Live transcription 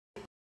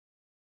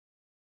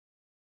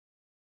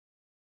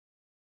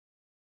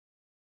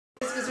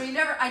Because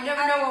I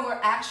never know when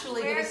we're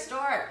actually going to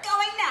start.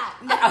 Going now.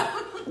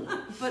 No.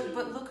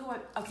 but look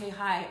who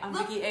hi, I'm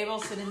Vicki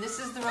Abelson, and this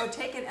is The Road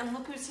Taken, and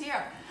look who's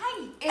here.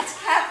 Hi.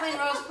 It's Kathleen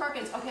Rose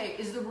Perkins. Okay,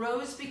 is the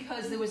rose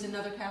because there was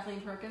another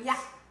Kathleen Perkins? Yeah.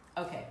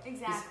 Okay.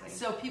 Exactly.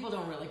 So people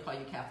don't really call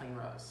you Kathleen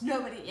Rose?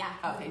 Nobody, yeah.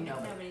 Okay,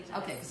 nobody. Nobody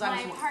does. Okay, because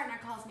my partner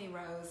calls me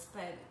Rose,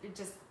 but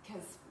just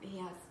because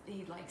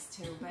he likes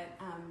to, but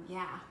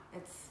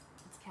it's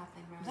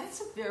Kathleen Rose.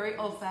 That's a very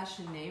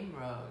old-fashioned name,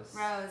 Rose.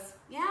 Rose.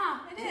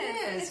 Yeah, it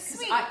is. It's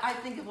sweet. I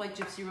think of like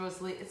Gypsy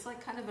Rose Lee. It's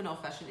like kind of an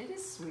old-fashioned. It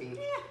is sweet.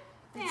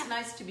 Yeah. It's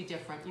nice to be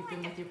different. You've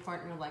been with your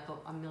partner like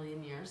a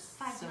million years.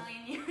 5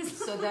 million years.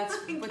 So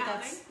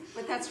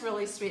that's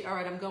really sweet. All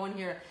right, I'm going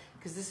here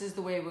because this is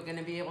the way we're going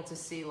to be able to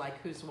see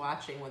like who's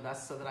watching with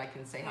us, so that I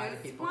can say hi to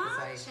people.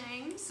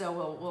 So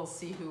we'll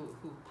see who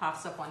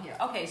pops up on here.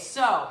 Okay,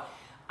 so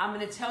I'm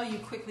going to tell you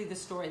quickly the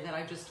story that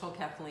I just told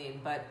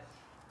Kathleen, but.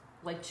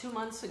 Like 2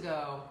 months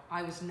ago,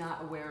 I was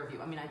not aware of you.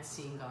 I mean, I'd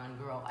seen Gone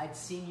Girl. I'd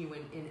seen you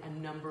in a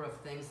number of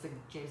things. The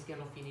James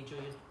Gandolfini,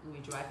 Julia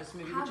Louis-Dreyfus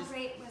movie. How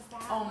great was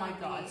that? Oh my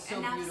God, so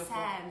Enough beautiful.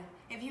 Said.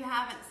 If you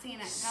haven't seen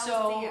it,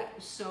 go see it.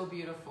 So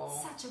beautiful.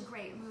 Such a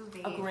great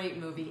movie. A great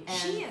movie. And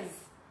she is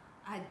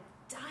a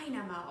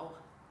dynamo.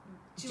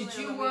 Did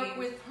you work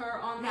with her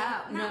on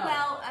that? No.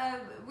 Well,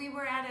 we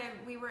were at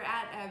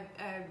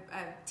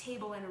a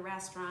table in a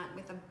restaurant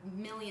with a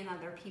million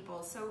other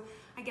people. So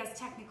I guess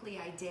technically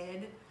I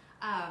did.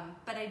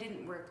 But I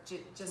didn't work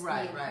just me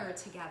and her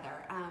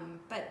together.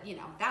 But,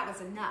 that was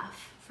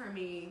enough for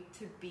me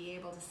to be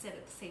able to sit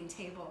at the same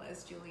table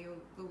as Julia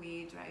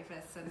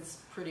Louis-Dreyfus. And it's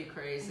pretty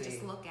crazy. And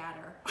just look at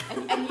her.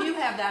 and you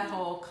have that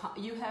whole,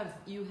 you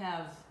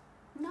have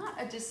not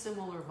a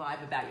dissimilar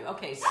vibe about you.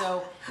 Okay,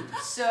 so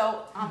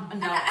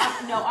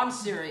no, I'm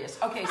serious.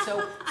 Okay,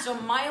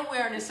 so my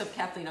awareness of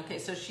Kathleen, okay,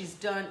 so she's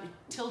done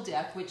Till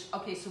Death, which,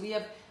 okay, so we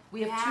have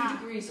 2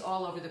 degrees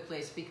all over the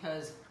place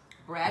because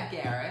Brad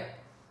Garrett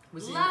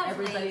was in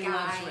Everybody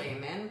Loves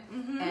Raymond,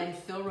 and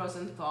Phil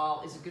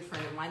Rosenthal is a good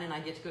friend of mine, and I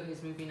get to go to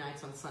his movie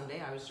nights on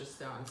Sunday. I was just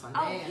there on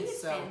Sunday,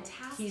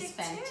 fantastic. He's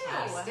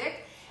fantastic. Too.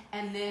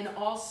 And then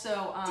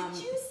also,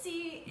 did you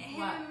see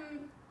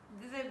him?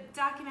 The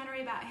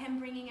documentary about him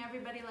bringing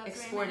Everybody Loves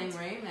Exporting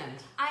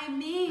Raymond. I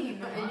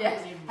mean,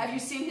 yes. Have you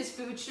seen his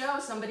food show?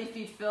 Somebody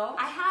Feed Phil.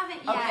 I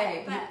haven't yet,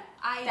 okay. but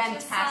I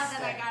just saw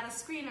that I got a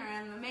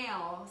screener in the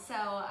mail, so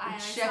I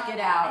check saw it that.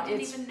 out. I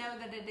didn't even know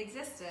that it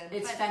existed.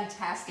 It's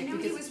fantastic. I know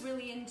he's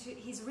really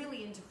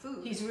into food.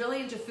 He's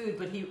really into food,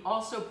 but he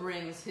also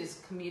brings his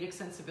comedic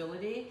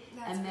sensibility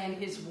then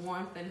his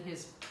warmth and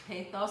his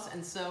pathos,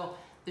 and so.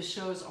 The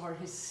shows are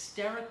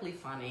hysterically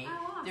funny. Oh,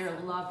 awesome. They're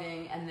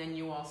loving, and then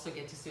you also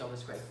get to see all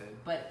this great food.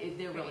 But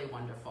they're really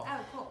wonderful. Oh,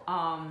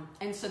 cool.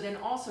 And so then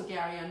also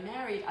Gary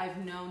Unmarried, I've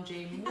known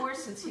Jay Mohr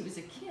since he was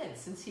a kid.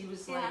 Since he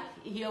was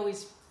he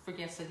always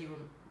forgets that he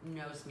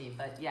knows me.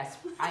 But yes,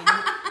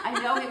 I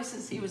know him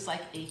since he was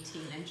like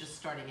 18 and just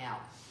starting out.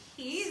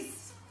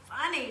 He's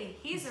funny.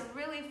 He's a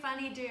really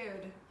funny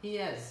dude. He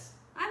is.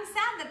 I'm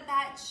sad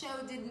that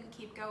show didn't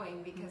keep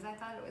going because I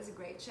thought it was a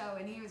great show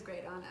and he was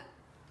great on it.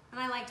 And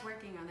I liked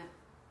working on it.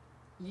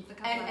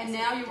 And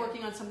now you're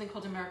working on something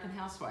called American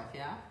Housewife,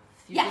 yeah?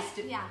 Yeah.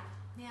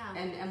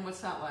 And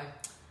what's that like?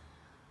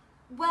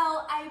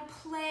 Well, I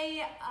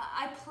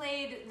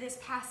played this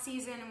past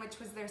season, which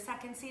was their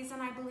second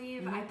season, I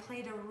believe. I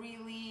played a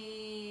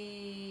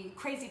really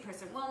crazy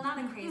person. Well, not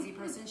a crazy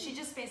person. She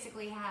just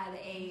basically had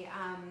a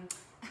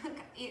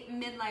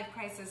midlife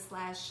crisis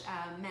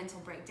 / mental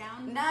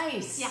breakdown.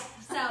 Nice. Yeah,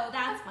 so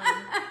that's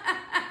fun.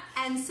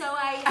 And so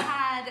I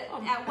had,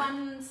 at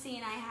one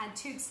scene, I had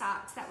tube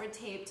socks that were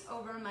taped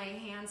over my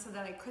hands so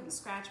that I couldn't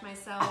scratch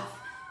myself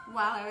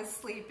while I was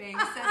sleeping.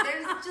 So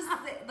there's just,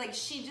 like,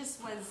 she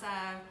just was,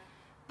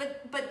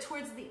 but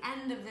towards the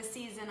end of the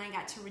season, I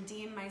got to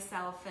redeem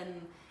myself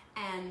and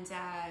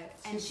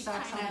she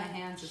kind of, on the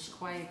hands is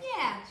quite.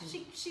 Yeah,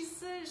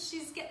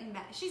 she's getting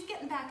back. She's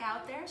getting back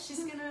out there. She's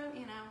gonna,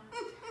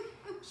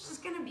 she's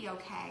gonna be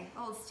okay.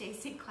 Old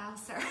Stacy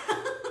Clouser.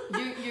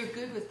 You're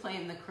good with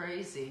playing the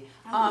crazy.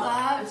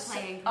 I love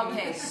playing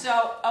crazy.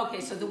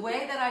 So the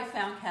way that I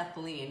found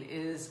Kathleen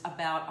is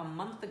about a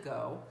month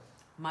ago.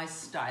 My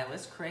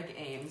stylist, Craig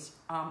Ames,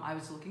 I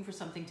was looking for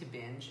something to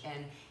binge,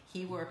 and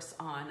he works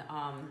on.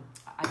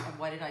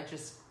 Why did I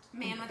just?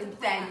 Man with a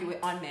Plan. Thank you,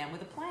 on Man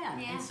with a Plan.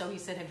 Yeah. And so he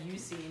said, have you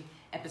seen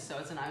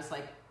episodes? And I was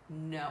like,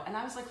 no. And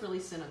I was like really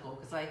cynical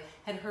because I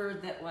had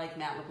heard that like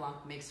Matt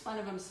LeBlanc makes fun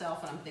of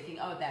himself, and I'm thinking,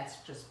 oh, that's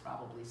just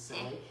probably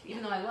silly.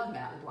 Even though I love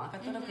Matt LeBlanc, I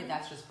thought, okay,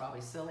 that's just probably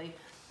silly.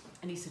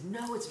 And he said,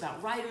 no, it's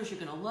about writers. You're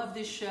going to love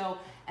this show.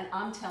 And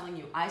I'm telling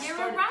you, You're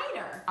a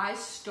writer. I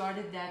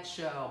started that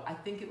show, I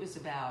think it was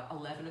about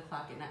 11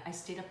 o'clock at night. I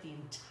stayed up the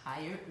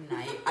entire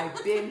night. I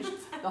binged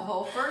the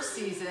whole first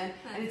season.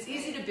 And it's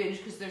easy to binge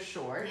because they're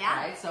short,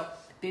 right? So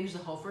binge the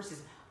whole first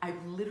season. I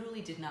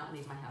literally did not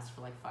leave my house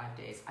for like 5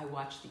 days. I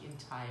watched the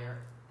entire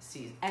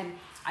season. And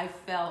I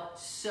felt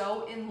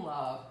so in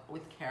love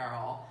with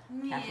Carol,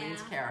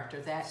 Kathleen's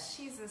character, that...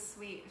 She's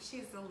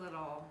a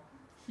little...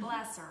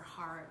 Bless her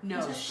heart.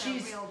 No,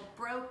 she's a real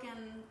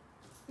broken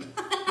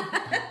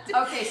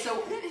Okay,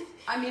 so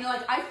I mean,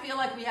 like, I feel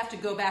like we have to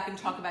go back and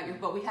talk about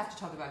but we have to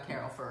talk about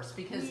Carol first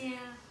because. Yeah.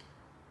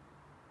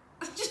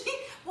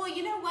 Well,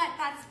 you know what?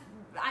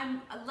 I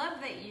love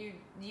that you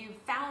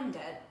found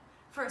it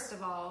first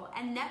of all,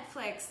 and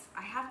Netflix.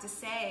 I have to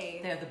say,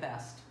 they're the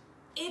best.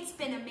 It's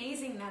been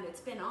amazing that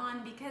it's been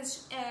on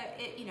because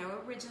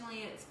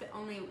originally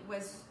only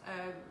was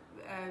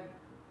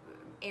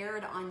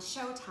aired on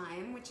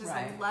Showtime, which is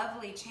a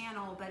lovely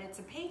channel, but it's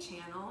a pay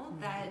channel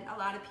that a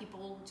lot of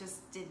people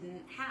just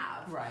didn't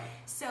have. Right.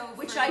 So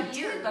which I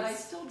did, but I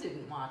still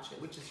didn't watch it,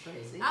 which is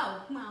crazy.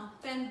 Oh, well,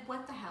 then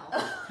what the hell?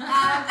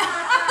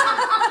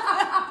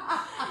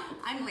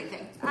 I'm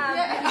leaving.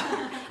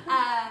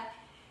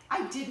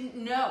 I didn't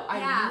know.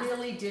 I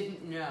really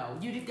didn't know.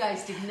 You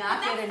guys did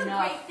not get enough.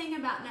 That's the great thing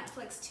about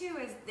Netflix too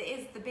is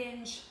the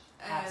binge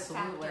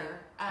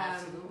factor.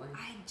 Absolutely.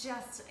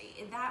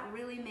 That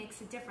really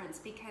makes a difference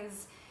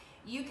because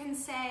you can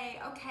say,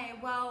 okay,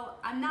 well,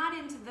 I'm not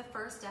into the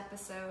first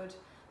episode,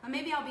 or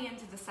maybe I'll be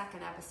into the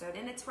second episode,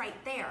 and it's right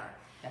there.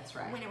 That's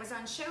right. When it was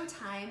on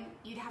Showtime,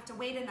 you'd have to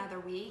wait another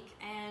week,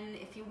 and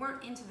if you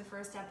weren't into the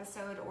first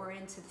episode or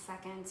into the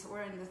second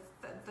or in the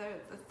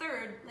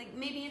third, like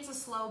maybe it's a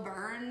slow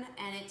burn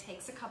and it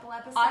takes a couple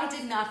episodes. I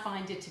did not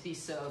find it to be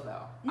so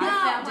though. No, I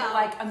found it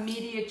like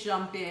immediate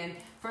jump in.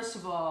 First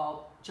of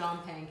all, John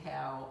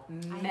Pankow,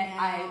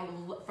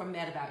 from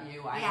Mad About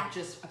You, I'm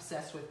just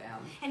obsessed with them.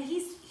 And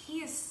he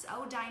is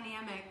so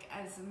dynamic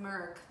as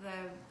Merc.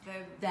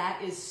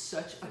 That is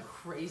such a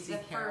crazy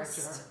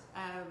character. First,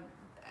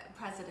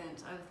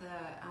 president of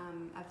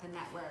the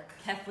network.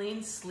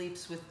 Carol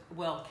sleeps with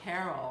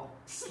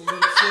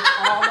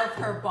all of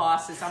her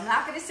bosses. I'm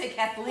not going to say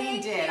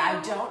Kathleen did. I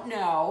don't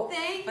know.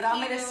 But I'm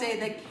going to say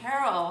that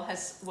Carol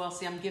has. Well,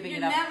 see, I'm giving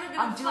it up.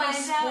 I'm doing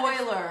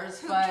spoilers,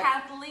 who but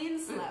Kathleen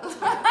slept with.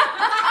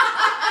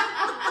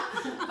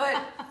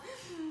 But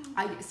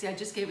I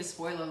just gave a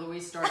spoiler.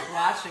 Louise started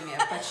watching it,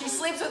 but she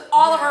sleeps with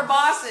all of her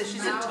bosses.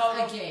 She's a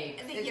total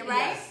gate. You're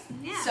right. Yes.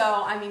 Yeah.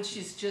 So I mean,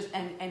 she's just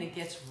and it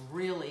gets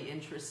really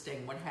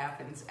interesting what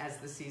happens as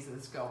the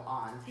seasons go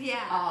on.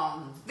 Yeah.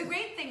 The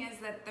great thing is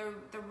that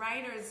the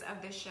writers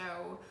of the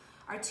show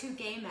are two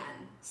gay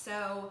men.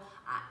 So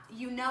I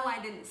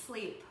didn't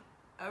sleep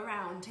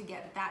around to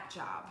get that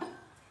job.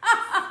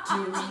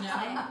 Do we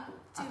know?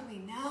 Do we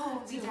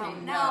know? We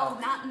don't know.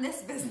 Not in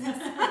this business.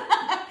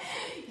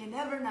 You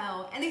never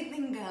know.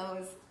 Anything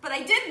goes. But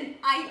I didn't.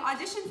 I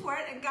auditioned for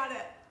it and got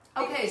it.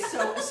 Okay,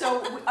 so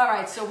all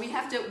right. So we're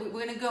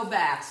gonna go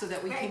back so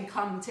that we can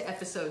come to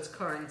episodes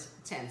current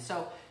 10.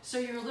 So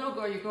you're a little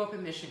girl. You grew up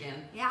in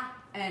Michigan. Yeah.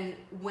 And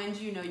when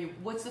do you know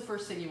what's the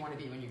first thing you want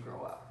to be when you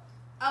grow up?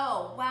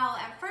 Oh, well,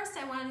 at first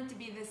I wanted to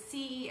be the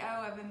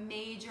CEO of a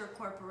major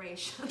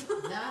corporation.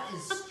 That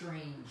is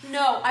strange.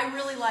 No, I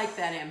really like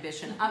that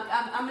ambition.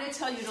 I'm going to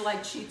tell you to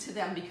cheat to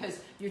them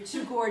because you're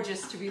too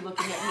gorgeous to be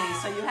looking at me,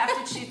 so you have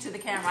to cheat to the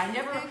camera.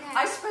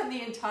 I spend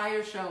the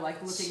entire show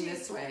looking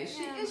this way.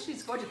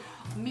 She's gorgeous.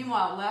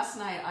 Meanwhile, last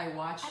night I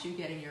watched you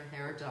getting your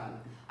hair done.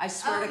 I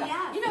swear to God.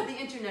 Yes. You know, the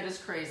internet is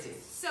crazy.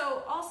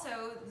 So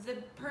also, the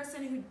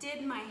person who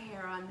did my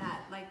hair on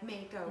that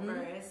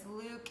makeover is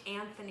Luke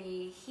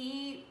Anthony.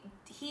 He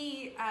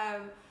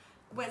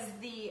was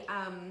the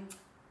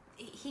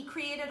he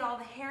created all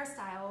the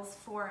hairstyles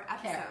for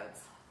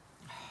episodes.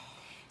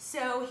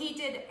 So he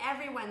did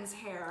everyone's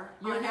hair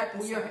on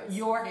episodes.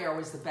 Your hair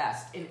was the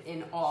best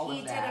in all of that.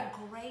 He did a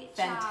great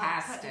job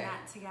putting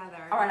that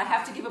together. All right, I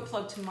have to give a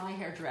plug to my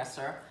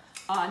hairdresser.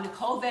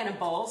 Nicole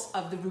Venables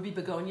of the Ruby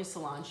Begonia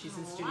Salon. She's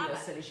in Studio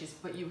City.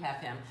 But you have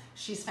him.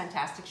 She's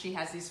fantastic. She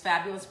has these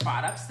fabulous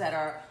products that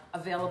are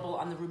available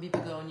on the Ruby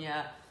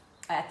Begonia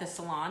at the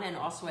salon and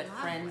also at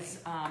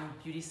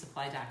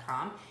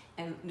friendsbeautysupply.com.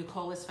 And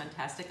Nicole is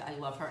fantastic. I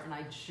love her. And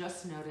I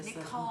just noticed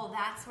Nicole,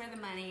 that's where the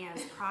money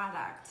is.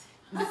 Product.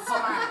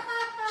 Nicole,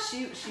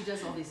 she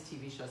does all these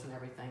TV shows and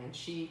everything. And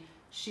she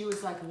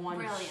was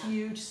one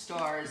huge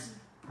star's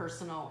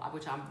personal,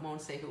 which I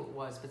won't say who it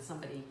was, but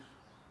somebody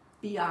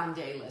beyond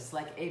A-list,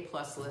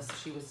 A-plus list.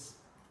 She was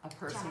a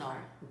personal,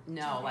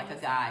 a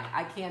guy.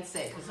 I can't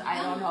say because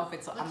I don't know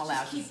if I'm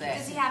allowed to say.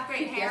 Does he have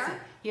great hair?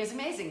 He has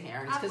amazing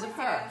hair, and it's because of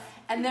her.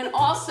 And then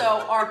also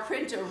our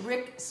printer,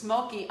 Rick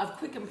Smokey of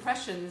Quick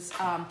Impressions.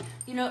 I'm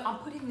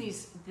putting the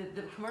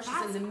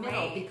commercials in the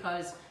middle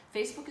because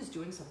Facebook is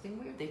doing something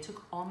weird. They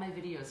took all my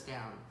videos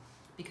down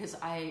because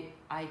I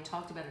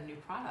talked about a new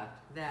product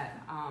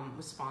that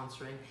was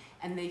sponsoring,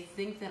 and they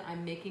think that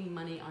I'm making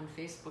money on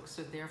Facebook,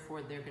 so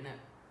therefore they're gonna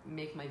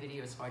make my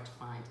videos hard to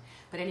find.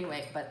 But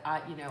anyway,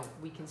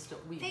 we can still.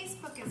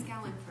 Facebook is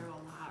going through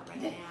a lot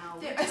right now.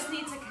 We just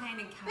need to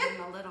kind of cut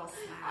them a little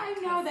slack. I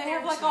know they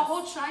have a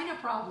whole China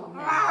problem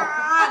now.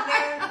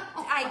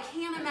 I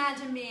can't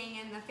imagine being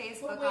in the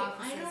Facebook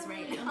offices I don't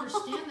right really now.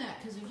 understand that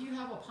because if you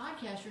have a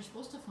podcast, you're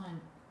supposed to find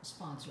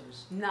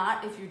sponsors.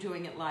 Not if you're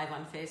doing it live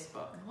on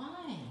Facebook.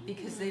 Why?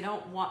 Because they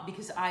don't want.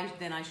 Because I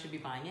should be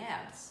buying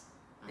ads.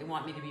 They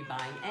want me to be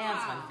buying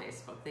ads on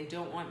Facebook. They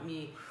don't want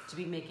me to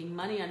be making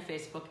money on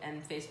Facebook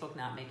and Facebook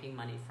not making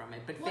money from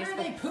it. But What are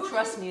Facebook, they,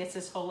 trust me, it's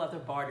this whole other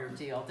barter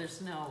deal.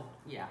 There's no,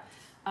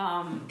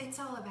 it's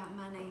all about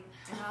money.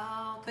 It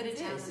all but it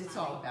comes down is. to It's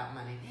money. all about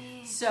money.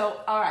 Yeah.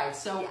 So, all right.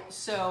 So,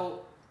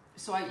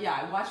 Yeah.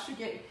 I watched you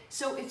get.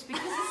 So it's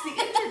because it's the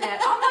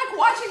internet. I'm like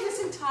watching this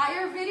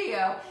entire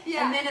video,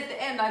 and then at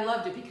the end, I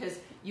loved it because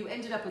you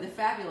ended up with a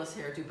fabulous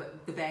hairdo,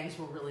 but the bangs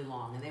were really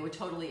long and they were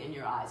totally in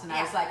your eyes. And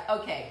I was like,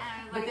 okay.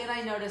 But then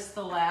I noticed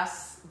the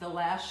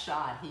last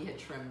shot, he had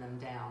trimmed them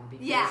down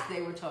because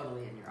they were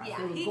totally in your eyes.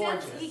 They were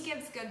gorgeous. He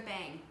gives good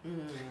bang.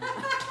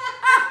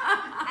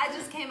 I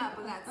just came up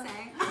with that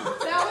saying.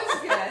 That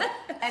was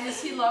good. And is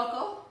he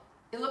local?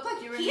 It looked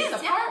like you were in his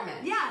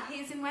apartment. Yeah,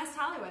 he's in West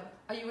Hollywood.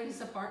 Are you in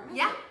his apartment?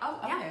 Yeah. Oh,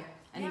 okay. Yeah.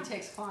 And he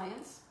takes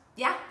clients?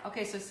 Yeah.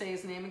 Okay, so say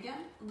his name again.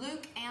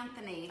 Luke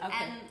Anthony.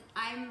 Okay. And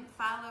I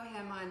follow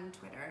him on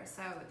Twitter,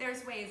 so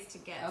there's ways to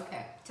get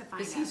to find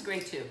because him. he's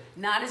great too.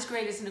 Not as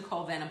great as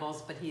Nicole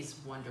Venables, but he's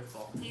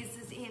wonderful. He's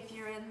if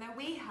you're in the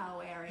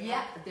WeHo area.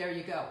 Yeah, there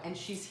you go. And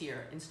she's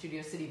here in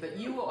Studio City. But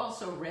you were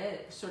also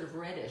sort of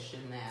reddish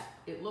in that.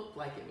 It looked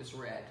like it was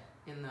red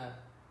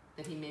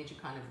that he made you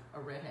kind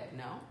of a redhead.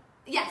 No.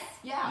 Yes.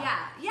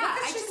 Yeah.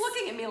 She's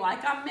looking at me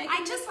like I'm making.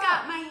 I just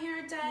got my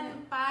hair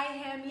done by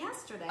him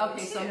yesterday.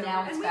 Okay, so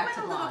now it's back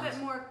to blonde. And we went a little bit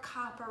more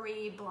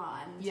coppery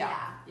blonde.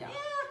 Yeah.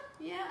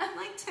 I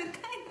like to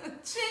kind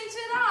of change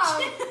it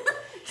up.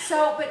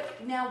 So,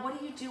 but now what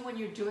do you do when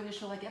you're doing a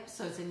show like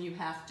Episodes and you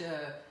have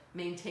to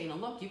maintain a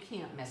look? You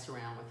can't mess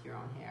around with your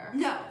own hair.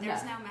 No,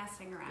 there's no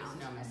messing around.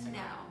 There's no messing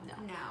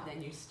around. No.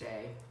 Then you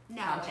stay.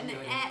 No,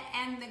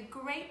 and the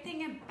great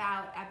thing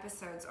about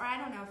Episodes, or I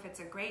don't know if it's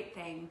a great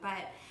thing,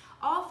 but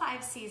all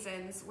 5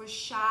 seasons was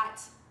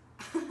shot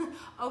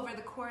over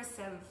the course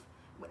of,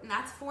 and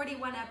that's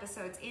 41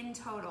 episodes in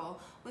total,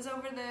 was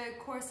over the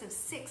course of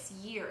 6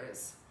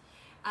 years.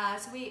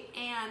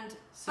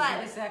 So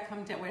how does that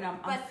come down? Wait, I'm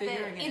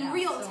figuring it out. In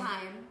real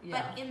time,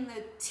 but in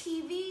the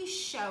TV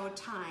show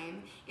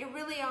time, it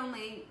really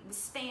only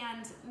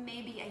spanned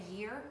maybe a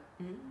year.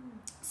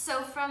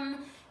 So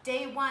from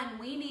day one,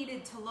 we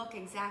needed to look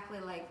exactly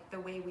like the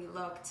way we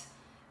looked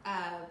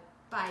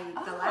by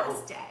the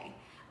last day.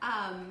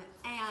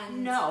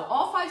 And no,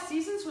 all 5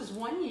 seasons was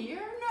 1 year?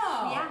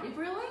 No. Yeah.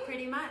 Really?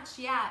 Pretty much,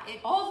 yeah.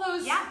 All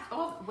those? Yeah.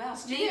 Well,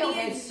 studio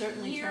heads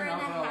certainly turn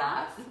over a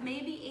lot.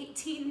 Maybe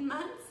 18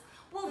 months.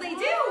 Well, they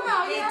do.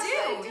 Wow, they yes,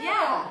 do. they do.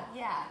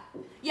 Yeah.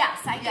 Yes,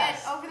 I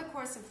Yes. get, over the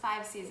course of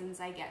 5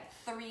 seasons, I get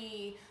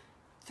three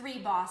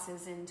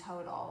bosses in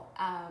total.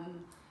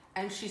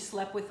 And she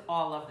slept with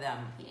all of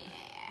them. Yeah.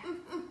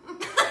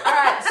 All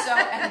right, so,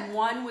 and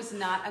one was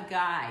not a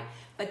guy.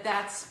 But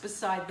that's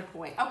beside the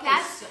point. Okay,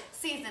 that's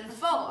season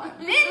 4.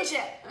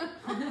 Midget.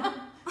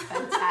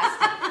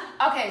 Fantastic.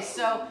 Okay,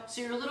 so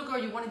you're a little girl.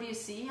 You want to be a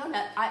CEO?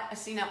 Now,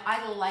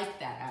 I like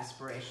that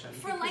aspiration.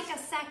 For like a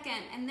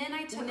second, and then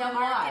I took a Now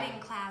marketing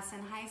class in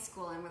high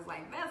school and was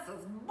like, "This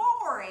is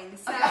boring."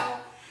 So,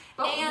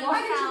 but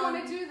why did you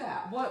want to do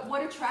that?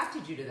 What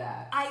attracted you to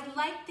that? I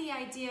liked the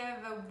idea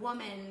of a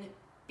woman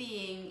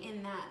being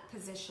in that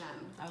position.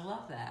 I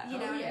love that. You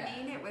know what I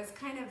mean? It was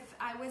kind of,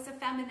 I was a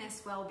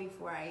feminist well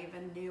before I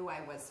even knew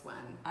I was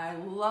one. I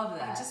love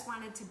that. I just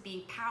wanted to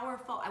be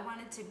powerful. I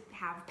wanted to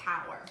have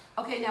power.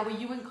 Okay, now were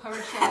you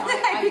encouraged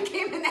I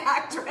became an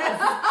actress.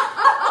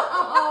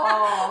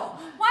 Oh.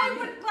 Why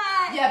would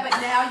that? Yeah, but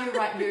now you're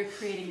right. You're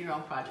creating your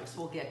own projects.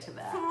 We'll get to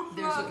that.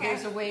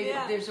 There's a way.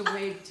 Yeah. There's a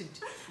way to.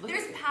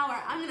 There's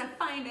power. I'm gonna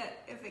find it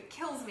if it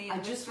kills me. I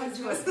just went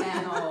to a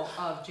panel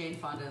of Jane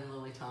Fonda and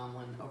Lily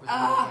Tomlin over the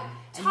weekend.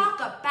 Talk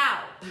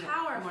about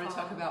powerful. I want to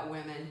talk about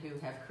women who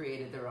have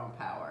created their own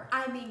power.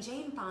 I mean,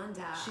 Jane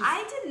Fonda.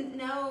 I didn't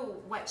know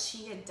what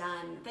she had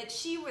done. That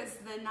she was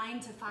the 9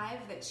 to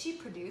 5. That she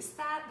produced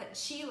that. That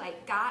she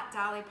got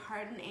Dolly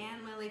Parton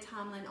and Lily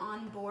Tomlin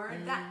on board.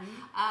 Mm-hmm. That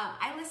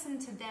I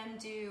listened to them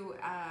do.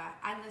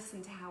 I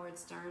listened to Howard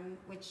Stern,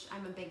 which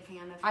I'm a big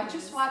fan of. I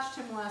just watched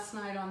him last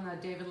night on the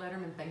David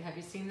Letterman thing. Have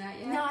you seen that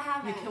yet? No, I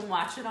haven't. You can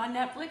watch it on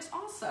Netflix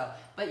also.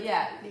 But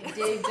yeah,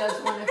 Dave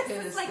does one of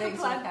his it's like things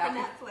a plug with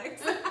for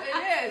Netflix.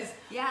 It is.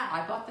 Yeah.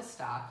 I bought the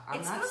stock. I'm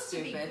it's not supposed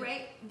stupid. to be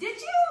great.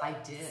 Did you? I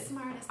did.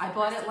 Smartest. I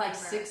bought it like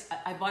ever.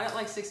 I bought it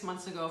like 6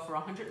 months ago for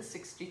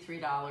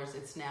 $163.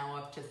 It's now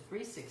up to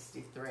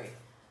 $363.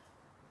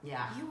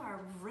 Yeah. You are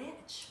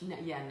rich. No,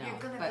 You're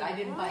gonna but be I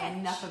didn't buy rich.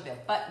 enough of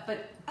it. But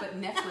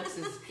Netflix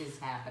is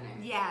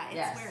happening. Yeah, it's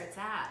Yes. where it's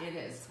at. It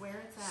is. It's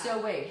where it's at.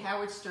 So wait,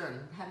 Howard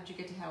Stern. How did you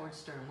get to Howard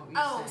Stern? What were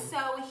you saying?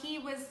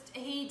 So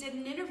he did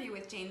an interview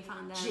with Jane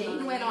Fonda.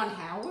 Jane went on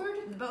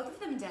Howard? Both of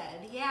them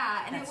did,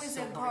 yeah, and That's it was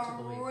so hard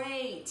to believe. a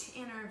great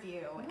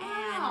interview.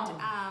 Wow.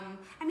 And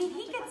I mean,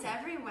 he gets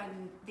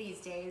everyone these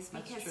days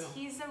because true.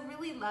 he's a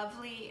really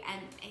lovely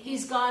and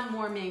He's gone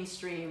more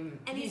mainstream.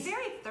 and he's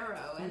very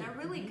thorough and a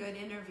really good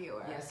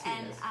interviewer. Yes, he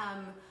and is.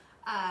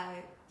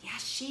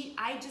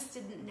 I just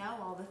didn't know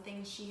all the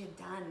things she had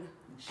done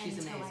She's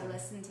until amazing. I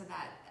listened to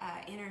that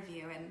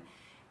interview, and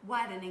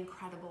what an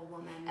incredible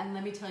woman. And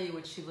let me tell you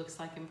what she looks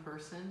like in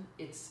person.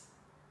 It's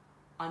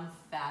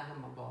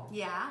unfathomable.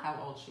 Yeah. How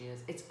old she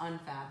is. It's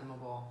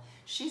unfathomable.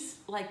 She's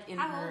like in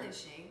her... How old is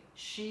she?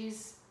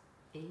 She's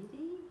 80?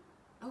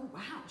 Oh,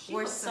 wow. She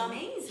looks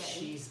amazing.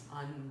 She's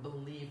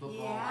unbelievable.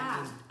 Yeah.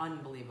 I mean,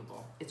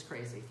 unbelievable. It's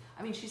crazy.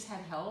 I mean, she's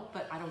had help,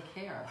 but I don't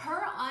care.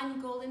 Her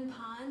on Golden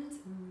Pond,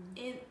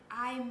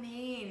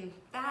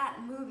 that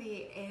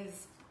movie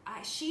is...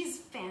 she's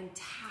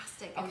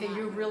fantastic. Okay,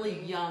 you're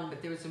really young,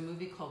 but there was a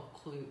movie called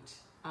Clute.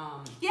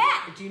 Yeah.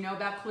 Do you know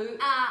about Clute?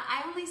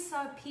 I only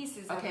saw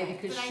pieces of it. Okay,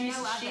 because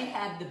she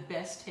had the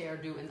best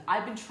hairdo, and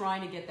I've been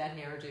trying to get that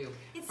hairdo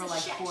for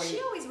like 4 years.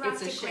 She always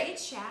rocks a great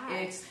shag.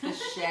 It's the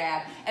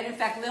shag, and in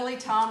fact, Lily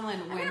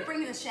Tomlin. I'm gonna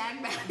bring the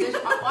shag back.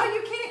 Are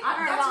you kidding?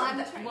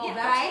 That's what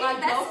I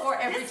go for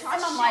every time.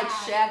 I'm like,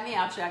 shag me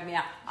out, shag me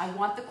out. I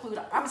want the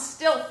Clute. I'm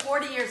still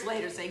 40 years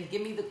later saying,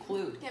 give me the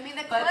Clute. Give me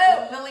the Clute.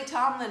 But Lily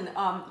Tomlin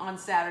on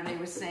Saturday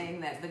was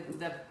saying that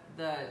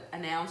the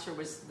announcer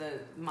the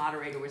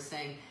moderator was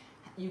saying,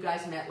 you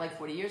guys met like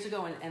 40 years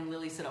ago, and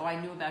Lily said, oh,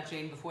 I knew about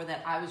Jane before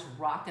that. I was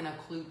rocking a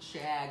Clute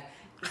shag.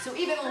 So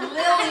even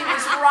Lily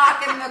was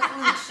rocking the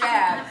Clute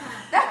shag.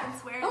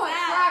 That's where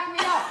cracked me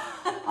up.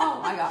 Oh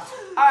my God.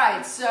 All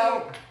right,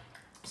 so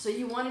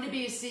you wanted to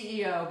be a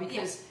CEO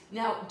because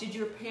now, did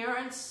your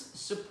parents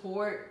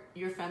support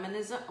your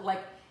feminism?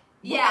 Like,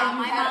 you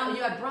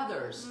had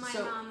brothers. My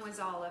mom was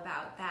all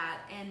about that,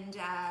 and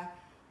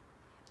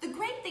the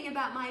great thing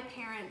about my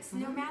parents,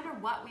 no matter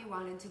what we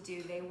wanted to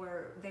do, they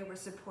were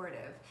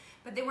supportive,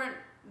 but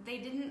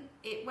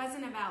it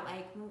wasn't about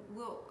like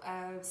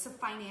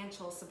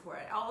financial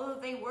support, although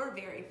they were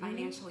very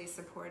financially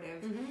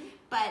supportive,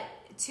 but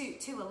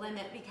to a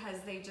limit because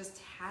they just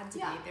had to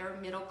be. They were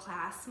middle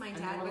class. My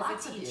dad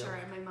was a teacher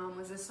and my mom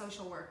was a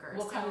social worker.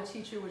 What kind of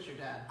teacher was your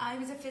dad? He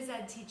was a phys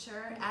ed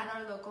teacher at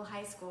our local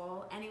high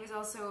school, and he was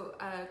also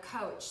a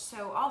coach.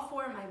 So all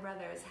four of my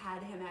brothers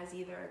had him as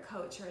either a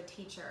coach or a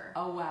teacher.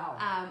 Oh wow.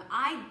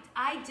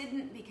 I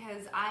didn't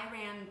because I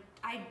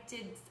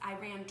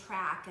ran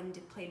track and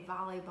played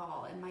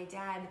volleyball, and my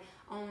dad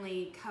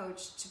only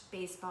coached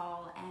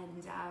baseball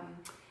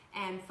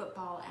and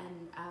football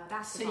and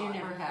basketball. So you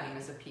never had him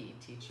as a PE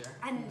teacher.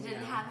 I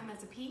didn't have him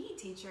as a PE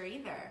teacher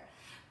either,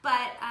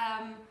 but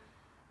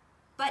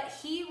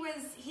he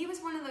was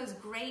one of those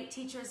great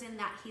teachers in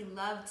that he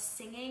loved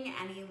singing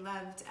and he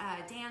loved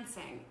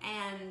dancing,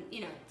 and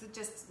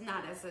just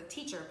not as a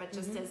teacher, but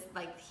just as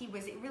like he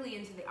was really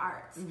into the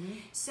arts.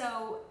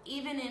 So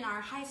even in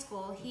our high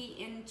school, he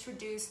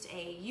introduced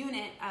a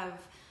unit of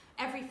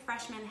every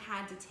freshman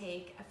had to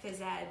take a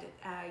phys ed,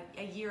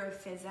 a year of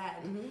phys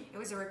ed. It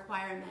was a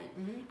requirement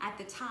at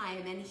the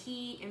time, and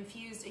he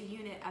infused a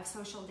unit of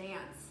social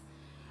dance.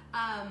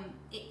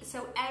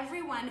 So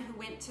everyone who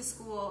went to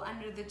school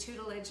under the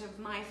tutelage of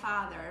my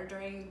father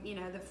during,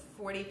 the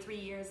 43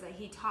 years that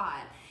he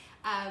taught,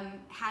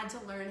 had to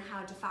learn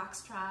how to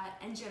foxtrot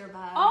and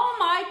jitterbug. Oh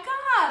my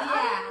God!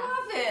 Yeah. I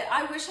love it.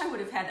 I wish I would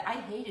have had. I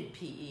hated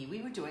PE.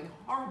 We were doing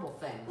horrible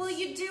things. Well,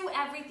 you do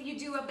everything. You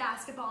do a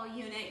basketball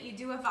unit. You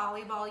do a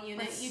volleyball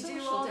unit. You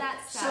do all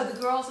that stuff. So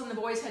the girls and the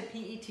boys had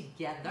PE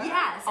together.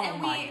 Yes. Oh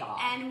my God.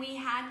 And we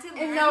had to learn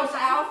in those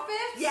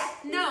outfits. Yeah.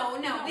 No,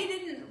 we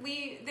didn't.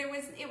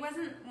 It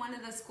wasn't one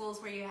of the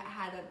schools where you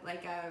had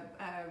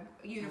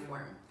a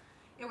uniform.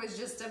 It was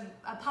just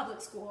a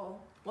public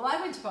school. Well, I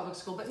went to public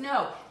school, but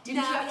no.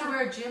 Didn't you have to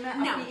wear a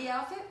PE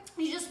outfit?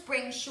 You just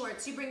bring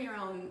shorts. You bring your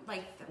own,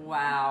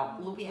 Wow.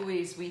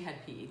 Louise, we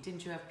had PE.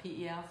 Didn't you have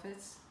PE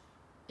outfits?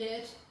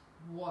 It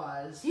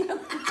was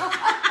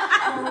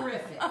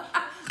horrific.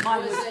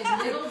 Mine was a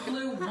little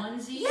blue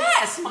onesie.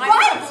 Yes, mine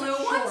was a blue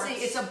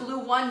onesie. It's a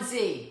blue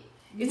onesie.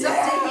 It's up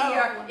to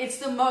here. It's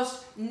the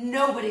most.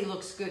 Nobody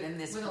looks good in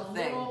this with thing. With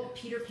a little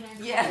Peter Pan.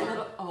 Yeah. I kind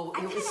of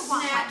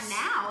want that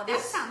now. That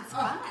sounds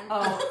fun.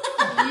 Oh,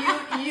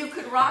 you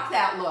could rock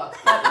that look,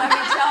 but let me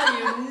tell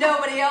you,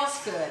 nobody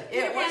else could.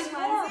 It was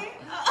horrible.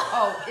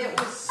 Oh, it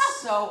was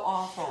so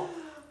awful.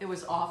 It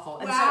was awful.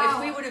 And so if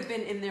we would have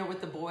been in there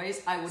with the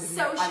boys, I would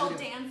have social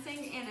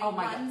dancing in a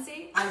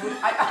onesie. I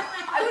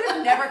would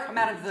have never come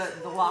out of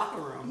the locker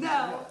room.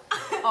 No.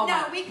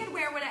 We could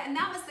wear whatever, and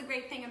that was the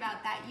great thing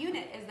about that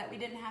unit is that we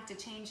didn't have to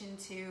change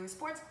into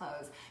sports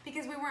clothes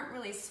because we weren't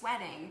really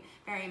sweating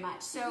very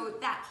much. So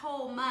that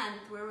whole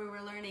month where we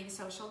were learning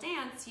social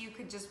dance, you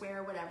could just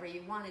wear whatever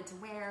you wanted to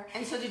wear.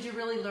 And so did you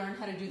really learn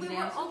how to do the dance? We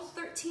were all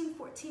 13,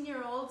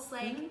 14-year-olds,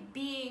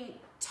 being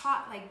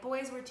taught,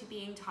 boys were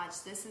being taught,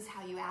 this is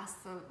how you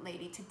ask the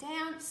lady to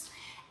dance,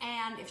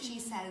 and if she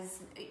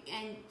says,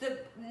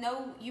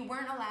 you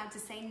weren't allowed to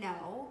say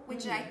no,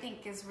 which I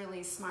think is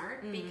really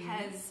smart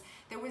because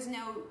there was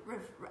no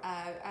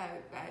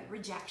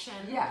rejection.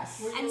 Yes.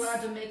 Were you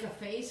allowed to make a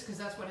face? Because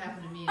that's what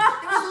happened to me. There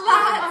was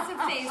lots of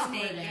face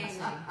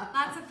making.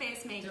 Lots of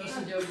face making.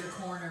 Do-si-do your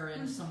corner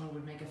and someone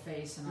would make a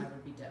face and I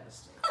would be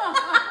devastated.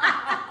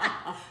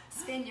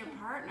 Spin your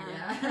partner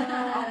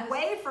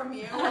away from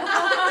you.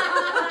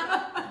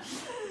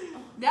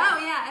 No,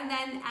 yeah, and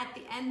then at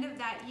the end of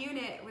that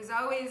unit, it was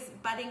always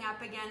butting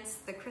up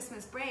against the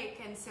Christmas break,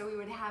 and so we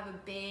would have a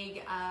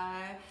big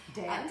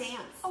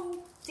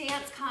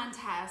dance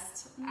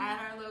contest at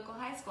our local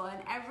high school,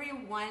 and every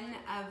one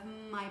of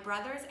my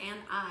brothers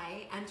and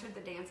I entered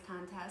the dance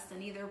contest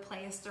and either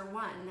placed or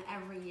won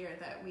every year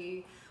that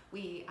we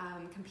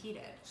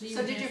competed.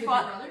 So did your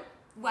brother?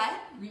 What?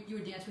 You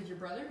would dance with your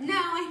brother? No,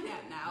 I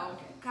don't know. Oh,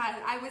 okay. God,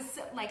 I was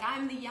like,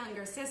 I'm the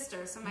younger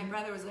sister, so my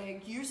brother was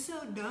like, "You're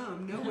so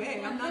dumb. No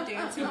way, I'm not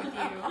dancing with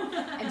you."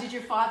 And did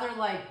your father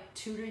like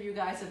tutor you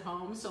guys at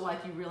home, so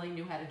like you really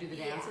knew how to do the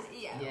dances?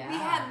 Yeah. We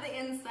had the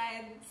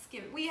inside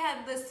skip. We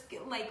had this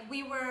like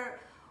we were.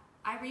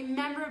 I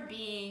remember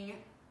being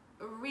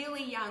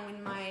really young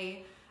when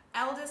my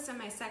eldest and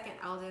my second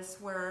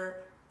eldest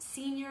were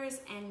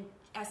seniors, and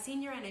a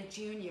senior and a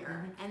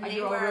junior, and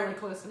they were really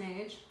close in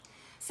age.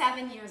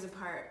 7 years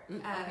apart.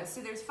 Okay. So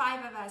there's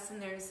 5 of us,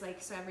 and there's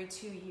like, so every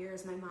 2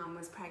 years my mom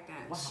was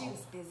pregnant. Wow. She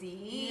was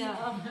busy.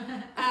 Yeah.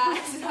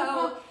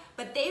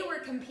 But they were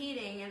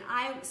competing, and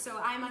I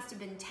must have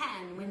been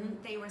 10 when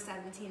they were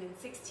 17 and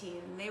 16.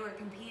 And they were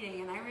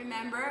competing, and I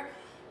remember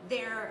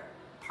their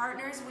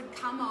partners would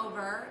come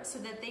over so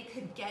that they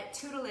could get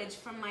tutelage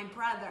from my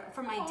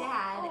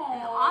dad in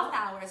the off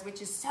hours, which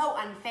is so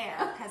unfair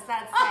because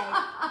that's like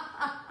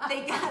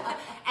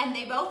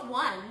they both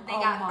won. They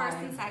got first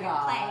and second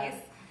place.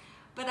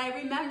 But I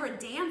remember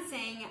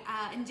dancing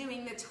and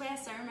doing the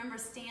twist. I remember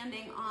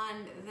standing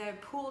on the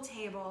pool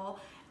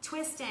table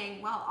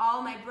twisting while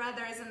all my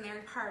brothers and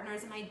their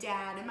partners and my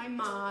dad and my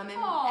mom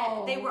and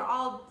they were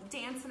all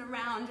dancing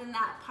around in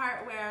that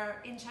part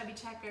where in Chubby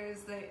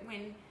Checkers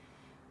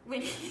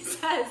when he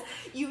says,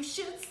 "You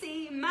should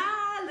see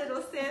my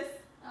little sis."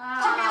 She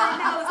really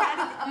knows how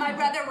to. My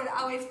brother would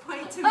always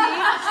point to me, and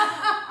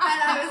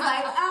I was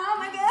like, "Oh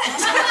my gosh,"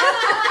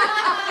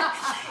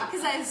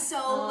 because I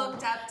so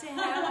looked up to him.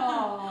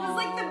 It was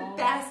like the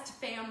best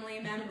family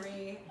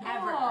memory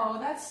ever. Oh,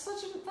 that's so.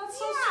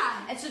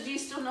 And so, do you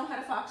still know how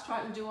to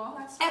foxtrot and do all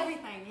that stuff?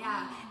 Everything,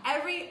 yeah.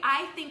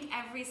 I think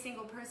every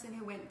single person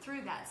who went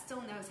through that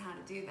still knows how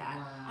to do that.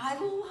 Wow. I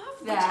love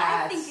that. Which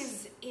I think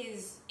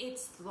is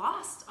it's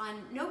lost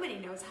on. Nobody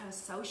knows how to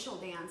social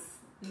dance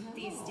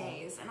these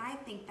days, and I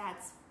think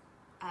that's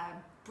a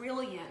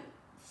brilliant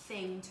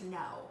thing to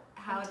know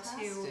how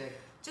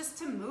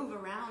to move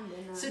around.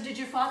 So did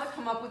your father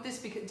come up with this?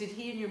 Because did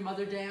he and your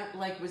mother dance?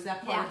 Like, was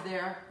that part of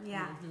their?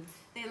 Yeah,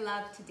 they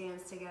loved to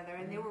dance together,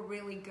 and they were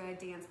really good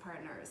dance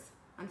partners.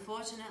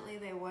 Unfortunately,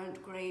 they weren't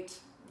great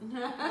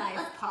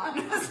life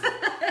partners.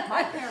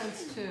 My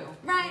parents too.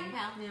 Right.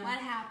 Well, what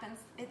happens?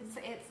 It's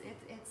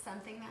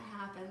something that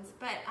happens.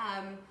 But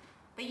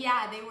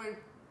yeah, they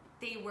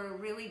were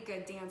really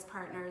good dance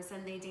partners,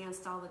 and they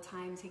danced all the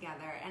time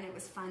together, and it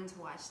was fun to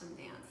watch them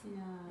dance.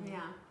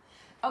 Yeah.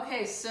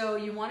 Okay, so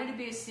you wanted to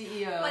be a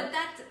CEO. But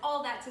that's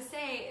all that to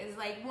say is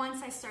like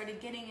once I started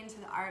getting into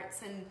the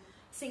arts and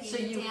singing and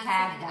dancing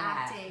and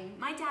acting,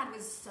 my dad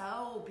was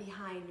so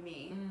behind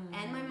me,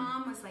 and my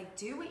mom was like,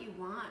 "Do what you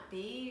want.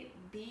 Be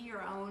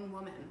your own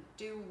woman.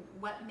 Do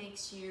what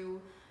makes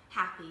you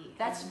happy."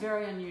 That's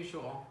very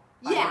unusual.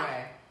 By the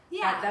way.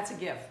 Yeah. That's a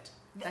gift.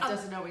 That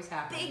doesn't always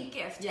happen. Big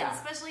gift,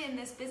 especially in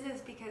this business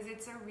because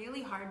it's a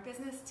really hard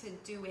business to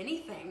do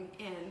anything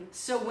in.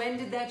 So when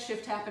did that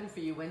shift happen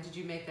for you? When did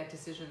you make that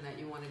decision that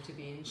you wanted to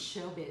be in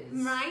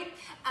showbiz? Right,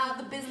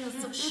 the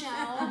business of show.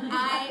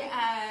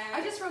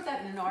 I just wrote that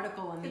in an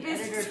article, and the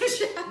editor.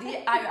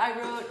 I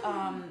wrote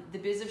the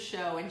biz of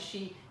show, and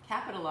she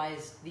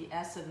capitalized the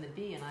S and the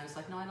B, and I was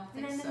like, no, I don't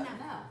think so. No,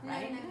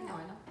 I don't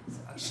think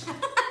so.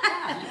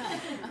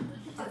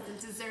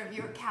 Doesn't deserve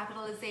your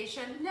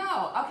capitalization.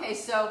 No. Okay,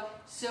 so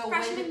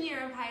freshman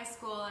year of high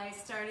school, I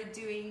started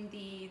doing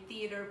the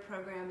theater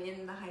program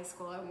in the high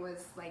school and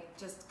was like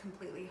just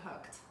completely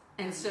hooked.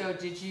 And so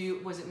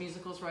was it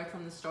musicals right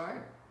from the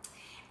start?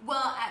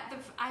 Well,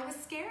 I was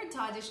scared to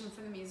audition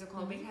for the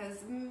musical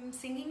because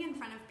singing in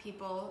front of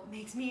people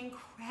makes me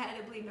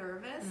incredibly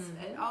nervous.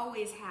 It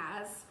always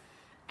has.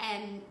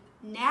 And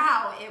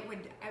now it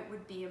would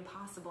be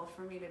impossible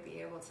for me to be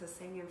able to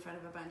sing in front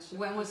of a bunch of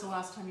When was the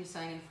last time you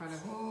sang in front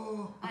of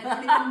I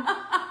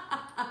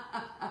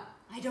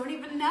don't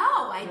even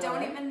know.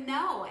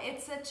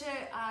 It's such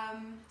a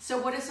So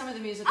what are some of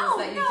the musicals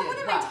that you did? What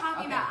am I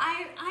talking about?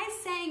 I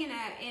sang in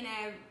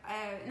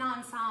an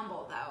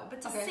ensemble though,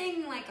 but to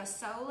sing like a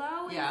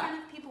solo in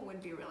front of people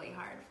would be really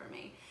hard for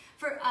me.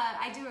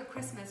 I do a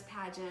Christmas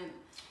pageant.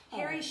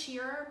 Harry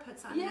Shearer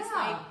puts on this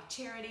like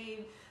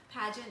charity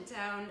pageant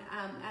down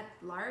at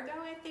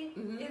Largo, I think,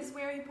 is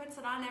where he puts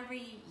it on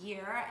every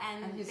year.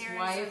 And his there's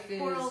wife a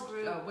choral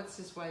group. What's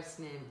his wife's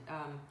name?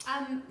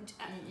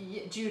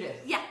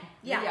 Judith. Yeah,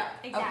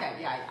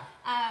 exactly. Okay,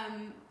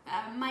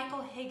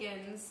 Michael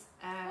Higgins.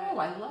 I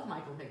love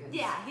Michael Higgins.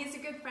 Yeah, he's a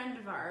good friend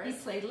of ours. He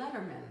played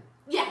Letterman.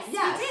 Yes, he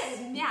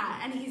did. Yeah,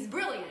 and he's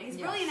brilliant. He's a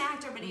brilliant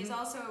actor, but he's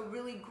also a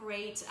really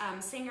great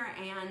singer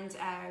and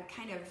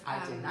kind of. I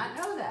did not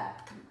know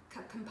that.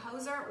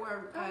 Composer,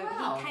 or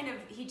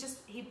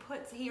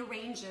he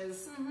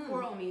arranges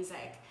choral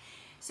music.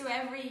 So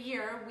every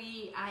year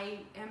I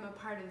am a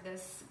part of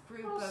this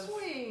group of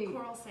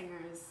choral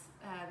singers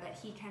that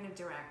he kind of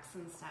directs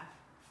and stuff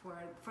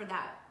for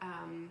that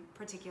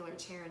particular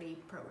charity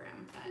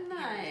program.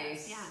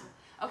 Nice. Yeah.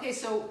 Okay,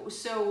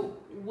 so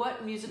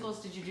what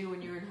musicals did you do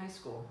when you were in high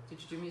school?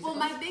 Did you do musicals?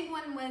 Well, my big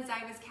one was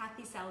I was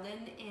Kathy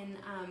Selden in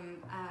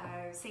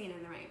Singing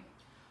in the Rain.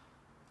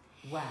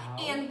 Wow.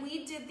 And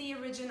we did the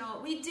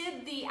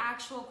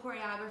actual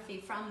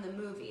choreography from the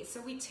movie. So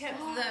we tipped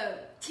the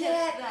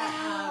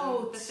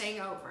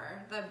thing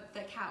over,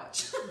 the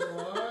couch.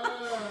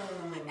 Whoa.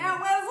 It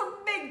was a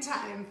big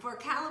time for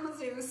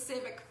Kalamazoo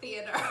Civic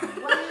Theater.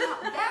 Wow,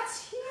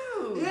 that's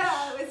huge.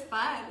 Yeah, it was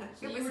fun.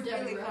 So it you was were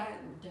really fun.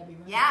 Debbie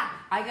Reynolds. Yeah.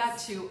 I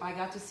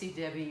got to see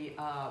Debbie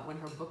when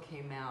her book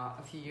came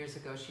out a few years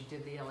ago. She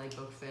did the LA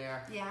Book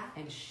Fair. Yeah.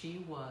 And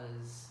she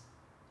was...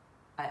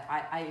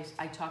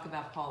 I talk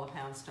about Paula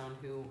Poundstone,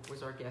 who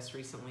was our guest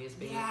recently, as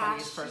being the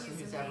funniest person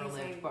who's ever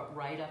lived. But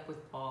right up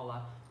with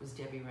Paula was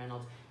Debbie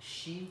Reynolds.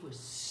 She was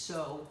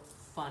so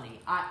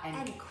funny.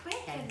 And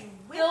quick and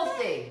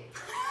filthy.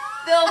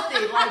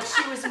 Filthy. Like,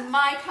 she was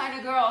my kind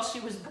of girl. She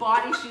was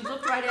bawdy. She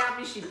looked right at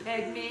me. She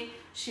pegged me.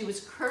 She was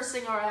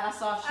cursing her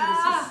ass off.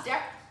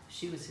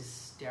 She was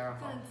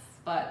hysterical.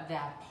 But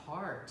that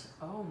part,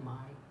 oh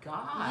my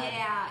God.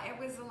 Yeah, it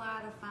was a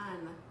lot of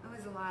fun. It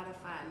was a lot of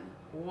fun.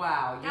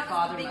 Wow, your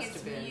father must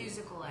have been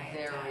musical I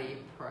very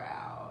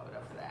proud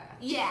of that.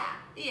 Yeah.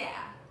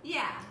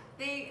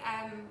 They,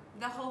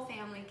 the whole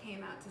family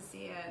came out to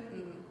see it.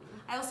 And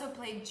I also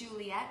played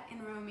Juliet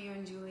in Romeo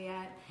and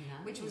Juliet,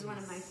 which was one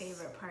of my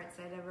favorite parts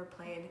I'd ever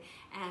played.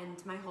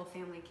 And my whole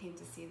family came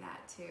to see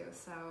that too.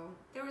 So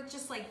there were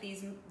just like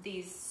these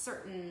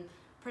certain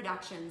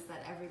productions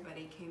that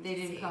everybody came to see.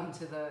 They didn't come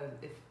to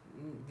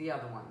the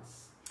other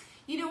ones.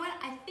 You know what?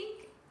 I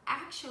think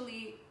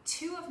actually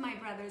 2 of my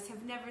brothers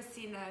have never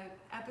seen an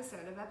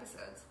episode of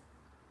Episodes.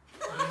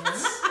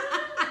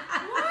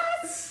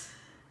 What?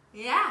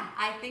 Yeah,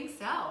 I think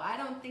so. I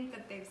don't think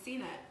that they've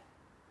seen it.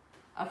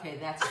 Okay,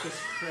 that's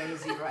just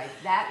crazy, right?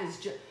 That is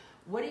just.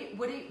 What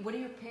do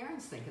your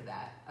parents think of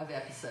that, of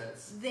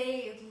Episodes?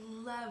 They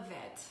love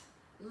it.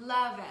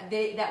 Love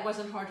it. That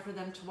wasn't hard for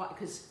them to watch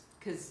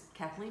because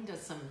Kathleen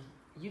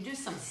you do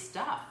some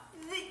stuff.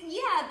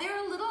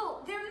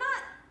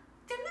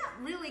 They're not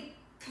really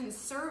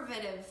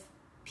conservative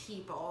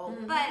people,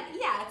 but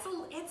yeah,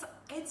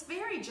 it's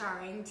very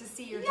jarring to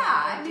see your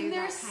dad do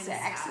there's that kind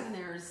sex of stuff. and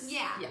there's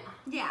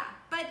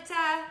but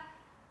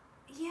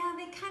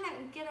they kind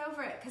of get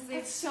over it because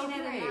they've seen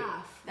it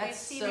enough. That's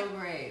so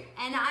great.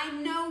 And I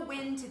know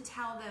when to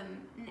tell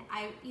them.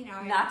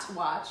 Not to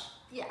watch.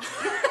 Yeah.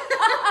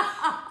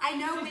 I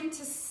know when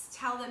to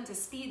tell them to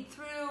speed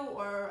through,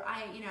 or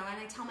and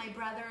I tell my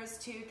brothers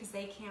too, because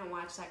they can't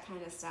watch that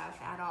kind of stuff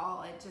at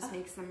all. It just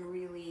makes them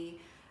really,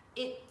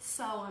 it's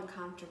so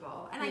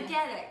uncomfortable. And I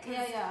get it.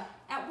 Cause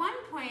at one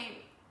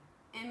point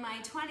in my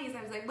 20s,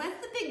 I was like, what's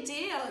the big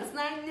deal? It's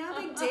no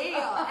big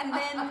deal.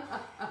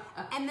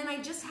 And then I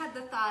just had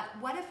the thought,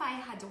 what if I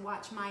had to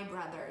watch my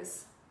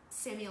brothers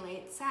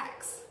simulate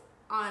sex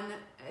on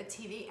a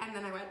TV? And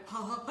then I went,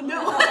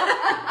 no.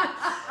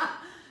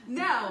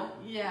 No.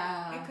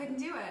 Yeah. I couldn't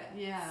do it.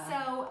 Yeah.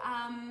 So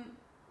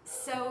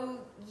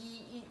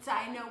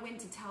I know when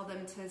to tell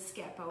them to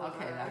skip over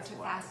or to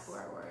fast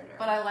forward.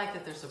 But I like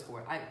that there's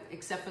support.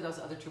 Except for those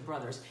other 2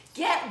 brothers.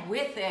 Get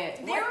with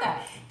it.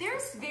 They're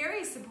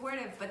very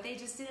supportive, but they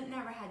just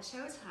never had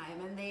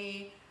Showtime, and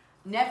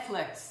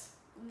Netflix.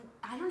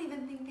 I don't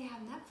even think they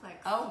have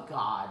Netflix. Oh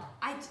God.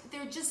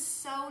 They're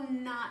just so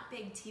not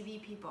big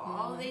TV people.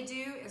 All they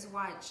do is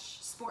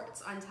watch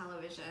sports on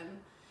television.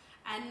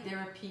 And they're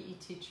a PE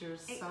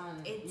teacher's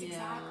son.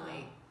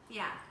 Exactly.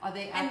 Yeah. Are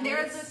they athletes? And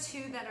they're the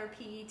 2 that are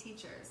PE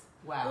teachers.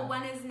 Wow. Well,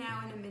 one is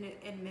now an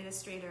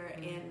administrator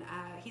in.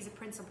 He's a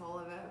principal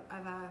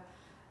of a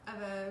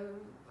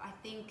I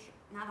think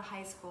not a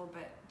high school,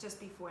 but just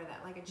before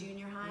that, like a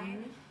junior high,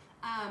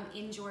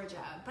 in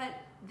Georgia. But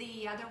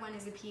the other one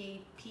is a PE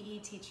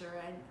teacher,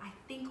 and I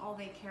think all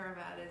they care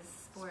about is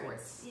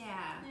sports.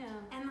 Yeah.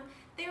 And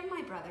they're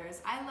my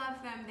brothers. I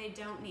love them. They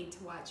don't need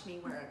to watch me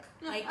work.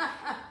 Like,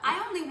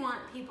 I only want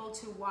people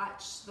to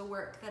watch the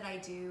work that I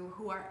do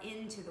who are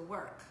into the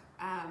work.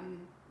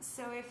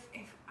 So if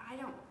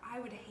I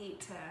would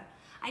hate to.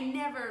 I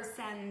never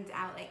send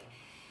out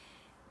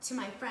to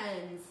my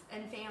friends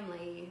and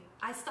family.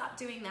 I stopped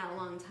doing that a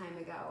long time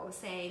ago,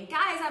 saying,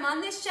 guys, I'm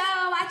on this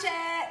show, watch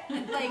it.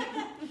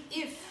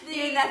 You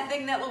mean that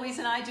thing that Louise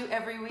and I do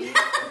every week?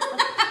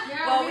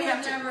 Well, we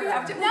have to.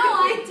 No,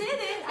 I did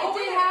it.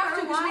 We have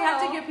to because we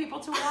have to get people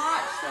to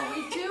watch. So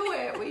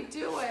we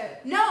do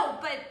it. No,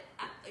 but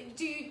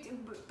do you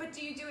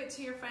do it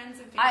to your friends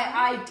and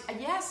family?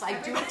 Yes, I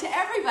do it to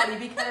everybody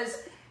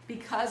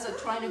because of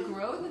trying to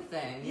grow the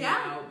thing.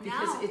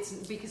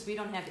 Because we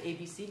don't have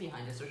ABC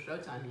behind us or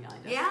Showtime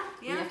behind us.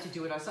 We have to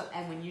do it ourselves.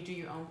 And when you do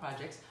your own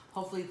projects,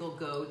 hopefully they'll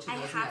go to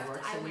those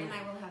networks. I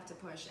will have to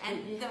push.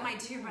 And my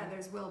two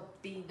brothers will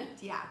be,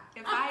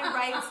 if I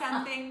write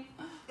something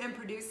and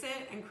produce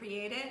it and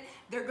create it,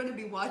 they're going to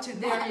be watching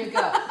that. There you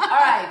go. All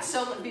right,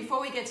 so before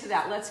we get to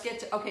that, let's get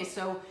to, okay,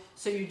 so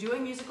you're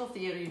doing musical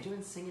theater, you're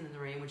doing Singing in the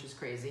Rain, which is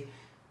crazy.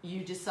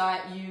 You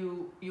decide,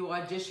 you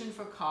audition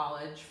for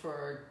college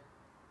for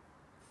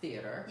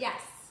theater.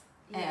 Yes.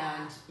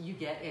 And you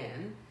get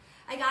in.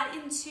 I got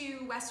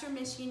into Western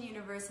Michigan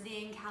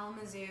University in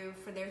Kalamazoo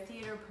for their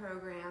theater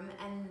program,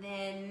 and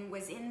then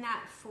was in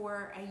that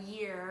for a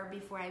year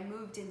before I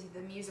moved into the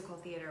musical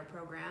theater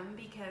program,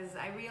 because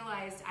I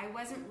realized I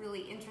wasn't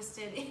really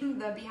interested in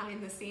the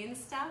behind the scenes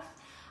stuff.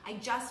 I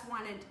just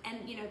wanted,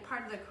 and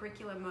part of the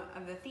curriculum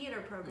of the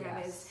theater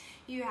program is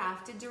you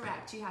have to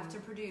direct, you have to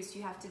produce,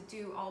 you have to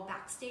do all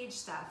backstage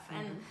stuff.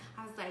 And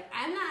I was like,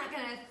 I'm not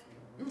going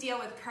to deal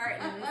with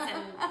curtains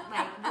and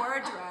like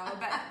wardrobe,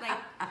 but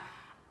like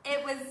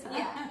it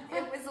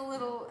was a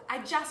little, I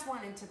just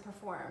wanted to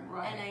perform.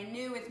 Right. And I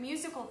knew with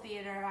musical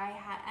theater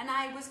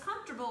I was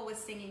comfortable with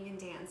singing and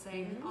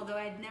dancing, although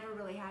I'd never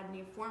really had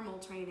any formal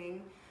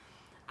training.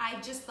 I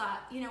just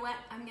thought, you know what,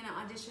 I'm going to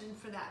audition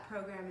for that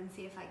program and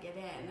see if I get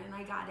in. And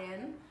I got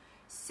in.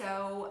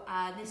 So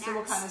So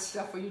what kind of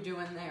stuff were you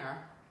doing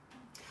there?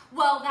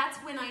 Well, that's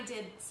when I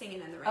did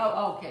Singing in the Rain.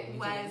 Oh, okay.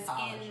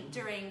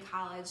 During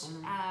college.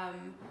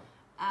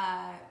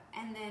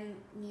 And then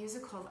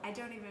musicals.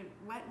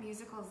 What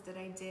musicals did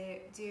I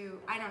do?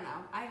 I don't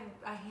know. I have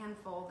a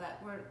handful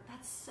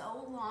that's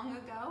so long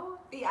ago.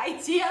 The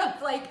idea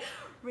of like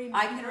remembering.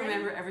 I can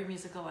remember every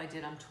musical I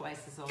did. I'm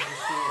twice as old as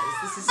she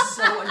is. This is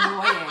so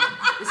annoying.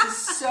 This is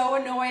so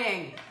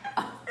annoying.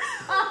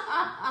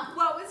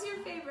 What was your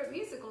favorite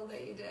musical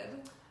that you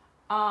did?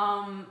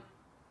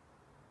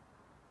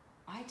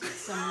 I did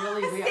some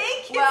really weird.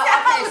 Well,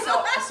 okay,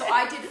 so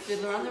I did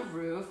Fiddler on the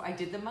Roof. I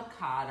did The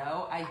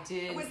Mikado. I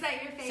did. Was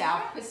that your favorite?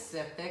 South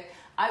Pacific.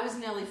 I was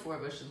Nellie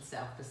Forbush in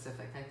South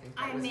Pacific. I think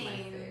that was my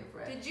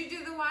favorite. Did you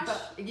do the wash?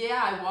 But,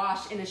 yeah, I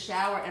washed in a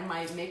shower, and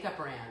my makeup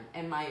ran,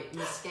 and my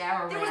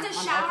mascara ran. There was a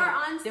shower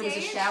on stage? There was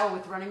a shower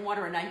with running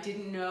water, and I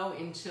didn't know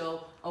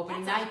until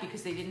opening night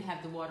because they didn't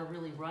have the water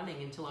really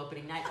running until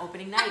opening night.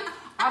 Opening night,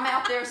 I'm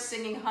out there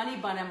singing Honey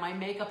Bun, and my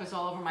makeup is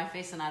all over my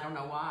face, and I don't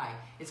know why.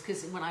 It's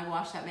because when I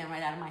washed that man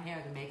right out of my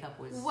hair, the makeup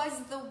was...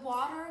 Was the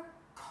water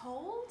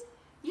cold?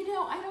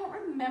 I don't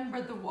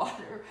remember the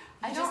water.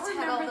 I don't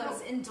remember all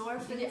those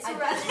endorphins. I'm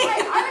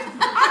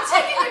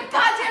taking a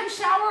goddamn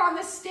shower on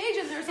the stage,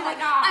 and there's like,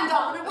 I'm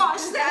going to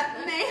wash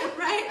that man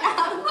right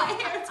out of my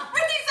hair. It's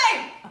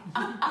freezing.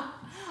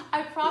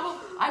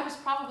 I was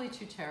probably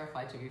too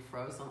terrified to be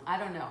frozen. I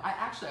don't know.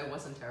 I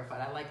wasn't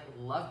terrified. I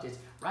loved it.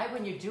 Right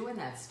when you're doing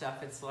that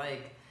stuff, it's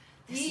like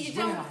you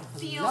don't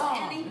feel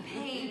any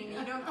pain.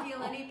 You don't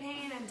feel any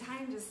pain, and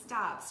time just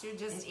stops. You're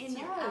just in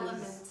your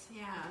element.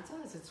 Yeah,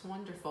 it does. It's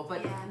wonderful.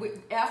 But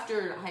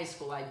after high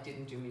school, I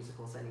didn't do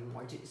musicals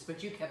anymore.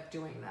 But you kept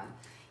doing them.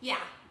 Yeah.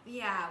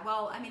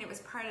 Well, I mean, it was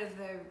part of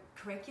the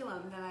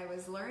curriculum that I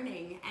was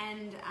learning,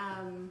 and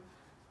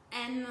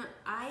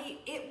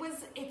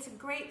it's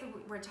great that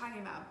we're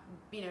talking about,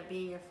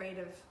 being afraid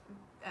of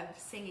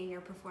singing or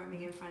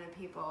performing in front of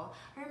people.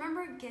 I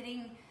remember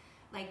getting,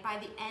 like, by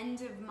the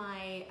end of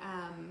my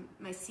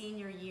my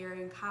senior year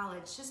in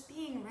college, just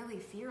being really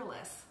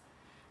fearless,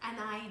 and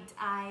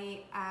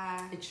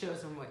it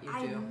shows in what you do.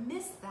 I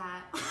miss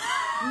that.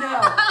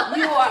 No,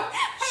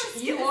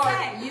 you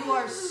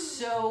are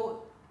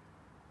so.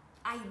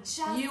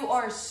 You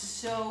are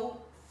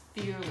so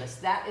fearless.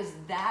 That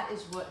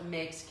is what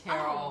makes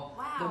Carol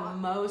the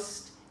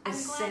most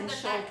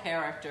essential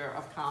character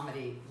of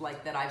comedy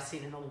that I've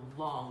seen in a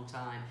long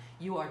time.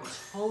 You are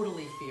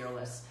totally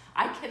fearless.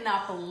 I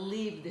cannot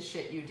believe the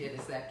shit you did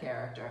as that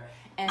character,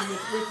 and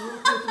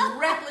with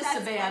reckless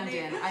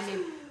abandon. Funny. I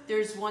mean,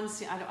 there's one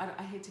scene.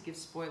 I hate to give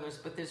spoilers,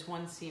 but there's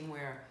one scene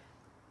where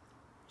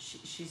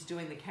she's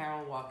doing the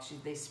Carol walk.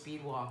 They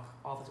speed walk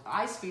all the time.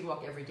 I speed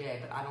walk every day,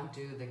 but I don't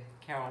do the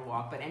Carol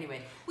walk. But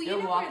anyway, they're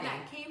walking. Where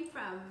that came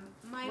from?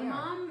 My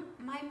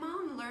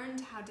mom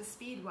learned how to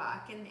speed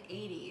walk in the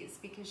 80s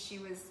because she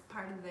was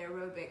part of the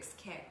aerobics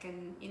kick,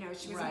 and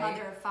she was a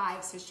mother of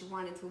 5, so she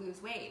wanted to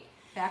lose weight.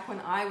 Back when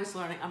I was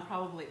learning, I'm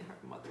probably her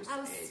mother's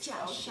age.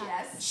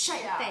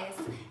 Shut your face.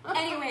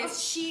 Anyways,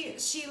 she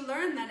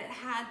learned that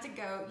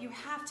you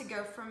have to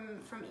go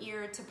from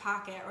ear to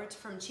pocket, or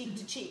from cheek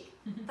to cheek.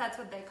 That's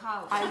what they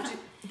call it.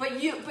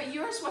 But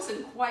yours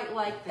wasn't quite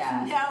like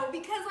that. No,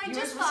 because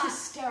yours was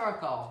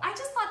hysterical. I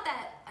just thought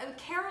that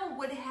Carol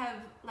would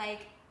have, I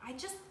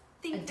just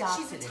think adopted that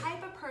she's the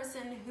type of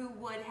person who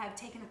would have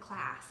taken a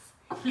class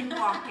in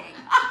walking.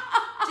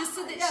 Just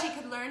so that she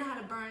could learn how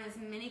to burn as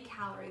many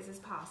calories as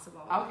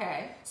possible.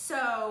 Okay.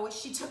 So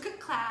she took a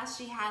class.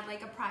 She had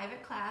a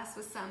private class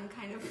with some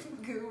kind of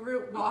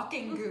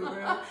walking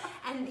guru,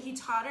 and he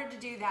taught her to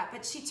do that.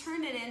 But she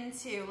turned it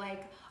into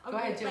Go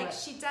ahead, do it.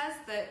 She does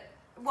the.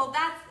 Well,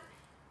 that's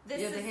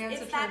this the hands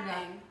it's are that turned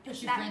thing. Does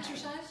she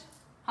prancercise?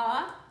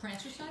 Huh?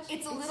 Prancer size?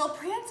 It's a little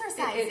prancer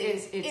size. It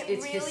is.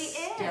 It's really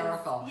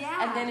hysterical. is.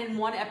 Yeah. And then in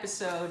one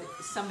episode,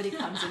 somebody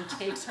comes and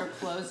takes her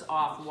clothes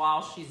off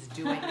while she's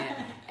doing it,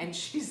 and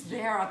she's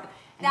there.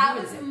 That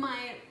was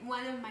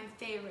one of my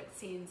favorite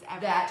scenes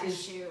ever to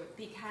shoot,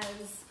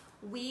 because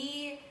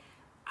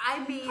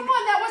I mean, come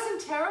on, that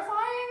wasn't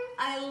terrifying.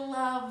 I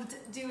loved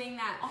doing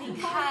that because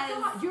my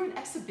God, you're an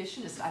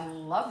exhibitionist. I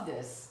love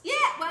this. Yeah.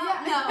 Well,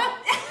 no.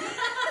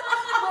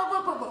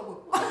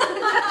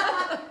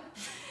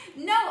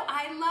 No,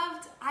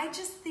 I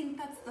just think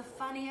that's the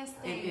funniest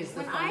thing. It is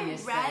the when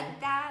funniest I read thing.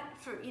 that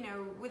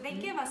they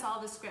give us all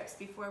the scripts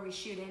before we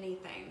shoot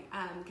anything,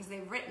 because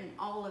they've written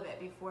all of it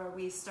before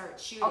we start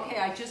shooting. Okay,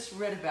 I just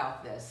read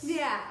about this.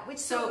 Yeah, which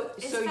is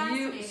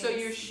fascinating. So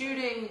you're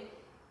shooting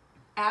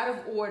out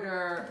of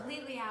order,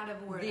 completely out of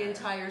order, the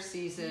entire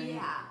season.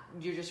 Yeah,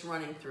 you're just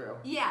running through.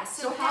 Yeah.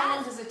 So how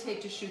long does it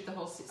take to shoot the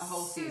whole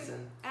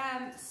season?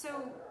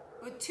 So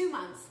 2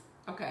 months.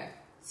 Okay.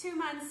 2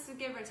 months,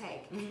 give or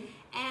take.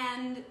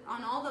 And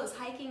on all those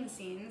hiking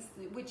scenes,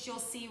 which you'll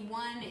see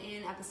one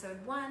in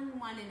episode 1,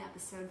 one in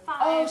episode 5,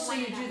 oh, so one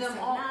you in do episode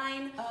them all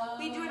 9.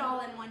 We do it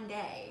all in one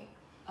day.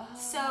 Oh.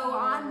 So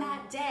on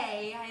that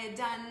day, I had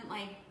done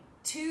like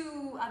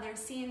 2 other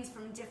scenes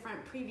from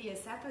different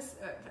previous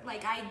episodes.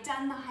 Like I'd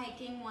done the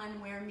hiking one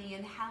where me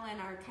and Helen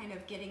are kind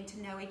of getting to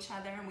know each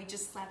other, and we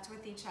just slept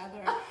with each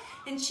other.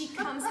 And she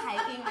comes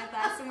hiking with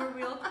us, and we're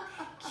real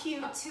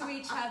cute to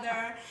each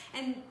other.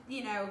 And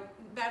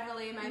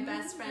Beverly, my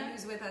best friend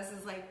who's with us,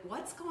 is like,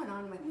 what's going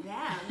on with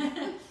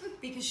them?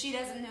 Because she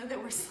doesn't know that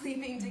we're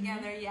sleeping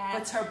together yet.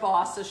 But it's her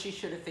boss, so she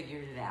should have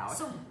figured it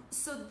out.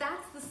 So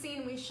that's the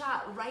scene we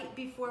shot right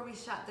before we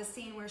shot the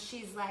scene where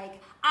she's like,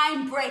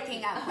 I'm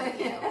breaking up with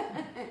you.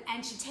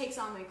 And she takes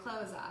all my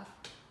clothes off.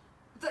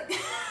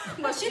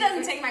 Well, she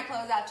doesn't take my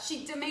clothes off.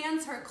 She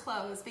demands her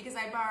clothes because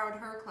I borrowed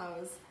her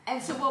clothes.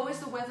 And so what was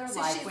the weather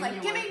so like? She's when like,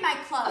 you give me my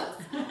clothes.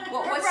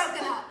 We're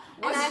broken up.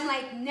 And I'm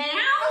like, now?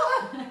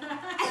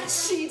 And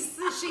she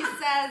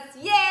says,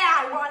 yeah,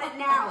 I want it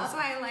now. So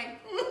I'm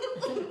like,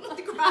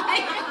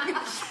 crying.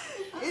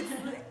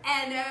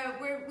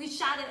 We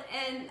shot it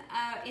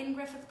in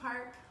Griffith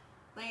Park,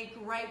 like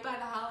right by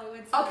the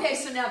Hollywood sign. Okay,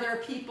 so now there are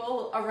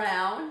people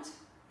around.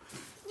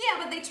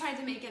 Yeah, but they tried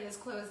to make it as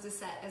close to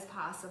set as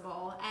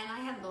possible, and I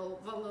had the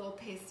little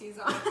pasties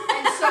on.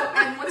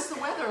 And what's the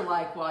weather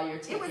like while you're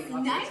taking? It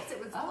was nice. It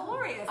was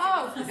glorious.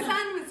 Oh, The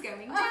sun was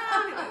going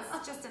down. It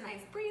was just a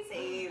nice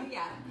breezy.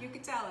 Yeah, you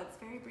could tell it's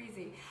very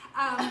breezy.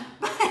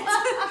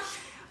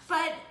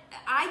 But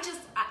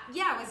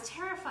it was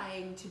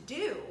terrifying to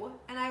do,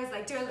 and I was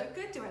like, do I look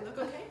good? Do I look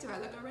okay? Do I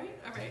look all right?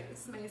 All right,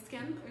 is my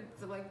skin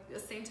like the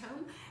same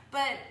tone?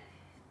 But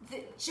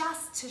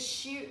just to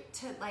shoot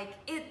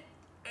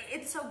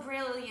it's so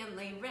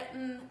brilliantly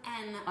written,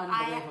 and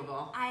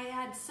unbelievable. I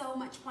had so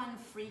much fun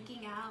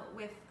freaking out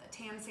with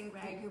Tamsin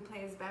Greig, who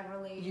plays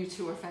Beverly. You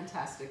two are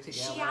fantastic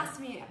together. She asked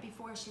me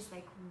before, she's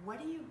like, what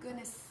are you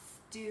gonna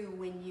do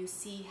when you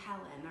see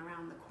Helen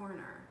around the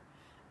corner?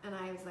 And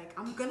I was like,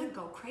 I'm gonna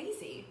go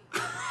crazy.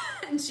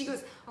 And she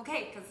goes,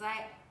 okay, because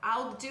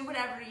I'll do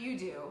whatever you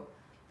do,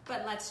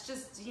 but let's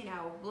just,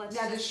 let's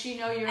Now, does she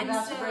know you're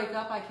about to break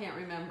up? I can't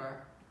remember.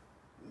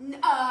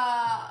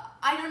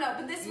 I don't know,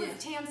 but this was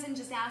Tamsin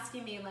just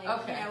asking me, like,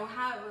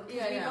 how,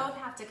 because we both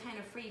have to kind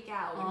of freak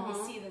out when we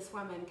see this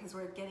woman, because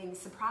we're getting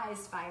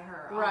surprised by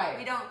her.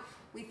 Right.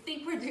 We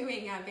think we're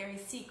doing a very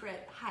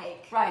secret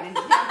hike. Right, and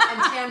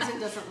Tamsin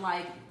doesn't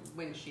like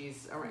when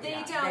she's around.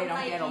 They don't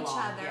like get along. Each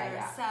other.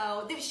 Yeah.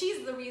 So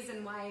she's the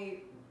reason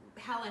why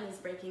Helen is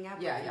breaking up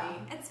with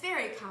me. It's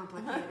very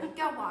complicated.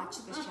 Go watch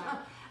the show.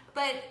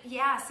 But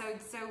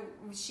so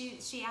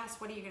she asked,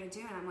 what are you going to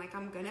do? And I'm like,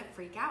 I'm going to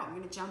freak out. I'm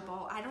going to jump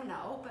I don't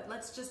know, but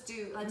let's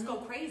go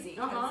crazy.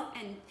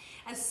 And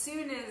as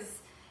soon as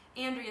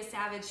Andrea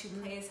Savage, who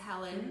plays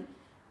Helen,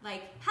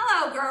 like,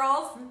 hello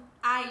girls,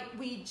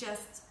 we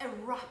just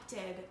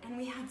erupted, and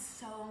we had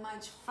so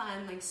much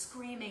fun, like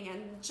screaming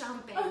and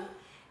jumping,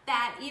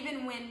 that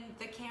even when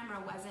the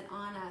camera wasn't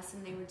on us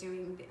and they were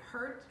doing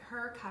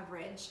her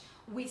coverage,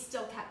 we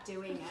still kept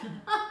doing it.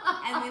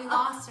 And we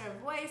lost our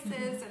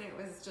voices, and it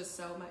was just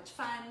so much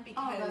fun,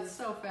 because that's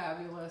so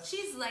fabulous.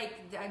 She's like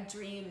a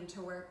dream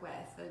to work with,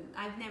 and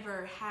I've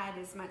never had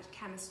as much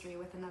chemistry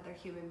with another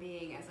human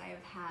being as I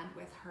have had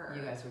with her.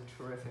 You guys were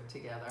terrific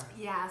together.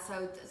 Yeah,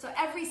 so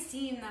every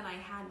scene that I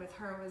had with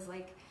her was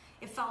like,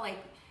 it felt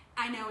like,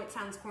 I know it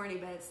sounds corny,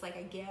 but it's like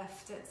a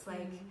gift. It's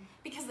like,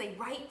 because they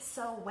write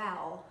so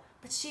well,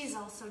 but she's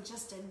also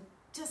just a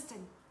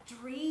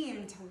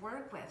dream to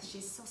work with.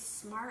 She's so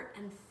smart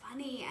and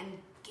funny and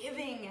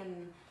giving,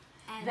 and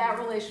that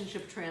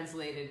relationship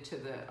translated to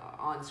the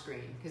on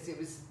screen, because it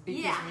was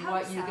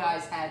what you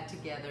guys had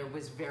together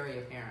was very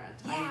apparent.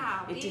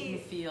 Yeah, it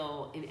didn't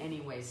feel in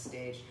any way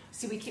staged.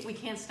 See, we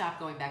can't stop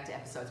going back to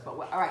episodes, but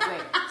all right,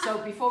 wait. So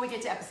before we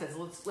get to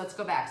episodes, let's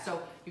go back.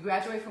 So you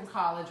graduate from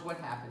college. What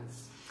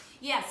happens?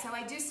 Yeah, so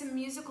I do some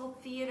musical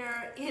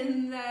theater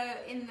in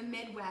the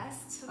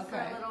Midwest for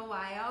a little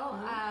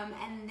while,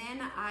 and then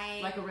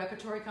like a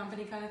repertory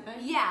company kind of thing.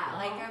 Yeah,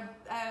 like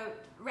a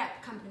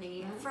rep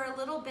company for a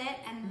little bit,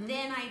 and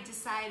then I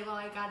decided, well,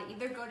 I got to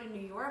either go to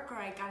New York or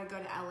I got to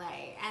go to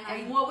LA.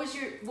 And what was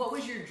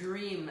your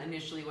dream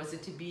initially? Was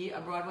it to be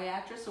a Broadway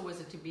actress, or was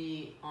it to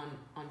be on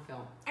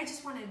film? I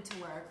just wanted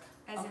to work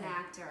as an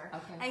actor.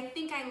 Okay. I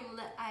think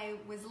I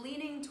was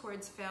leaning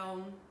towards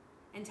film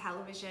and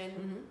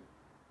television.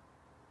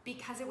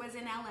 Because it was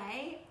in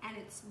LA and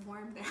it's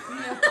warm there.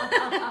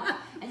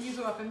 And you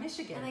grew up in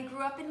Michigan. And I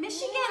grew up in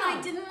Michigan. I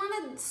didn't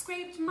want to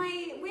scrape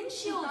my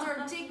windshield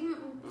or dig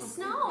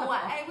snow.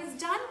 I was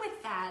done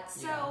with that.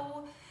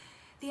 So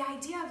the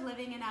idea of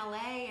living in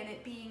LA and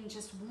it being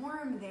just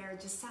warm there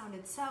just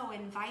sounded so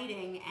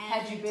inviting. And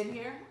had you been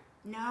here?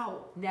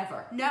 No.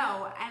 Never?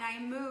 No. And I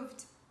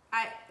moved...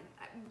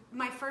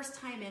 my first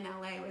time in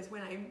LA was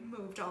when I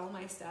moved all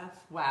my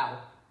stuff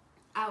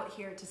out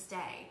here to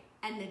stay.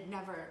 And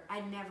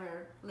I'd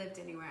never lived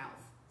anywhere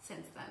else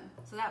since then.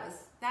 So that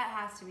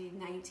has to be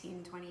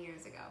 19, 20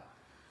 years ago.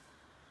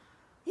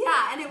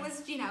 Yeah, and it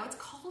was, it's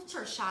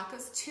culture shock. It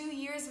was 2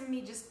 years of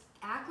me just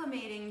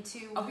acclimating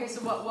to... Okay,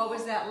 so what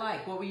was that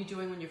like? What were you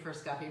doing when you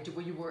first got here? Did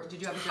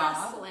you have a job?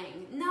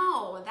 Hustling.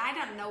 No, I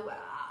don't know.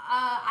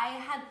 I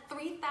had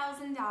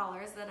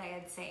 $3,000 that I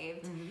had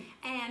saved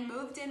and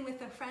moved in with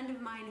a friend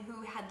of mine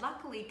who had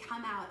luckily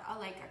come out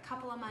like a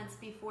couple of months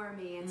before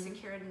me and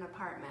secured an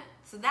apartment.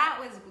 So that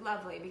was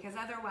lovely because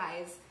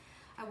otherwise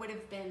I would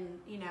have been,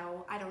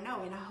 I don't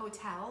know, in a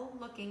hotel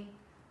looking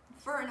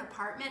for an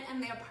apartment.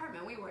 And the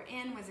apartment we were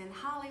in was in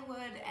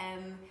Hollywood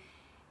and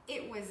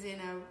it was in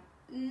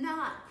a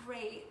not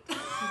great...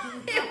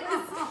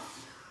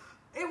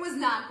 It was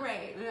not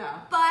great.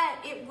 Yeah.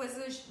 But it was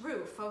a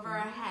roof over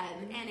our head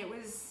and it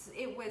was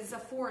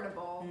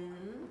affordable,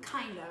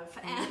 kind of.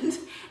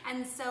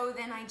 And so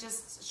then I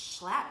just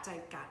schlepped. I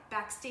got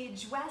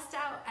Backstage West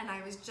out and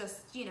I was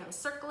just,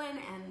 circling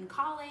and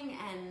calling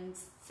and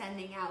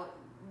sending out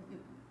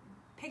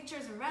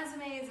pictures and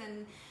resumes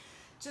and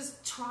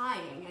just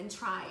trying and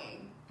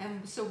trying.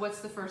 And so what's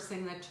the first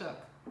thing that took?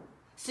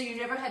 So you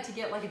never had to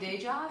get like a day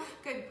job?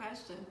 Good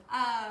question.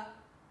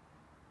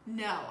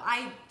 No,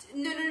 I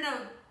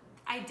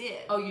did.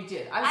 Oh, you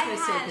did? I was going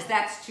to say, because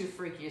that's too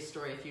freaky a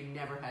story if you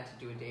never had to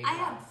do a day job. I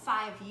had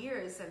 5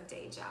 years of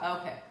day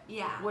job. Okay.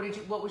 Yeah.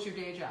 What was your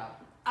day job?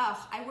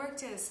 I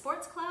worked at a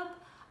sports club.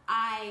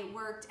 I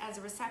worked as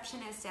a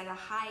receptionist at a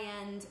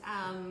high-end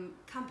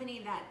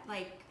company that,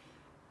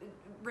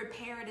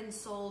 repaired and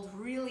sold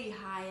really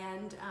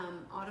high-end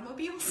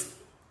automobiles.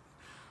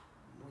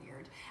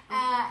 Weird.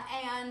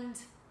 And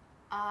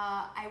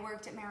I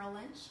worked at Merrill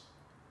Lynch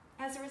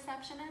as a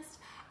receptionist.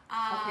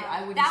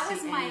 That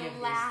was my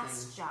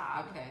last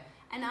job. Okay.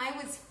 And I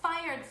was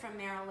fired from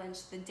Merrill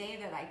Lynch the day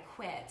that I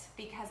quit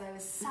because I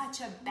was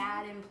such a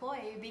bad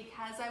employee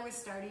because I was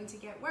starting to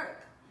get work,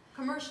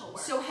 commercial work.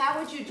 So how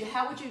would you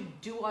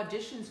do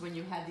auditions when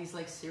you had these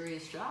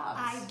serious jobs?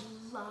 I'd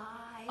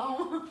lie.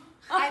 Oh.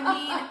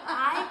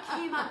 I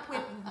came up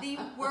with the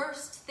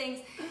worst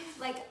things.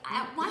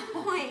 At one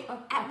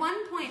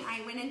point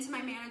I went into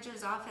my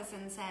manager's office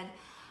and said,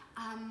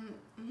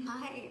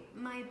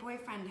 my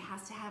boyfriend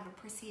has to have a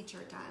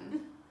procedure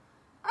done.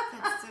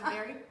 That's a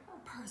very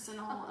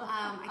personal,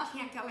 I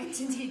can't go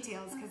into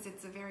details because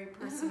it's a very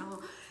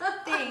personal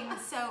thing.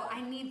 So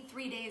I need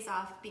 3 days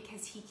off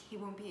because he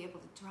won't be able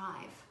to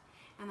drive.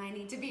 And I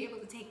need to be able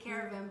to take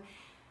care of him.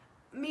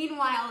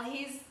 Meanwhile,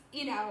 he's,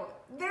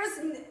 there's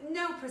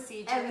no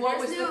procedure. And what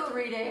were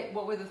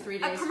the 3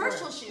 days? A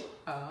commercial shoot.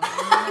 Oh,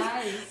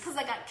 nice. Because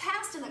I got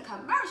cast in a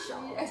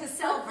commercial to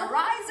sell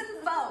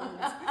Verizon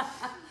phones.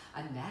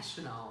 A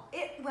national.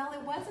 It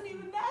wasn't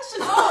even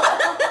national.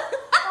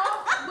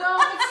 Well,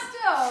 but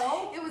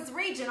still. It was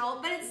regional,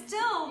 but it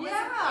still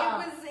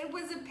was, it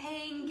was a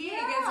paying gig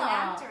as an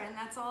actor, and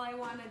that's all I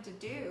wanted to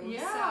do.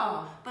 Yeah.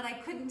 So, but I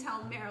couldn't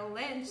tell Merrill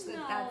Lynch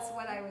that that's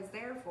what I was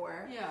there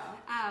for. Yeah.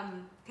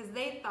 Because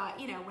they thought,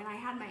 when I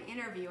had my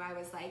interview, I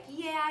was like,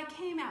 yeah, I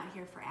came out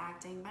here for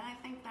acting, but I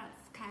think that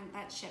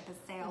ship has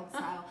sailed,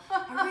 so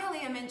I really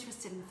am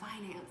interested in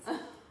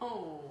finance.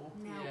 Oh,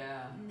 no,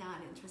 not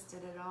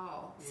interested at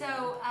all. Yeah.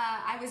 So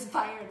I was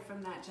fired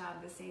from that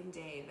job the same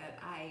day that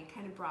I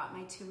kind of brought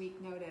my 2-week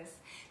notice.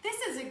 This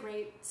is a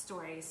great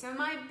story. So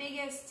my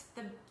biggest,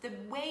 the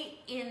way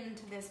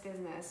into this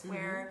business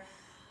where,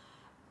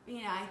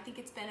 I think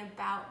it's been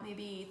about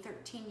maybe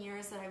 13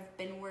 years that I've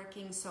been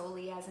working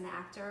solely as an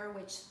actor,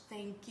 which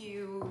thank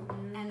you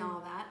and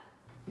all that.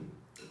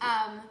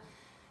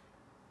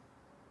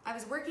 I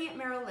was working at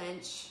Merrill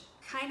Lynch,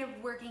 kind of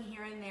working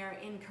here and there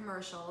in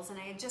commercials, and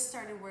I had just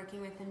started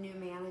working with a new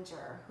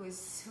manager who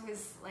was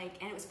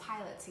and it was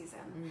pilot season,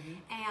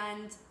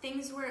 and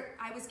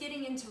I was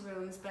getting into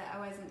rooms, but I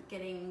wasn't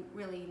getting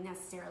really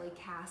necessarily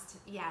cast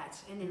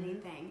yet in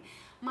anything.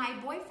 My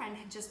boyfriend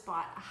had just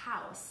bought a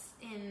house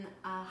in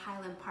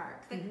Highland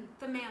Park,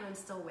 the man I'm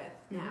still with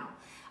now.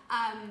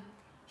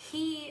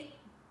 He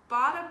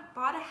bought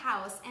a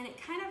house, and it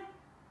kind of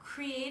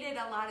created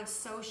a lot of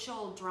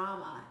social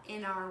drama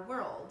in our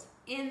world.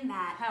 In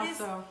that,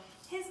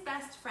 his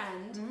best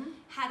friend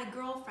had a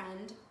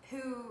girlfriend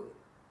who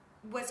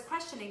was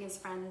questioning his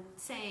friend,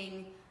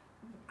 saying,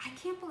 I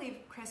can't believe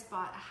Chris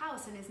bought a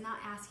house and is not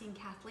asking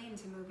Kathleen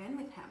to move in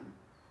with him.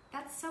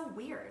 That's so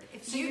weird.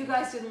 So you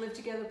guys didn't live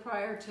together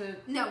prior to...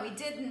 No, we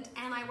didn't,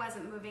 and I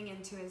wasn't moving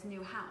into his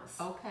new house.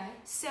 Okay.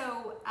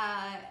 So,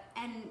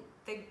 and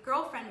the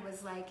girlfriend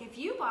was like, if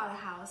you bought a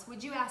house,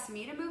 would you ask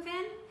me to move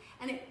in?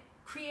 And it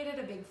created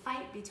a big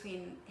fight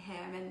between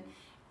him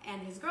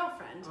and his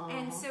girlfriend.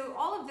 And so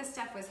all of this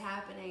stuff was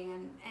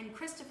happening, and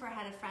Christopher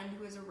had a friend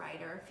who was a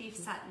writer, Fief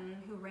Sutton,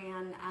 who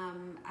ran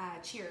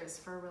Cheers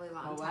for a really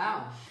long time.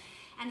 Wow.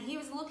 And he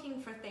was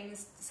looking for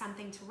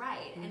something to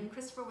write, and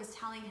Christopher was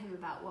telling him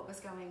about what was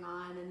going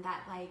on, and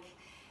that, like,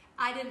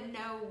 I didn't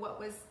know what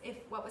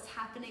was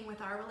happening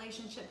with our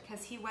relationship,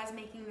 because he was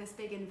making this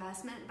big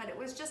investment, but it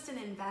was just an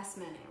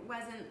investment. It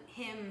wasn't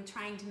him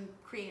trying to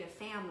create a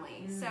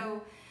family.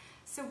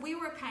 So we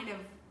were kind of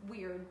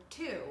weird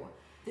too.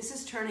 This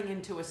is turning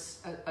into a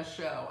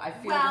show. I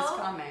feel this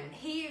coming.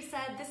 He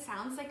said, this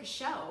sounds like a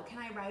show. Can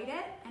I write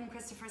it? And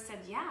Christopher said,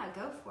 yeah,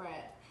 go for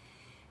it.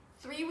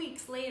 3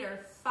 weeks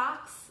later,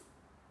 Fox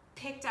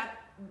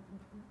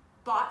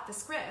bought the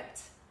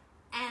script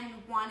and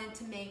wanted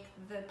to make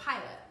the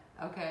pilot.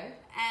 Okay.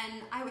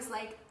 And I was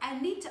like, I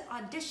need to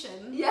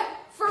audition. Yeah,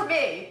 for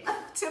me.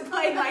 To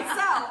play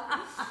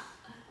myself.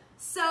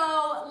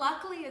 So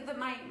luckily,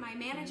 my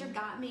manager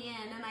got me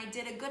in, and I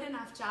did a good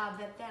enough job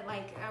that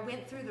like I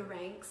went through the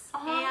ranks.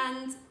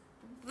 And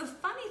the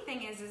funny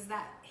thing is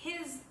that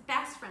his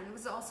best friend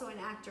was also an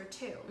actor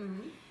too.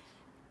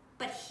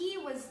 But he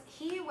was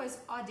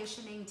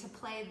auditioning to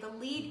play the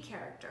lead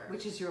character,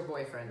 which is your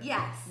boyfriend.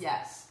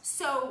 Yes.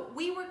 So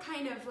we were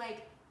kind of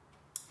like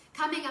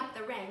coming up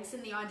the ranks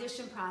in the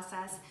audition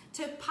process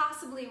to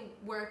possibly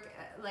work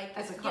like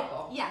as a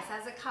couple. Yes,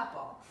 as a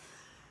couple.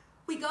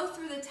 We go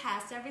through the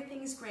test,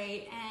 everything's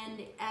great,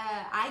 and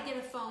I get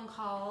a phone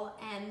call,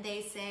 and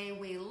they say,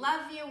 we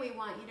love you, we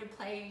want you to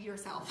play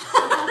yourself.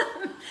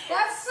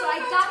 That's so I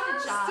got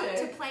the job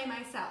to play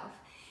myself.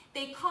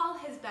 They call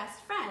his best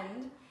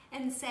friend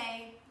and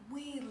say,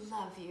 we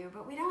love you,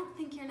 but we don't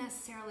think you're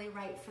necessarily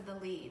right for the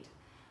lead.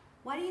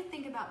 What do you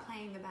think about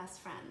playing the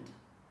best friend?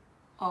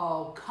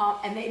 Oh,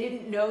 and they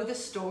didn't know the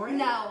story?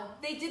 No,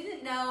 they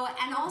didn't know.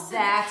 And also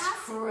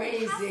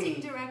crazy. The casting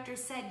director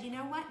said, you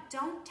know what?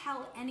 Don't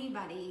tell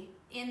anybody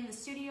in the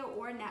studio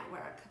or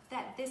network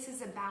that this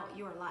is about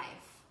your life,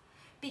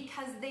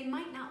 because they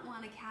might not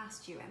want to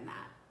cast you in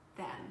that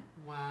then.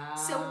 Wow.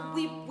 So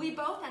we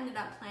both ended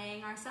up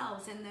playing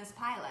ourselves in this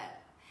pilot.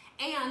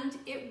 And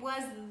it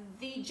was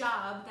the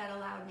job that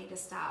allowed me to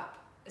stop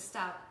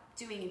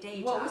doing a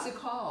day job. What was it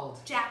called?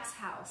 Jack's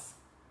House.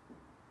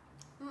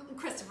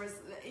 Christopher's,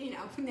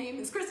 name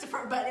is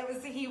Christopher, but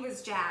he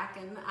was Jack,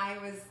 and I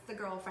was the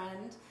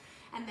girlfriend,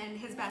 and then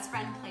his best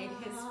friend played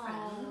his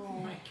friend.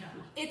 Oh my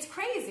God. It's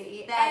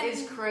crazy. That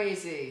is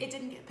crazy. It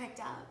didn't get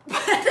picked up.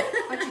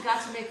 But you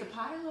got to make the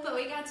pilot. But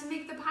we got to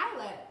make the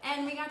pilot,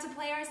 and we got to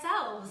play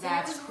ourselves.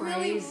 That's and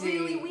it was crazy.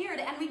 really, really weird,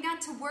 and we got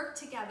to work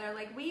together.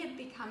 Like, we had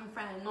become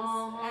friends.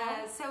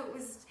 So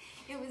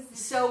it was.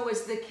 So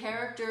was the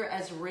character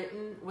as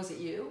written? Was it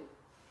you?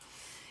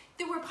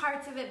 There were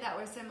parts of it that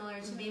were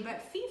similar to me,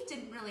 but Fief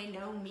didn't really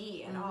know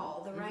me at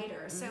all, the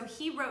writer. So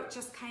he wrote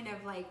just kind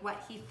of like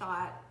what he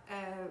thought,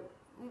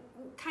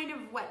 kind of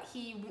what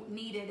he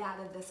needed out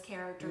of this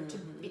character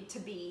to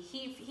be.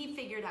 He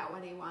figured out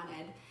what he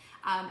wanted,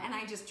 and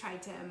I just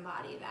tried to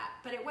embody that.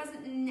 But it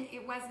wasn't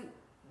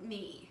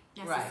me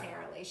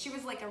necessarily. Right. She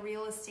was like a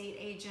real estate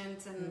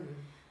agent, and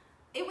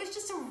it was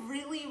just a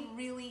really,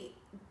 really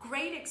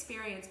great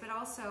experience, but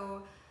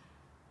also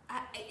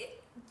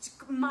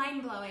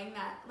mind-blowing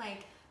that,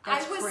 like,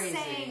 That's I was crazy.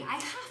 saying, I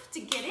have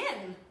to get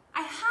in.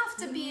 I have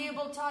to be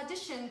able to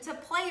audition to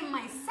play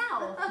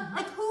myself.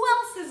 Like, who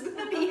else is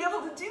going to be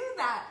able to do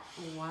that?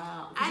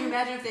 Wow. Could you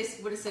imagine if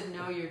they would have said,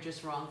 no, you're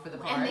just wrong for the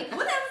part? And they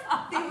could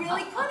have. They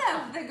really could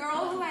have. The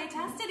girl who I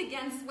tested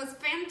against was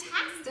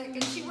fantastic,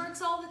 and she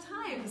works all the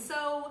time.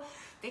 So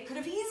they could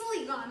have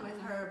easily gone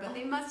with her, but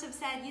they must have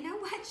said, you know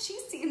what? She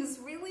seems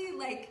really,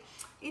 like,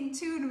 in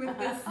tune with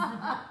this.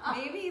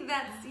 Maybe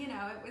that's, it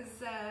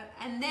was,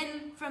 and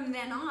then from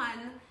then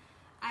on,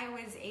 I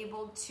was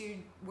able to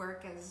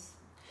work as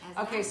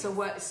okay, so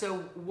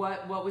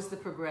what was the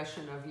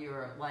progression of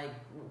your, like,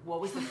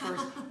 what was the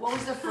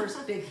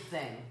first big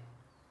thing?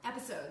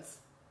 Episodes,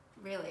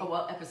 really. Oh,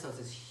 well, episodes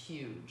is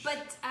huge.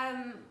 But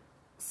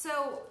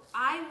so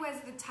I was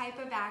the type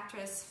of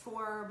actress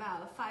for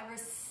about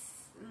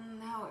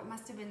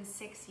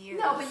 6 years.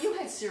 No, but you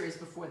had series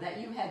before that.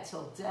 You had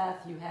Till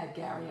Death. You had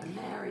Gary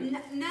Unmarried.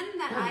 None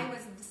that I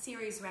was the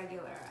series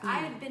regular. I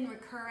had been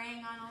recurring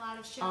on a lot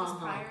of shows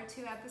prior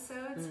to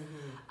episodes,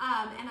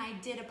 and I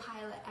did a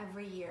pilot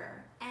every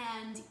year.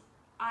 And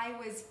I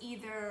was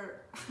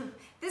either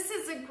this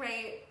is a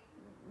great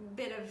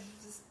bit of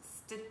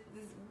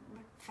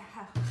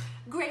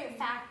great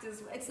fact fact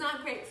is, it's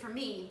not great for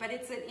me, but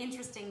it's an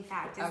interesting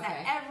fact, is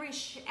that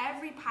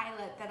every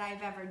pilot that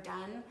I've ever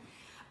done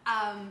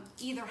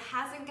either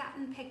hasn't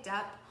gotten picked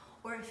up,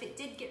 or if it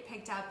did get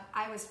picked up,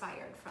 I was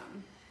fired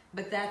from.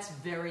 But that's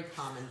very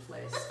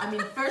commonplace. I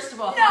mean, first of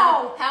all,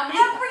 no, how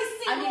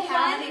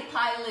many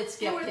pilots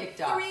get picked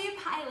up? There were 3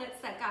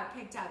 pilots that got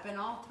picked up, and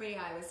all 3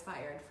 I was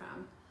fired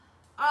from.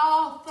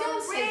 All 3.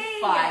 Don't say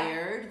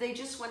fired. They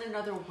just went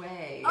another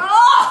way.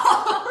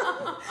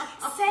 Oh!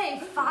 Say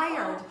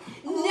fired.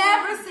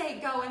 Never say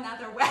go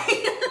another way.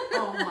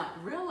 Oh my,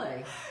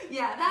 really?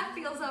 Yeah, that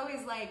feels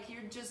always like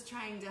you're just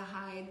trying to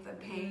hide the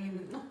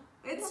pain.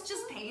 It's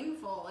just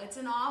painful. It's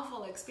an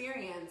awful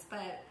experience,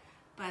 but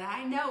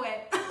I know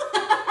it.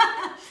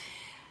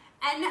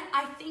 And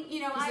I think,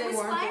 I was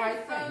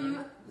fired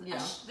from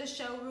the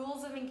show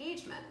Rules of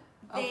Engagement.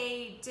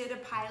 They did a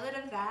pilot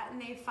of that,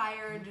 and they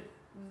fired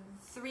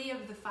 3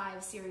 of the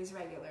 5 series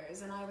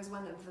regulars, and I was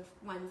one of the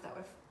ones that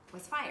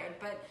was fired.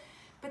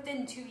 But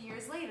then 2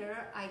 years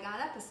later, I got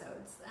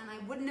episodes, and I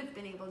wouldn't have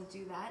been able to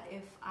do that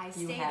if I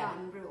stayed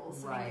on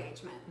Rules of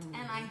Engagement. Mm-hmm.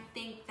 And I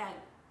think that,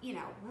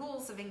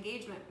 Rules of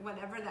Engagement,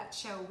 whatever that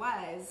show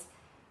was,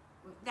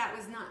 that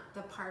was not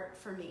the part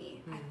for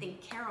me. Mm-hmm. I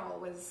think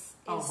Carol is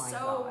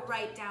so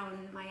right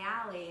down my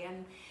alley,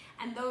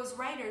 and those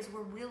writers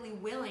were really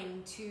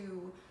willing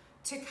to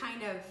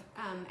kind of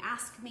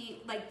ask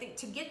me, like,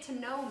 to get to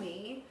know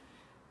me,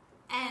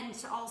 and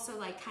to also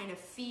kind of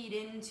feed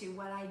into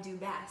what I do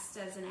best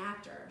as an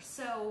actor.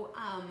 So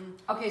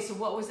so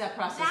what was that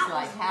process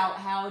like?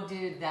 How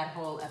did that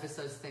whole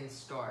episodes thing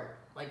start?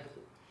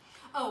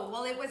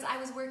 I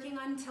was working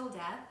on Till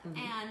Death,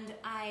 and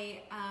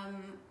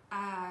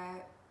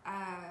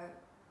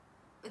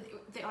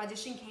the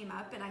audition came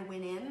up, and I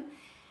went in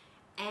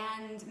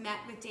and met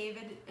with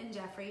David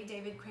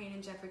Crane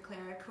and Jeffrey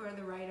Clarick, who are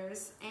the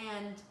writers,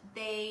 and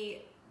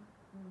I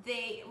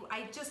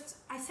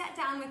sat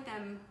down with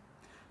them.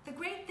 The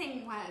great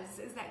thing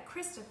is that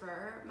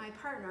Christopher, my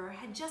partner,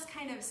 had just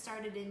kind of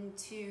started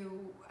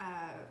into,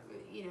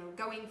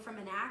 going from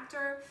an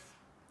actor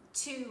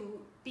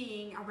to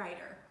being a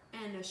writer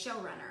and a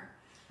showrunner.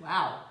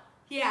 Wow.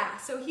 Yeah,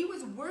 so he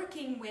was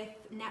working with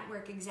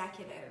network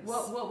executives.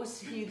 What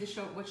was he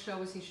what show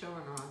was he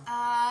showrunner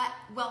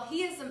on?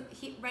 He is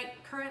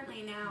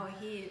currently now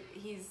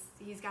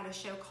he's got a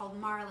show called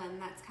Merlin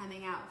that's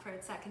coming out for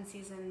its 2nd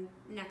season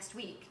next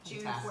week,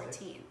 June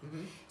 14th.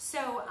 Mm-hmm.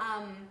 So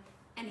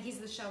and he's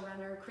the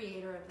showrunner,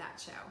 creator of that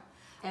show.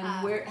 And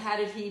how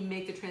did he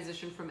make the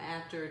transition from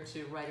actor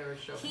to writer or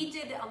showrunner? He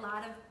did a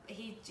lot of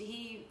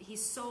he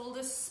sold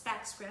a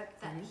spec script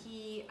that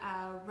he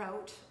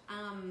wrote.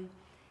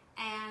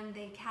 And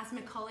they cast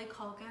Macaulay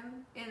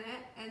Culkin in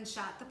it and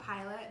shot the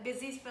pilot.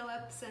 Busy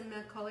Phillips and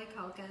Macaulay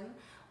Culkin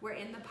were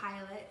in the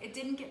pilot. It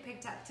didn't get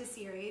picked up to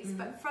series,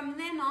 but from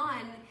then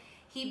on,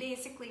 he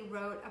basically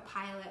wrote a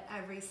pilot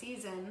every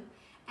season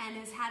and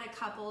has had a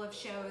couple of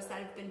shows that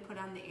have been put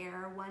on the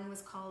air. One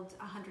was called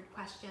 100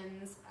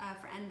 Questions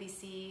for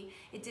NBC.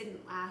 It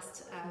didn't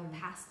last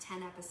past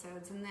 10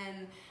 episodes. And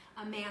then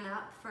A Man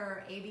Up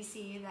for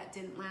ABC that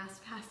didn't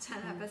last past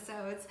 10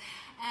 episodes.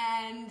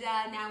 And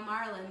now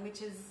Merlin,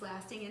 which is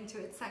lasting into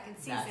its 2nd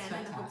season.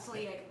 And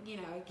hopefully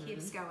it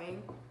keeps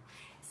going.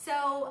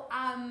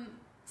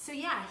 So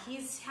yeah,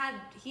 he's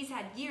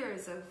had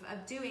years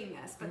of doing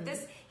this, but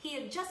he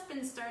had just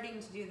been starting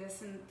to do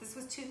this, and this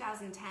was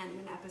 2010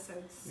 when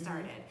episodes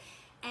started.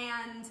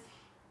 And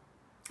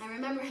I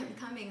remember him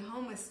coming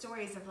home with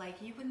stories of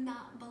you would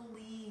not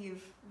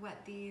believe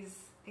what these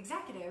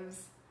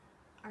executives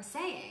are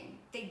saying.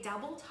 They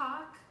double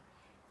talk,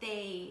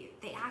 they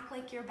act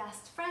like your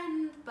best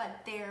friend,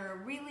 but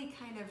they're really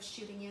kind of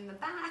shooting you in the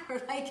back,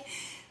 or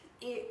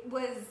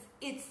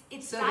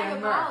it's so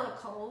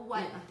diabolical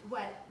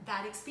what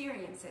that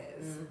experience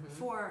is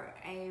for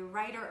a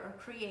writer or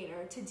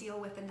creator to deal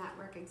with a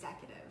network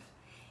executive.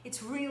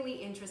 It's really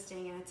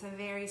interesting, and it's a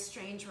very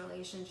strange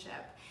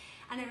relationship.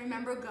 And I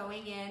remember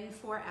going in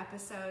for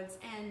episodes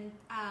and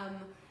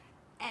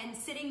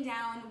sitting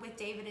down with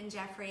David and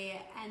Jeffrey,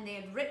 and they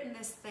had written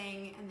this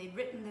thing, and they'd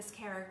written this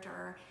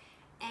character,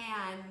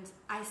 and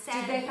I said...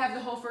 Did they have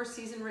the whole 1st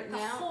season written out?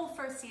 The whole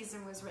 1st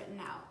season was written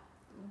out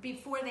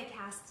before they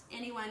cast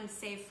anyone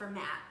save for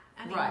Matt.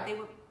 I mean, they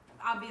were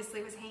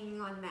obviously was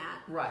hanging on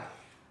Matt. Right.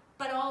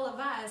 But all of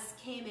us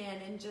came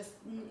in and just,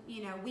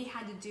 we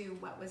had to do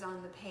what was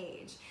on the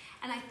page.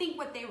 And I think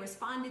what they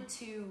responded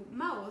to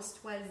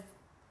most was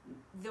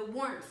the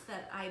warmth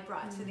that I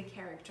brought to the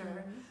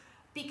character.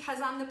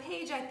 Because on the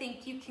page, I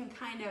think you can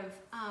kind of,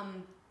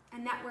 a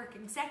network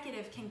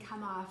executive can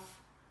come off,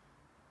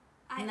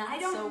 I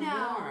don't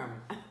know.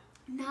 Warm.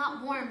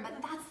 Not warm,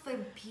 but that's the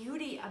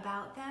beauty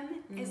about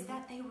them, is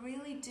that they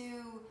really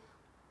do,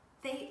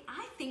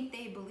 I think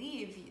they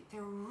believe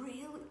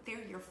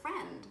they're your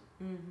friend.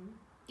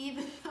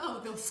 Even though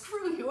they'll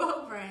screw you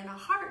over in a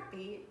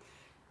heartbeat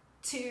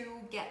to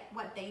get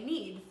what they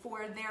need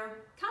for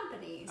their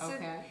company. So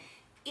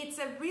it's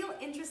a real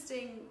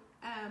interesting,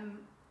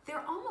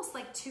 they're almost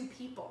like 2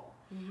 people.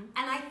 And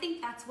I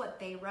think that's what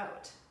they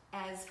wrote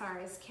as far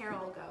as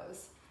Carol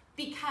goes.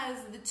 because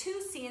the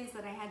 2 scenes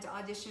that I had to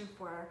audition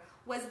for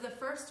was the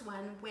first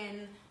one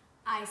when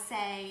I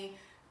say,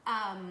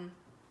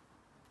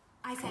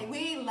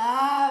 we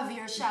love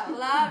your show,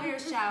 love your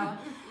show.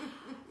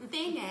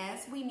 Thing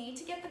is, we need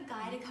to get the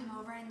guy to come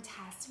over and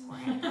test for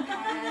it,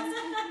 because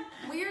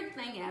weird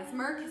thing is,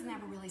 Merc has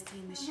never really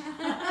seen the show.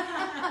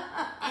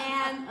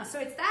 And so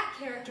it's that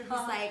character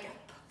who's like,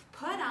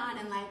 put on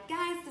and like,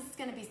 guys, this is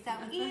gonna be so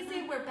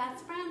easy, we're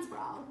best friends, we're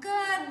all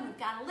good, we've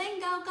got a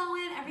lingo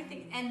going,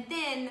 everything. And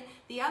then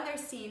the other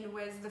scene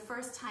was the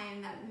first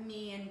time that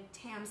me and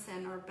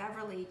Tamsin or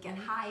Beverly get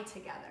high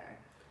together,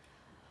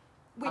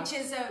 which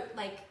is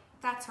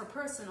that's her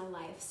personal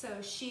life.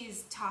 So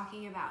she's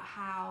talking about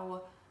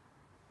how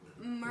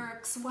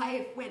Merc's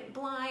wife went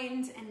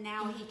blind and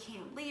now he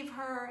can't leave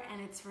her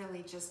and it's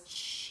really just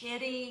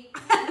shitty.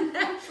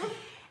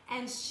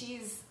 And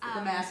she's...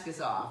 the mask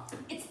is off.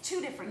 It's 2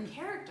 different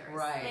characters.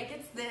 Right. Like,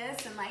 it's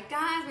this, and like,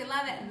 guys, we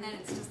love it. And then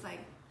it's just like,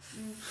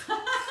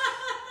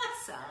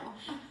 so,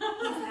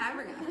 he's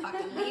never going to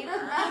fucking leave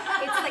her.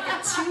 It's like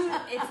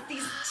it's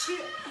these 2...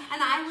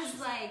 And I was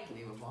like,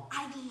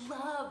 I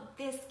love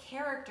this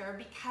character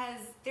because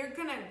they're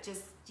going to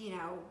just,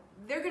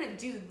 they're going to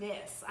do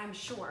this, I'm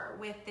sure,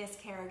 with this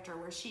character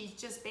where she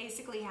just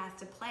basically has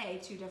to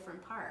play 2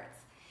 different parts.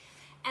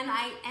 And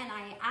I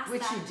asked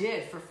which that, you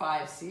did for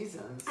 5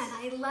 seasons. and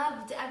I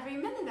loved every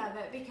minute of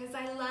it because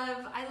I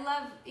love,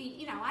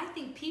 I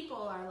think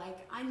people are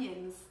like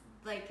onions.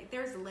 Like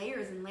there's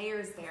layers and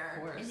layers there,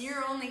 of course. And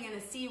you're only going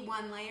to see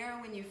one layer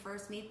when you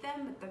first meet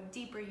them. But the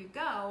deeper you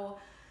go,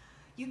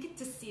 you get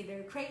to see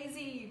they're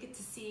crazy. You get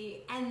to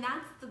see, and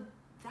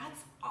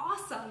that's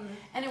awesome.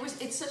 And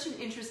it's such an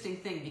interesting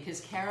thing because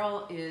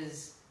Carol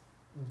is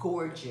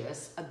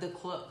gorgeous. The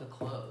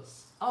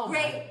clothes. Oh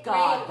my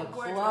God,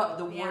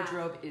 the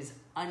wardrobe is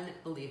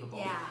unbelievable.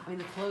 Yeah. I mean,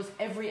 the clothes,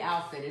 every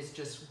outfit is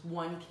just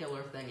one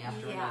killer thing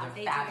after another.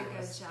 They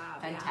Fabulous. do a good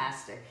job.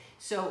 Fantastic. Yeah.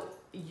 So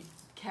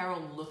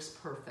Carol looks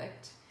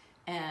perfect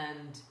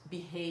and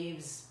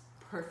behaves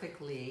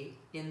perfectly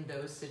in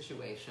those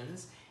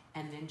situations.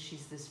 And then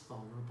she's this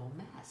vulnerable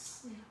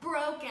mess.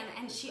 Broken,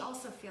 and she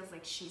also feels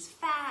like she's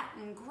fat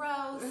and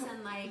gross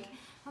and like,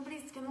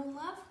 nobody's gonna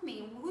love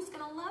me. Who's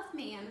gonna love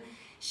me? And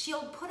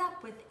she'll put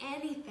up with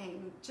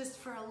anything just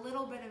for a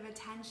little bit of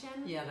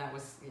attention. Yeah,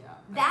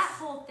 that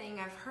whole thing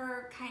of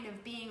her kind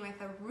of being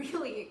with a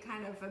really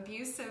kind of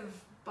abusive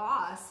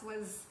boss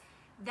was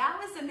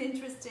an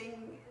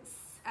interesting,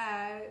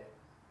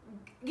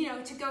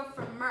 to go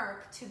from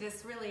Merc to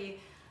this really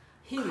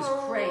He was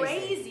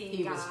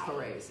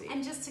crazy.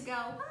 And just to go,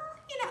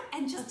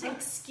 and just to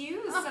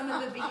excuse some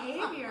of the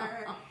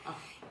behavior.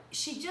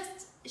 She's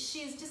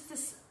just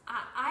this,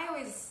 I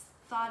always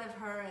thought of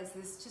her as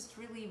this just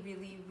really,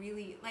 really,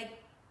 really, like,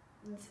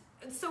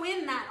 so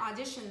in that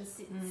audition,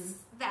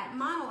 that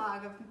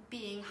monologue of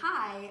being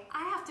high,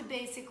 I have to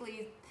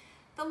basically,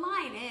 the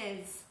line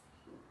is,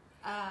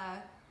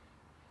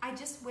 I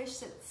just wish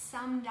that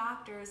some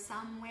doctor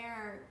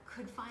somewhere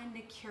could find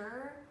a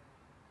cure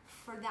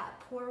for that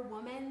poor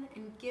woman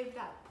and give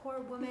that poor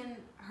woman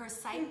her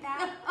sight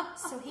back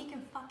so he can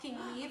fucking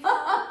leave her.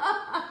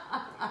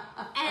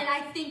 And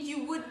I think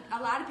a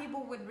lot of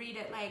people would read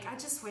it like, I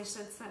just wish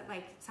that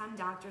some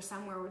doctor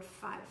somewhere would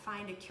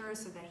find a cure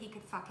so that he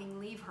could fucking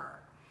leave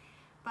her.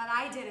 But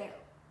I did it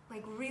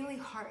like really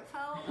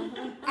heartfelt.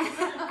 And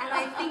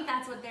I think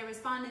that's what they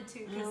responded to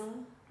because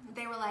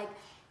they were like,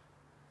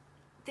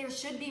 there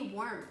should be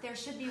warmth. There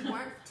should be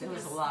warmth to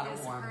this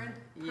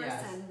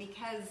person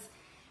because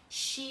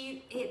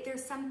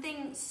there's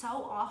something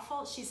so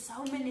awful. She's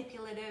so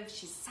manipulative.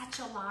 She's such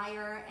a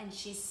liar, and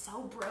she's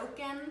so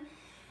broken.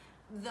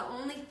 The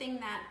only thing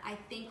that I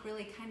think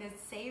really kind of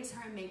saves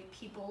her and make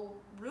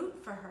people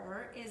root for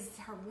her is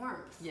her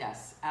warmth.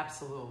 Yes,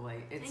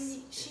 absolutely. And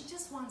she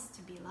just wants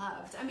to be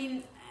loved. I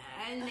mean,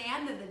 in the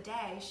end of the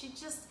day,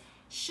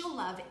 she'll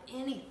love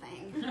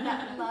anything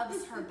that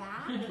loves her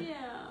back.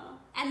 Yeah.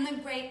 And the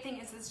great thing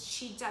is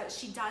she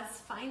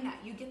does find that.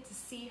 You get to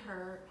see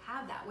her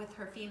have that with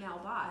her female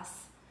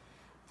boss.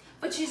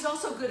 But she's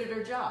also good at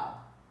her job.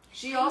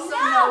 She also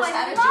knows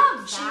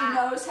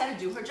how to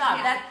do her job.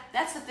 Yeah.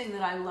 That's the thing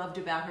that I loved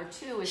about her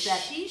too, is that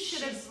she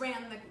should have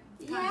ran the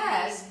company.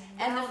 Yes,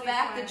 and the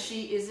fact that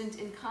she isn't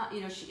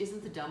she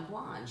isn't the dumb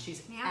blonde.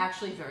 She's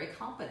actually very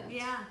competent.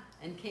 Yeah.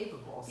 And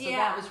capable. So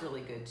that was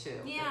really good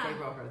too. Yeah. That they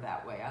wrote her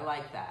that way. I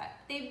like that.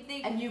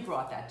 And you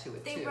brought that to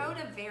it too. They wrote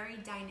a very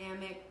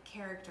dynamic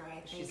character, I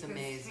think. She's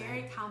amazing. It's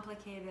very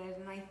complicated,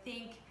 and I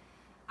think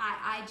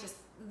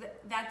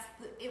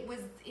it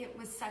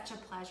was such a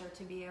pleasure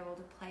to be able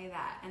to play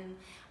that. And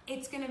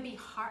it's going to be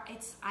hard.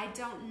 I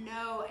don't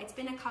know. It's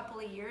been a couple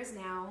of years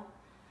now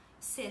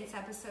since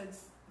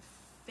episodes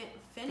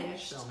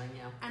finished filming,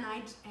 and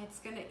it's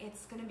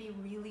gonna be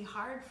really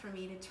hard for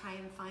me to try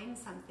and find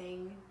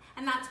something,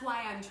 and that's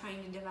why I'm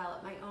trying to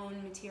develop my own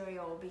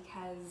material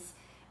because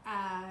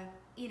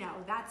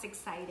that's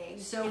exciting.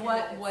 So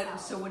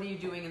what are you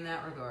doing in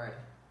that regard?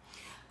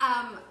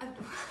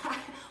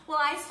 Well,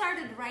 I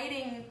started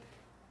writing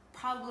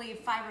probably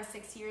 5 or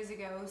 6 years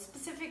ago,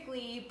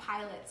 specifically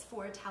pilots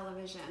for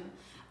television,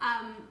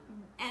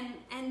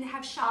 and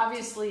have shot.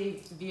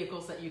 Obviously,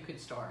 vehicles that you could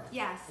star in.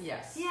 Yes.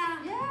 Yes. Yeah.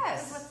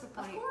 Yes. What's the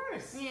point? Of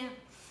course. Yeah.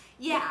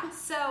 Yeah.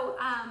 So,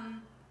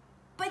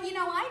 but you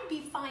know, I'd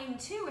be fine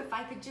too if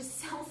I could just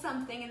sell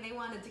something and they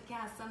wanted to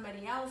cast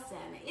somebody else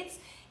in.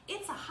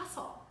 It's a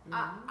hustle,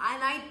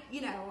 and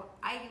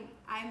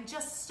I'm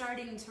just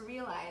starting to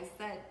realize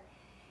that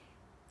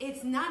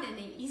it's not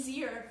any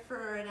easier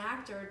for an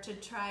actor to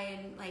try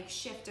and like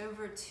shift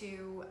over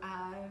to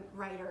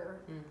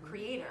writer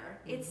creator.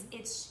 It's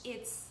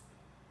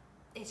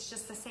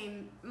just the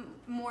same,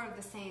 more of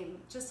the same,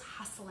 just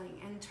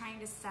hustling and trying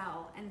to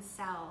sell and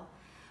sell.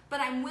 But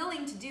I'm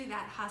willing to do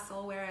that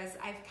hustle, whereas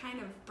I've kind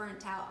of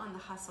burnt out on the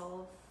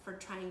hustle for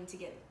trying to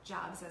get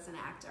jobs as an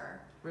actor.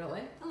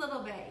 Really? A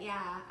little bit,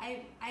 yeah.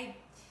 I'm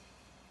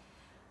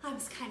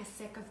kind of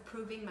sick of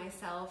proving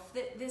myself.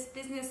 This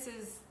business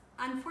is,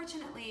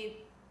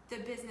 unfortunately, the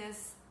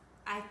business,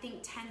 I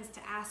think, tends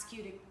to ask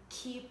you to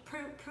keep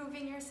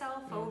proving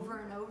yourself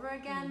over and over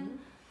again.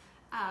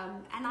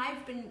 And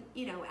I've been,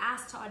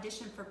 asked to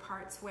audition for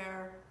parts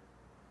where,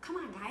 come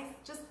on, guys,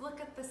 just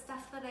look at the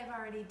stuff that I've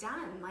already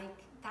done. Like,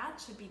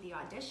 that should be the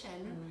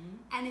audition.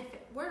 And if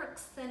it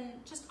works,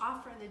 then just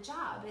offer the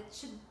job. It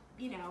should,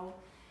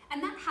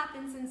 and that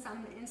happens in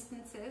some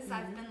instances.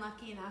 I've been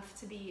lucky enough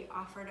to be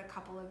offered a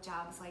couple of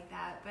jobs like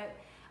that. But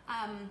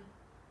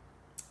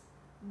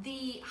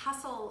the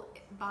hustle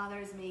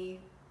bothers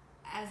me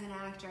as an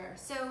actor.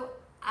 So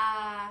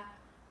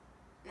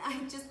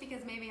just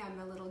because maybe I'm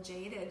a little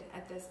jaded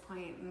at this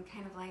point and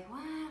kind of like,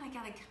 what?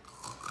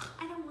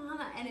 I don't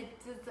wanna, and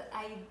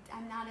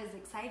I'm not as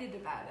excited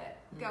about it,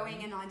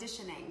 going and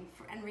auditioning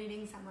and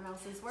reading someone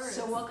else's words.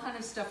 So what kind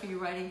of stuff are you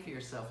writing for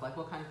yourself? Like,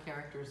 what kind of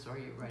characters are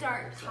you writing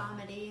Dark for yourself?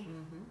 comedy.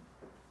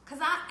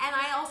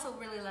 I also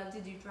really love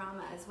to do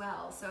drama as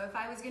well. So if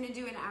I was going to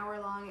do an hour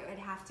long, it would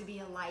have to be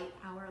a light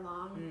hour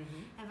long.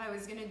 If I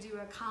was going to do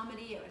a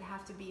comedy, it would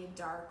have to be a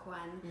dark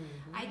one.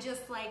 I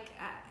just like,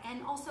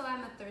 and also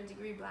I'm a 3rd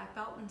degree black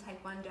belt in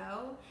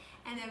Taekwondo,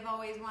 and I'd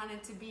always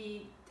wanted to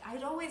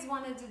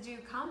do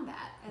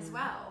combat as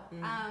well.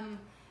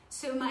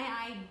 So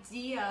my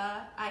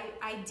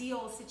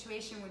ideal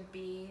situation would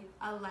be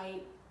a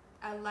light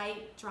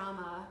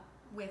drama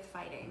with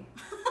fighting.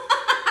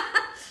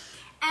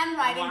 And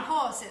riding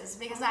horses,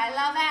 because I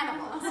love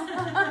animals.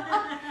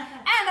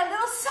 And a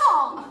little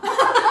song.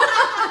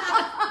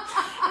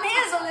 And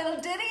here's a little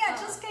ditty I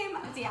just came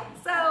up. Yeah.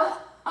 So,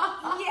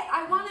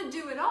 I want to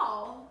do it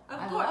all, of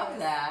course. I love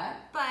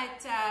that.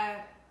 But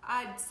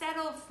I'd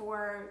settle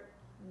for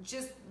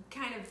just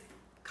kind of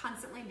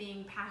constantly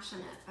being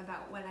passionate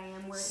about what I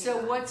am working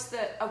on.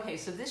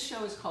 So this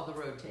show is called The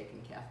Road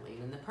Taken, Kathleen,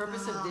 and the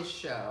purpose of this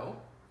show...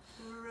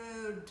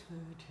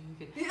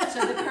 So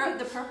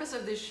the purpose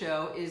of this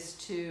show is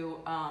to,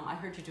 I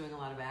heard you doing a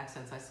lot of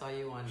accents. I saw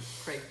you on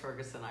Craig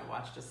Ferguson. I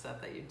watched a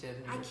set that you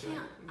did.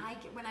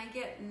 When I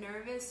get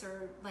nervous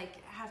or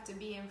like have to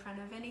be in front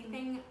of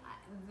anything,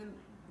 the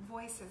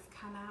voices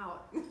come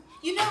out. That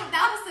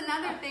was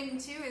another thing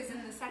too, is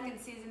in the second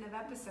season of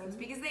episodes,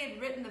 because they had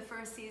written the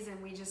first season,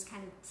 we just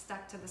kind of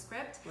stuck to the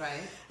script.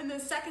 Right. And the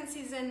second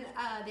season,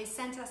 they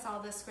sent us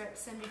all the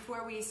scripts, and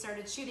before we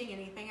started shooting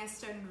anything, I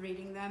started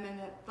reading them, and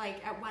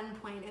at one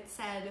point it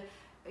said,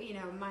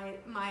 my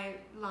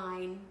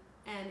line,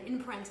 and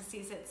in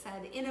parentheses it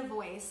said, in a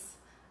voice,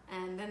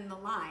 and then the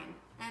line.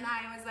 And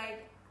I was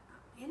like,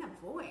 in a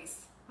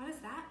voice? What is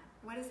that?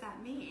 What does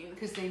that mean?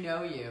 Because they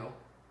know you.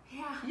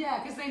 Yeah.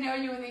 Yeah, because they know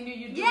you and they knew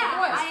you'd do a voice.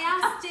 Yeah, I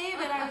asked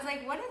David, I was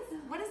like, what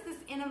does this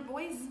in a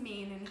voice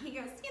mean? And he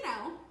goes,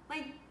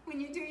 like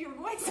when you do your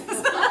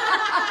voices.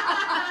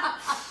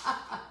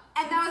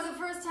 And that was the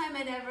first time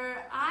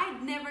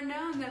I'd never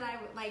known that I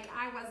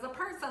was the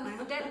person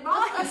who did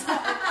voice.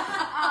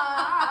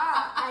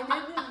 I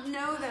didn't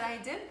know that I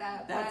did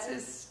that. That's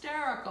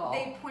hysterical.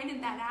 They pointed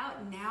that out,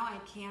 and now I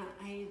can't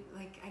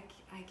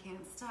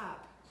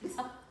stop.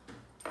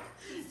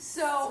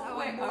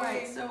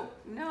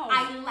 No.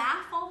 I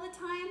laugh all the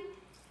time.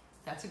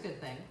 That's a good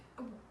thing.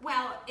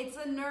 Well, it's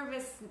a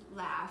nervous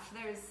laugh.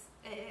 There's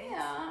a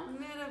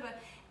bit of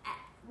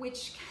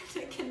which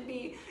kind of can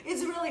be,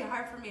 it's really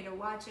hard for me to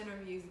watch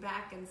interviews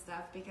back and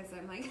stuff, because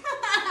I'm like,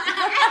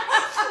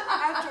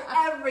 after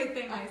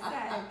everything I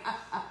say,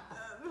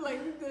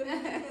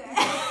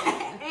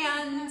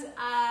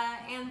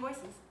 and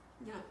voices.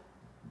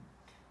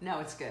 No,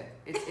 it's good.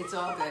 It's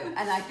all good,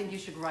 and I think you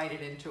should write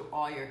it into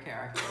all your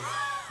characters.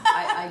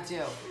 I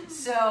do.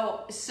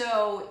 So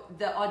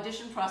the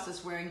audition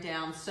process wearing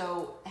down.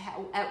 So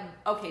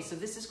so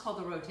this is called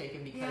The Road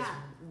Taken because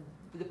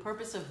the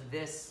purpose of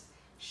this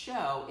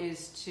show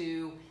is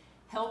to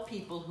help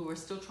people who are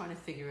still trying to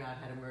figure out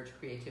how to merge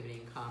creativity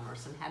and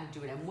commerce and how to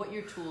do it, and what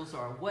your tools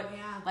are,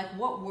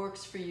 what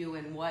works for you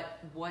and what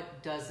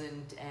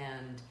doesn't,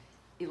 and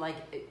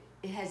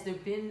has there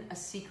been a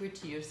secret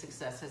to your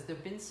success? Has there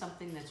been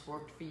something that's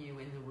worked for you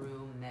in the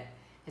room that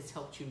has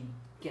helped you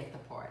get the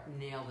part,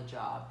 nail the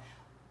job?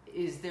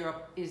 is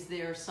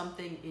there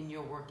something in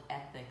your work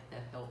ethic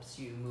that helps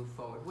you move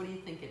forward? What do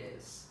you think it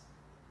is?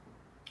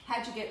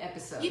 How'd you get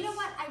episodes? You know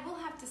what? I will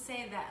have to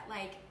say that,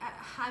 like,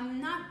 I'm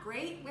not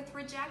great with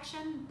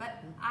rejection,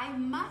 but I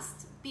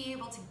must be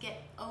able to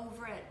get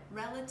over it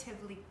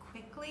relatively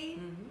quickly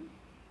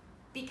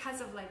because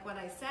of, like, what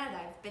I said.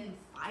 I've been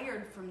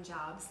fired from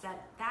jobs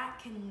that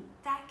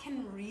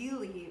can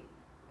really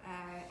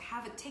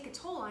take a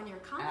toll on your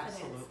confidence.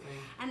 Absolutely.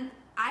 And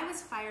I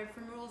was fired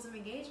from Rules of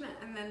Engagement,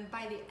 and then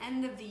by the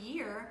end of the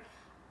year,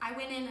 I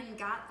went in and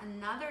got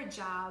another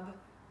job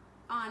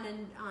on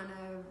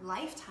a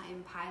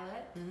Lifetime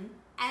pilot,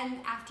 and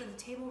after the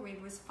table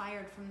read, was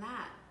fired from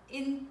that.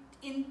 In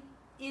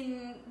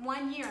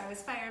 1 year, I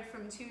was fired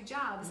from 2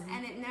 jobs,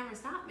 and it never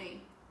stopped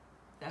me.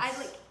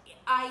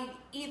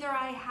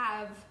 I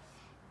have,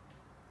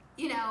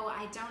 you know,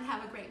 I don't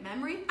have a great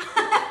memory,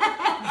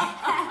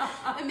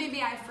 and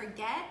maybe I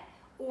forget,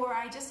 or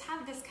I just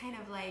have this kind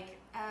of like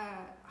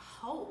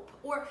hope,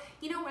 or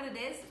you know what it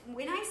is,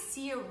 when I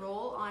see a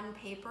role on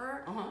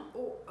paper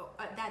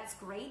that's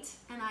great,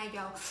 and I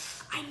go,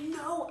 I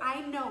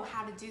know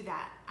how to do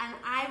that, and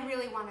I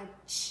really want a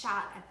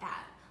shot at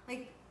that,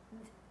 like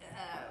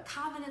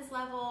confidence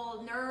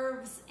level,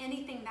 nerves,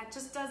 anything that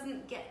just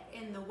doesn't get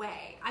in the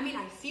way. I mean,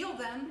 I feel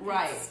them,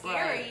 it's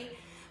scary,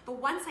 but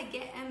once I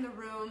get in the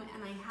room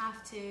and I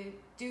have to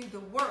do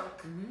the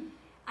work,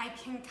 I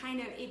can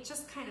it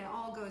just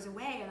all goes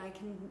away, and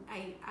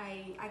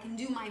I can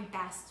do my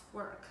best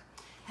work.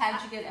 How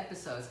did you get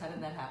episodes? How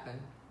did that happen?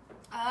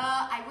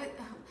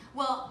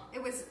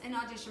 It was an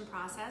audition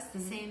process, the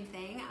same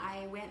thing.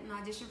 I went and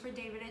auditioned for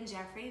David and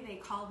Jeffrey. They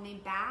called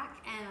me back,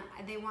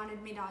 and they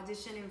wanted me to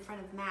audition in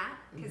front of Matt,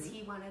 because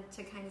he wanted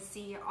to kind of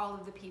see all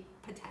of the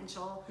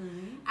potential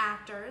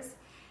actors.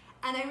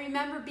 And I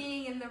remember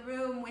being in the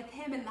room with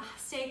him, and the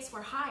stakes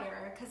were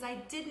higher because I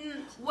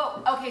didn't.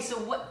 Well, okay,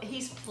 so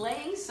he's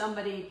playing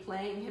somebody,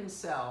 playing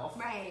himself,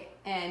 right?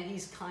 And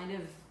he's kind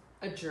of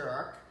a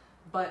jerk,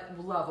 but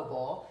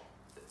lovable.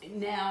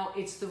 Now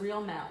it's the real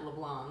Matt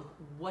LeBlanc.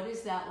 What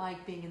is that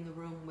like, being in the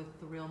room with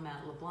the real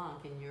Matt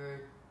LeBlanc, and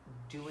you're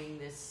doing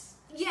this?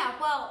 Yeah,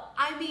 well,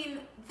 I mean,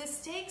 the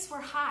stakes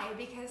were high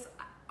because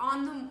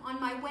on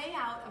my way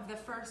out of the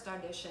first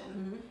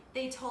audition,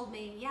 they told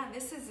me, yeah,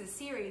 this is a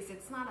series,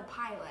 it's not a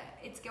pilot.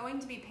 It's going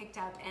to be picked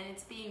up, and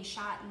it's being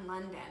shot in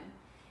London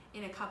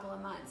in a couple of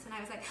months. And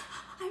I was like,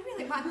 I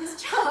really want this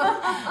job.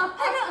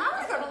 I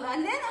want to go to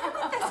London. I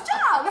want this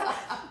job.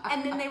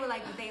 And then they were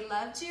like, they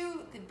loved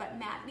you, but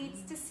Matt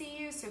needs to see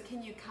you, so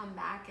can you come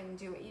back and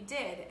do what you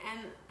did?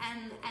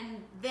 And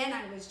then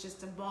I was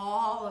just a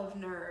ball of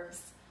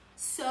nerves.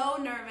 So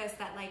nervous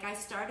that, like, I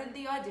started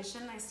the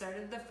audition, I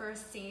started the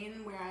first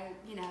scene where I,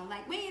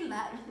 we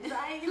love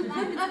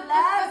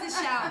the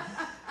show,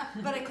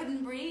 but I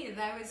couldn't breathe.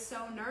 I was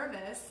so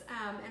nervous,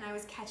 and I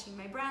was catching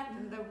my breath,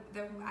 and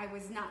I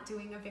was not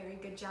doing a very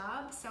good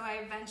job, so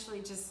I eventually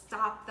just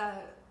stopped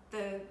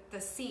the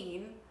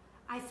scene.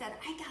 I said,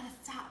 I gotta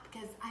stop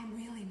because I'm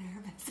really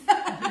nervous.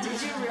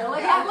 Did you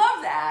really? Yeah. I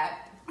love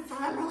that. I said,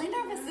 I'm really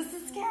nervous. This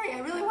is scary. I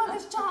really want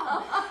this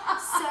job.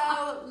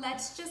 So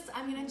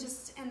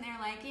and they're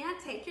like, yeah,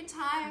 take your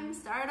time,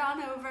 start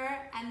on over.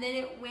 And then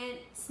it went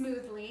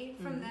smoothly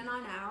from then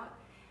on out.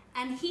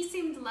 And he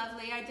seemed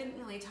lovely. I didn't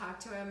really talk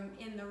to him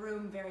in the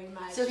room very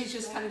much. So he's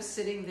just kind of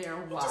sitting there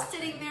watching. Just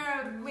sitting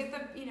there with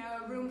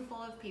a room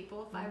full of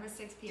people, 5 or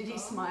 6 people. Did he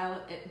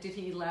smile? Did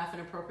he laugh in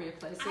appropriate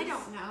places? I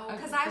don't know,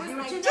 because I was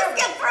like, just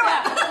get through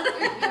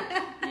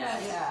it.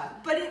 Yeah.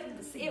 But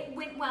it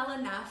went well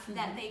enough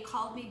that they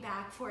called me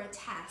back for a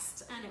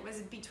test, and it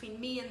was between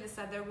me and this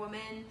other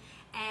woman.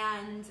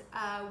 And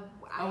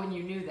and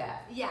you knew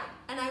that? Yeah.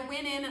 And I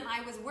went in, and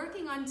I was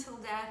working on Till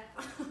Death.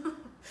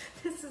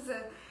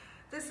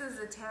 This is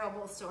a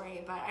terrible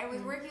story, but I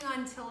was working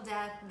on Till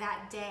Death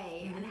that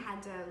day and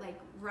had to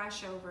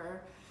rush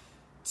over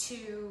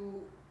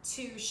to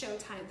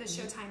Showtime, the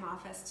Showtime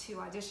office,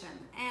 to audition.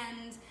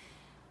 And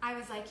I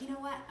was like, you know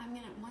what?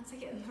 Once I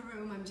get in the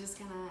room,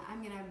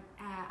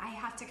 I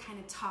have to kind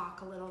of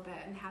talk a little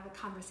bit and have a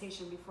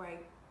conversation before I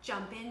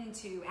jump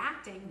into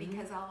acting,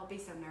 because I'll be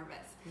so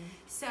nervous.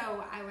 So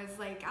I was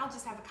like, I'll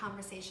just have a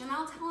conversation.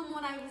 I'll tell him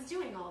what I was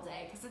doing all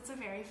day, because it's a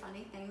very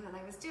funny thing that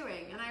I was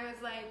doing. And I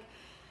was like,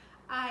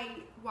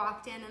 I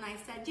walked in and I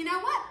said, you know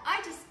what?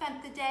 I just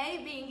spent the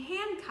day being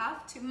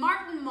handcuffed to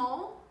Martin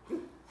Mohr,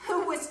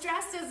 who was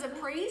dressed as a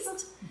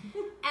priest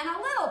and a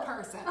little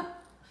person.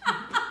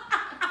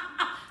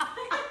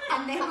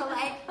 And they were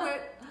like,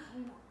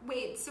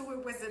 wait, so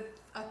it was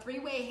a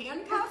 3-way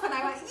handcuff? And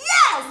I went,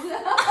 yes!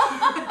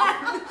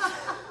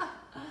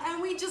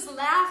 And we just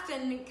laughed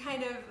and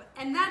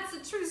and that's a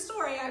true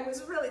story.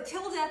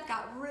 Till Death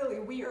got really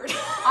weird.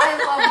 I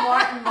love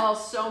Martin Mohr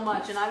so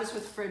much, and I was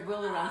with Fred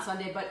Willard on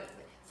Sunday, but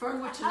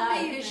Fernwood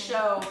Tonight, his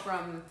show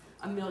from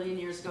a million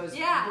years ago is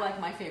like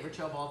my favorite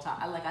show of all time.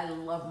 I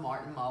love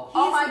Martin Mohr.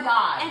 Oh my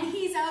God! And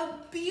he's a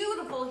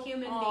beautiful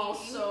human being. Oh,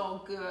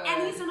 so good.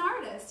 And he's an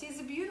artist. He's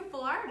a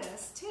beautiful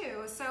artist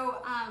too. So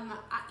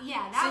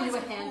that so was you were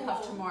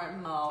handcuffed to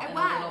Martin Mohr and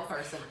a little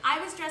person. I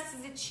was dressed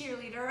as a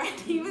cheerleader, and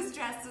he was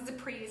dressed as a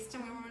priest,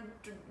 and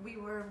we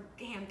were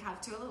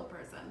handcuffed to a little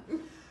person.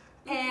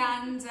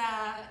 And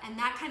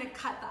that kind of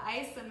cut the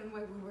ice, and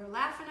we were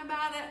laughing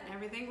about it, and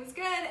everything was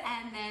good.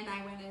 And then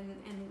I went in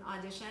and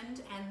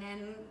auditioned, and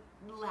then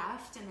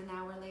left. And an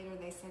hour later,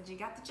 they said, "You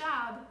got the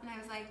job." And I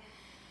was like,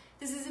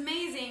 "This is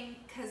amazing,"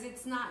 because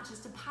it's not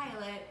just a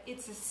pilot;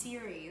 it's a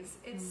series.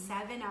 It's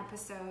 7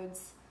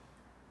 episodes,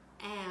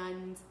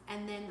 and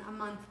then a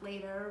month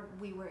later,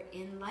 we were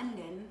in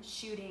London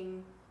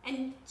shooting.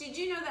 And did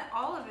you know that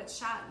all of it's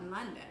shot in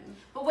London?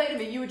 But wait a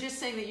minute, you were just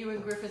saying that you were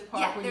in Griffith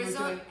Park when you were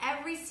doing...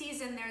 every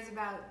season there's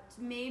about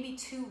maybe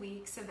 2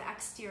 weeks of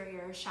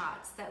exterior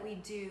shots that we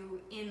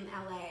do in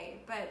LA,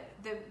 but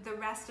the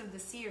rest of the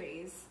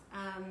series,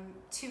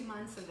 2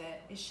 months of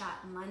it is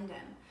shot in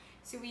London.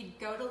 So we'd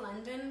go to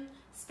London,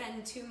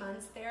 spend 2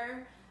 months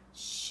there,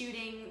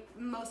 shooting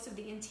most of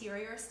the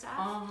interior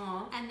stuff,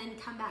 and then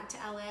come back to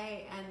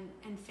LA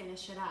and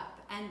finish it up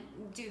and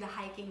do the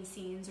hiking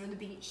scenes or the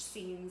beach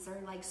scenes or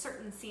like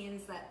certain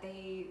scenes that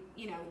they,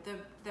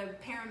 the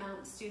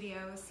Paramount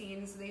studio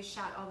scenes, they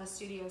shot all the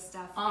studio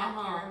stuff at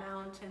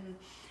Paramount. And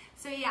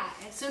so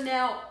so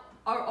now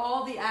are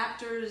all the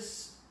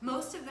actors,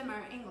 most of them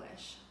are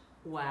English.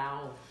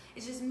 Wow.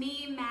 It's just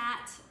me,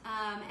 Matt,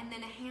 and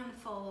then a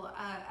handful.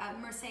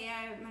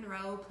 Marcia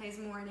Monroe plays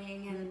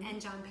Morning, and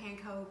John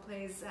Pankow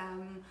plays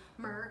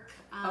Merc.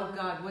 Oh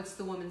God, what's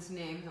the woman's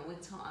name that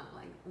was on?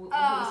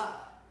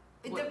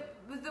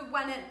 The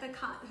one at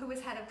who was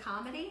head of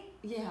comedy?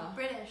 Yeah.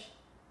 British.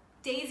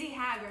 Daisy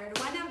Haggard,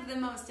 one of the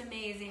most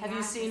amazing. Have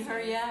you seen her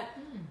yet?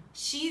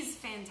 She's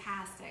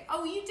fantastic.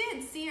 Oh, you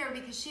did see her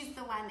because she's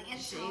the one.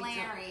 It's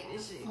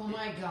hilarious. Oh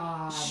my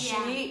God.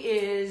 She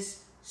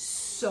is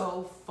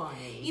so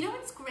funny. You know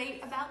what's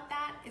great about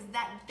that is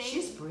that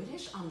she's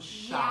British. I'm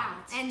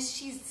shocked. Yeah, and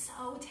she's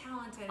so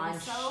talented. I'm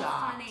so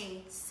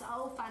shocked.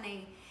 So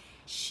funny.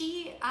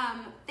 She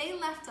they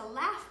left a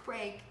laugh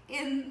break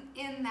in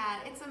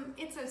that.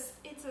 It's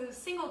a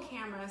single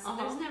camera, so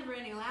there's never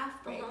any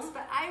laugh breaks.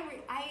 But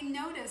I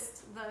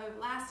noticed the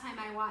last time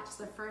I watched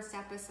the first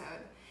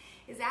episode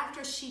is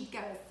after she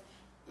goes,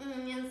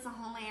 it's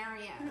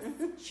hilarious.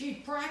 She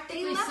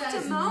practically left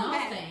says a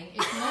moment. nothing.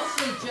 It's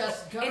mostly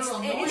just guttural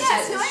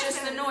noises. It's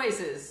just the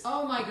noises.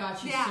 Oh my God,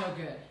 she's so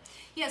good.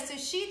 Yeah, so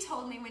she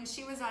told me when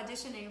she was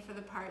auditioning for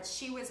the part,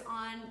 she was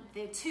on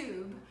the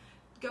tube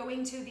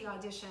going to the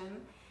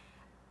audition,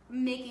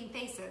 making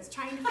faces,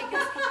 trying to figure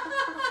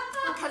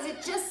because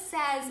it just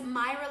says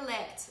Myra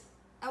Licht,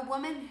 a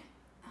woman.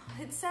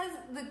 It says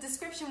the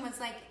description was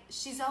like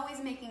she's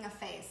always making a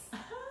face,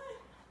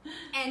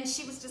 and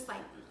she was just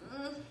like.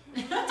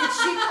 Did she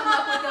come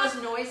up with those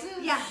noises?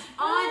 Yeah.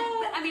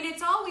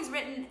 It's always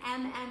written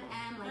M,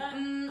 like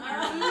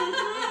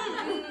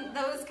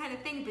those kind of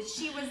things. But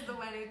she was the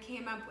one who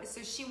came up with.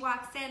 So she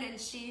walks in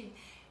and she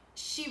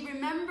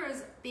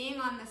remembers being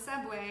on the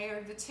subway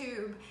or the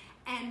tube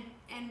and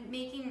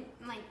making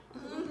like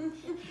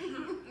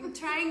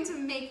trying to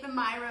make the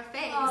Myra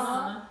face.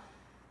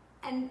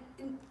 And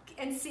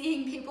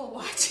seeing people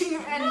watching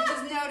her and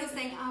just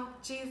noticing, oh,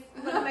 geez,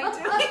 what am I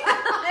doing?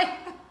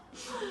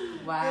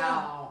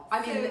 Wow.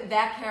 I mean,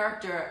 that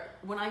character,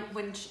 when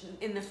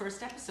in the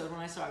first episode,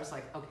 when I saw her, I was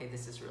like, okay,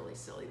 this is really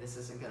silly. This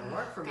isn't going to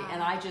work for me.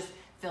 And I just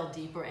fell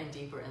deeper and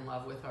deeper in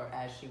love with her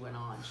as she went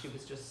on. She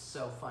was just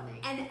so funny.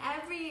 And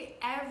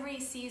every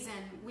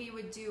season, we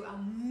would do a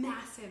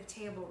massive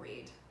table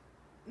read,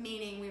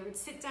 meaning we would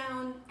sit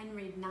down and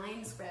read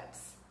 9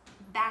 scripts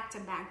back to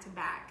back to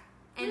back.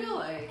 And,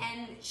 really?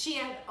 And she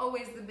had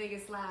always the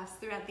biggest laughs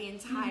throughout the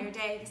entire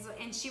day.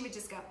 And she would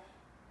just go,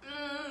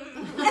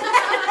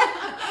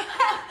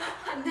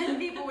 and then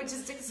people would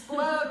just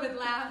explode with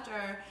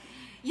laughter.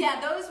 Yeah,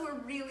 those were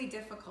really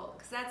difficult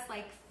because that's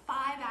like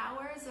 5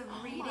 hours of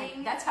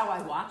reading. That's how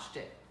I watched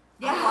it.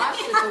 Yeah. I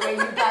watched it the way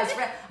you guys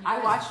read. I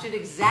watched it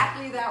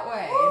exactly that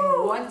way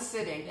in one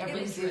sitting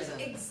every season.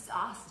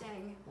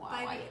 Exhausting. Wow,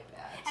 I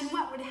bet. And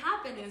what would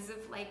happen is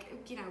if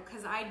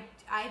because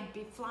I'd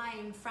be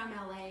flying from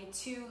LA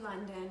to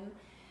London,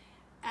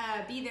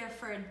 be there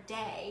for a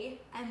day,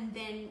 and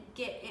then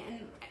get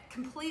in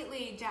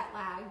completely jet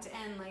lagged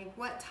and like,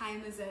 what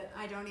time is it?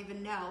 I don't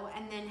even know.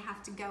 And then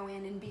have to go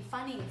in and be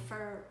funny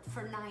for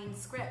 9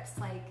 scripts,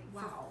 like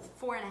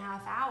for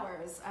 4.5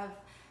 hours of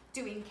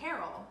doing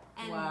Carol.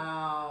 And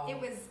it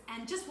was,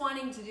 and just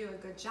wanting to do a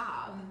good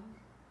job.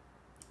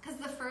 Because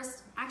the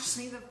first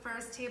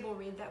table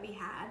read that we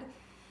had,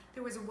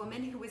 there was a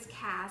woman who was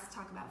cast,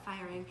 talk about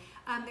firing,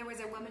 there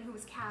was a woman who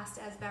was cast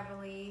as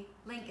Beverly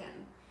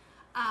Lincoln.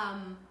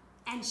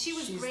 And she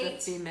was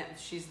great.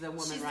 She's the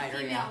woman she's writer,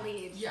 the female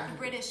lead, yeah. The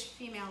British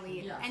female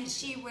lead. Yeah, and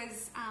she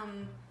was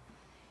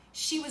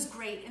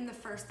great in the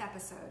first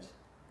episode.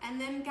 and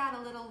then got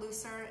a little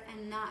looser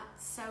and not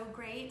so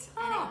great.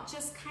 And it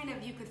just kind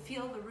of, you could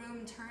feel the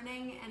room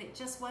turning, and it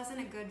just wasn't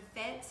a good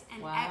fit.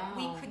 And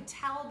we could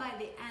tell by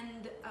the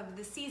end of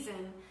the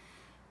season,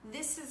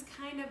 this is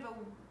kind of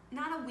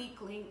not a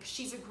weak link.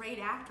 She's a great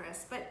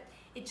actress, but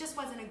it just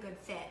wasn't a good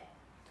fit.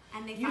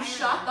 And they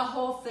shot the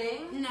whole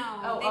thing?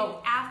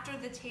 No. After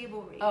the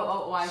table read.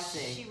 I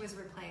see. She was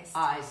replaced.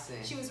 I see.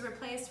 She was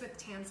replaced with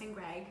Tamsin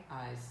Greig.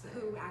 I see.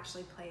 Who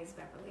actually plays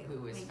Beverly.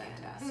 Who is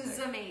fantastic. Who's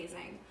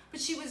amazing. But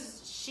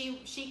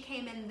she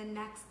came in the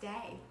next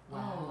day.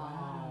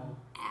 Wow.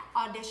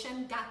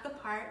 Auditioned, got the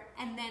part,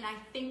 and then I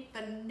think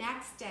the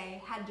next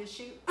day had to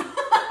shoot.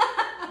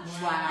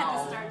 Had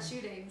to start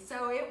shooting.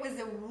 So it was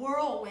a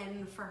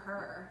whirlwind for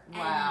her.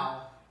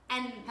 Wow.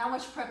 And how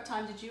much prep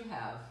time did you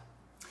have?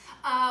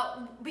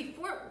 I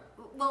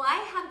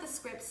had the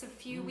scripts a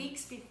few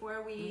weeks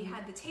before we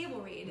had the table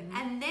read,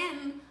 and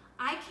then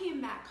I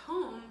came back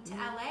home to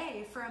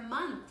LA for a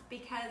month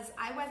because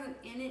I wasn't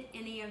in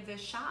any of the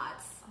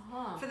shots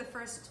for the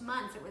first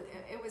month.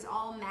 It was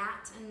all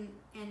Matt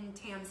and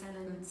Tamsin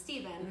and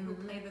Steven who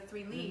played the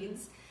three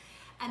leads,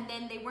 and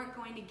then they weren't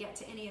going to get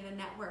to any of the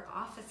network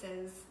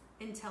offices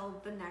until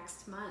the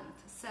next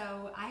month.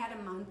 So I had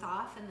a month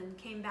off and then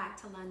came back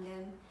to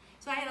London.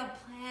 So I had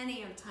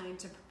plenty of time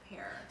to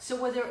prepare. So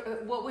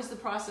what was the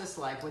process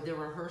like? Were there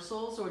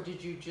rehearsals, or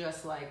did you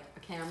just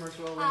cameras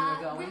rolling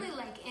or going? Really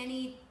like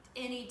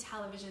any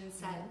television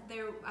set.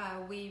 There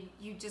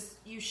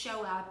you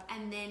show up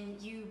and then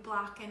you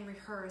block and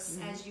rehearse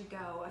as you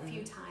go a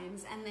few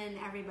times, and then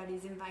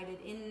everybody's invited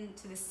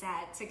into the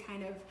set to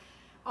kind of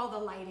all the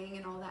lighting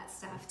and all that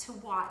stuff to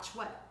watch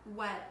what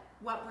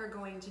we're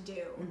going to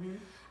do.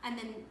 And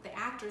then the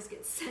actors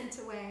get sent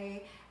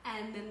away,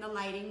 and then the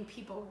lighting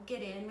people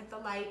get in with the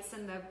lights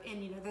and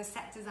the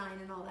set design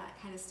and all that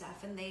kind of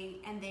stuff, and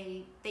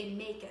they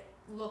make it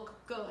look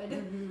good,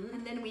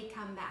 and then we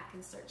come back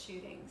and start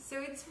shooting.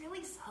 So it's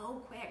really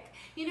so quick.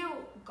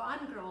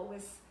 Gone Girl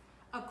was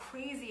a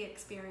crazy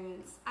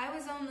experience. I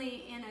was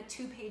only in a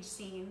 2-page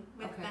scene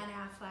with Ben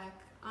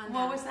Affleck.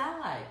 What was that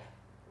like?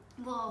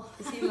 Well,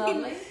 is he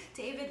lovely?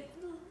 David,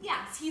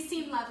 yes, he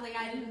seemed lovely.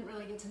 I didn't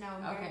really get to know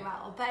him very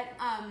well,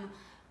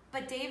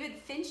 but David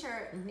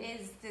Fincher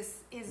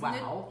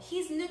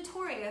he's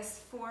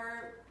notorious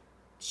for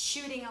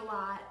shooting a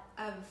lot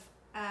of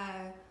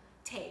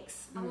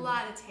takes, a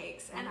lot of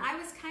takes, and I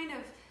was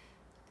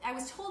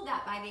told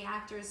that by the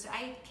actors.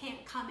 I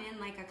can't come in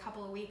a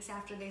couple of weeks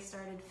after they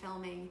started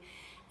filming.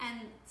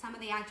 And some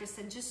of the actors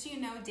said, just so you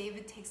know,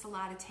 David takes a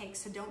lot of takes,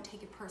 so don't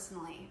take it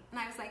personally. And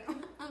I was like,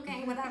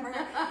 okay, whatever.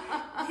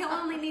 He'll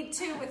only need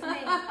 2 with me.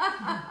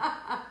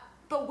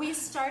 But we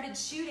started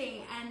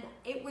shooting, and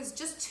it was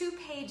just 2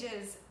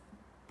 pages.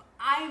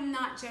 I'm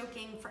not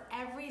joking. For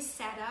every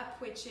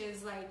setup, which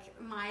is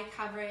my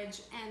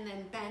coverage, and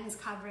then Ben's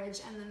coverage,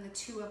 and then the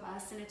 2 of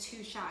us in a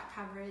 2-shot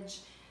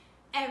coverage,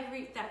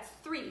 that's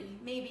 3,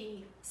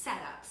 maybe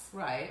setups.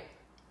 Right.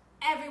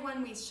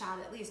 Everyone we shot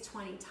at least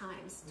 20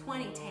 times,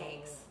 20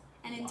 takes.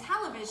 And in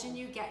television,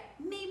 you get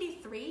maybe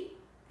 3,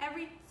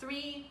 every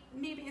 3,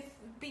 maybe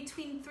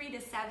between 3 to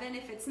 7.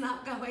 If it's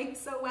not going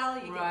so well,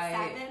 you get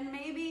 7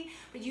 maybe,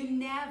 but you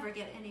never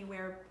get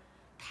anywhere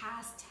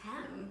past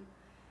 10.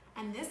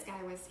 And this guy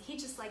he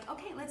just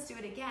okay, let's do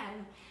it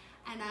again.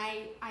 And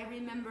I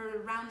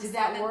remember around Did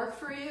that work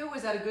for you?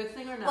 Was that a good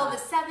thing or not? Well, the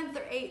 7th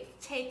or 8th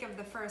take of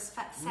the first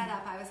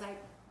setup, I was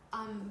like,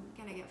 I'm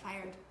gonna get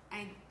fired.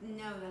 I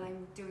know that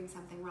I'm doing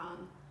something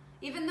wrong.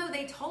 Even though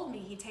they told me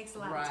he takes a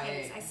lot of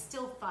takes, I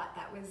still thought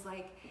that was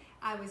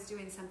I was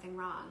doing something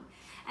wrong.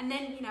 And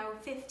then,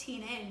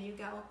 15 in, you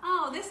go,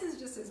 oh, this is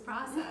just his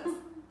process.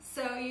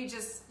 So you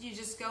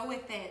just go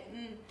with it.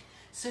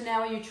 So now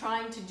are you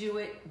trying to do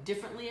it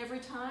differently every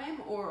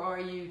time, or are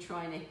you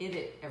trying to hit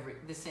it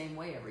the same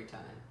way every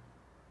time?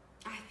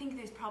 I think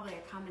there's probably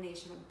a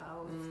combination of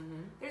both.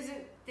 There's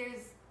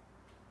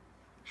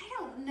I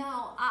don't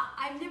know.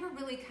 I've never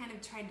really kind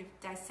of tried to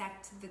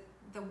dissect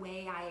the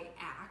way I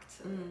act,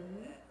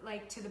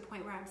 to the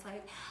point where I'm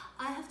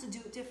I have to do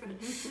it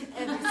different every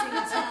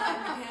single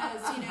time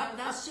because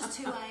that's just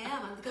who I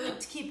am. I'm going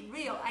to keep it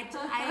real.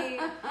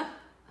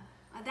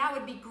 That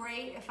would be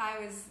great if I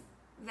was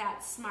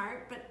that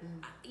smart, but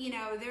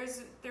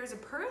there's a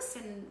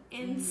person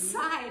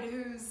inside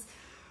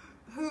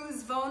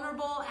who's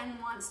vulnerable and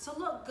wants to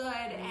look good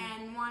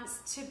and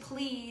wants to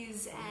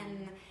please,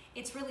 and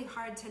it's really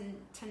hard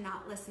to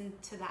not listen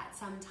to that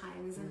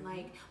sometimes and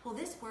well,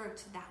 this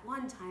worked that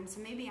one time, so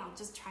maybe I'll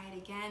just try it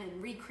again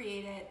and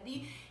recreate it.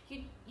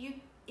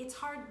 It's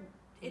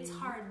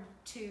hard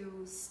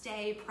to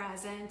stay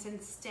present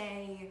and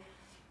stay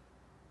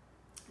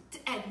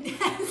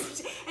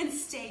and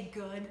stay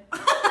good.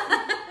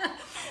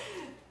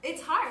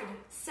 It's hard.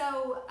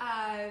 So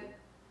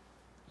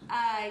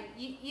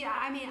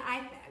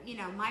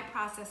my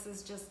process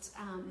is just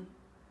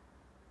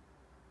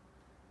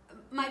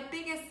my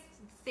biggest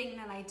thing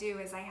that I do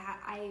is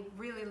I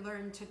really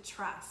learn to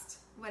trust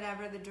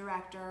whatever the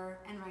director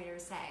and writer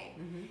say.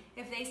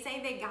 If they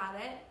say they got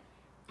it,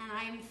 and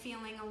I'm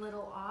feeling a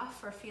little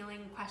off or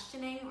feeling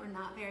questioning or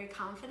not very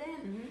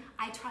confident,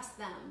 I trust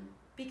them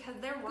because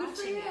they're watching. Good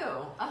for you.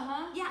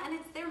 It. Yeah, and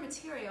it's their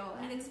material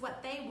and it's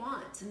what they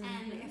want.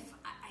 And if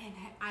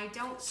I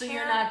don't So care,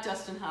 you're not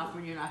Dustin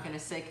Hoffman, you're not going to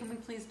say, can we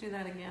please do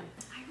that again?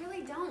 I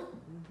really don't.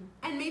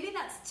 And maybe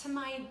that's to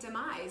my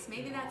demise.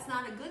 Maybe that's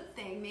not a good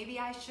thing. Maybe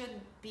I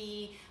should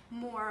be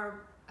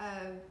more,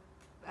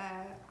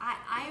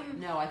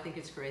 No, I think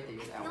it's great that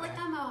you're that way. I feel like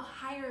I'm a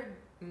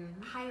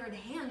hired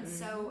hand,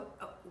 so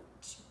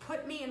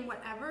put me in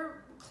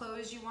whatever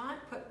clothes you want,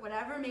 put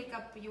whatever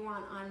makeup you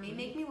want on me,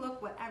 make me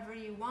look whatever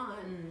you want.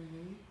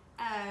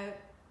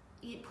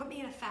 Put me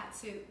in a fat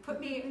suit, put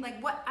me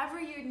like whatever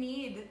you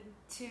need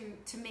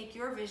to make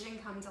your vision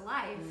come to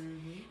life,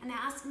 and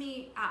ask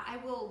me. I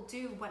will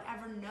do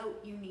whatever note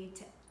you need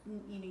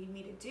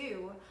me to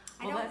do.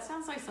 Well, that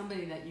sounds like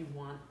somebody that you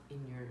want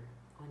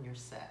on your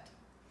set.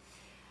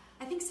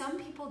 I think some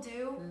people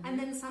do, and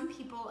then some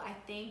people I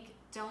think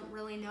don't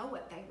really know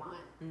what they want.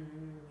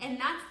 And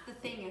that's the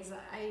thing is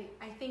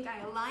I think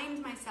I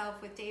aligned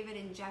myself with David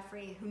and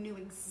Jeffrey, who knew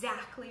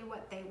exactly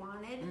what they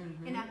wanted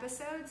in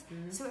episodes,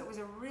 so it was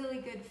a really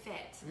good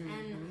fit.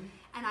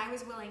 And I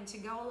was willing to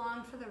go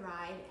along for the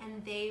ride,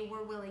 and they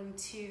were willing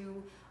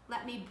to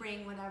let me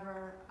bring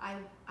whatever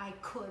I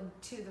could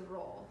to the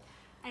role.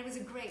 And it was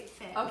a great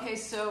fit. Okay,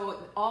 so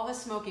all the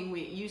smoking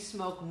weed, you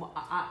smoke.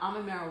 I'm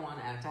a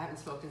marijuana addict. I haven't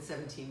smoked in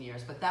 17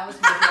 years, but that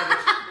was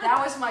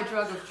my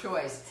drug of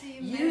choice.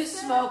 You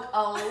smoke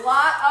a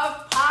lot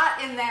of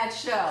pot in that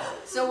show.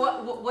 So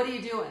what are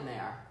you doing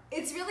there?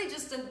 It's really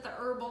just the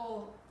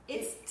herbal.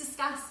 It's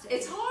disgusting.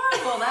 It's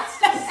horrible. That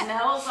stuff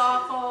smells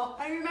awful.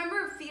 I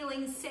remember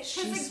feeling sick.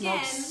 She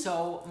smokes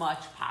so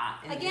much pot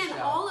in the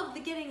show. All of the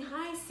getting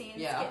high scenes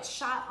get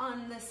shot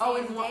on the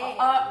same day.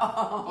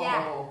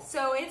 Yeah.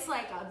 So it's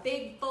like a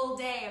big full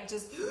day of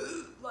just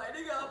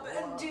lighting up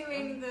and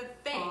doing the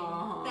thing.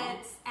 And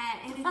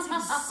it's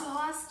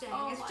exhausting.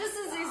 It's just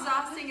as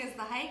exhausting as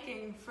the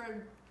hiking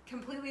for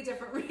completely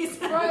different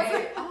reasons.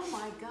 Right. Oh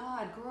my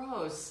God,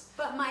 gross.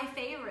 But my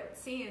favorite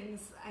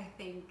scenes, I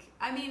think,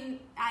 I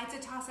had to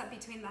toss up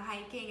between the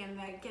hiking and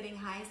the getting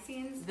high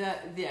scenes.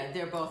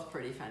 They're both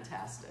pretty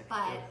fantastic.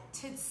 But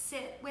to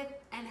sit with,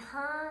 and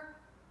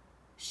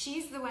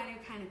she's the one who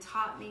kind of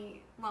taught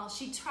me, well,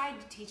 she tried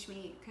to teach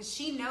me, because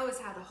she knows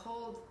how to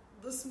hold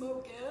the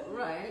smoke in.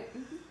 Right.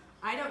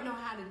 I don't know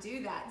how to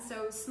do that,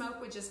 so smoke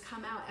would just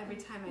come out every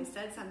time I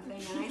said something.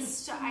 And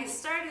I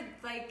started,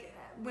 like,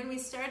 when we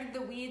started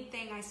the weed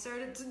thing, I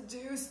started to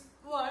do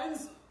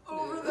lines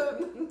over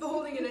the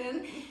holding it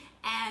in,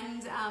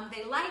 and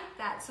they liked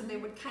that, so they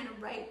would kind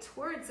of write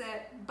towards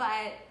it.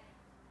 But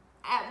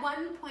at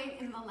one point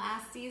in the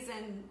last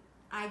season,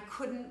 I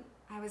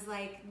was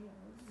like,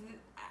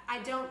 I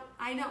don't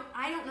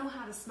know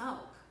how to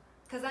smoke,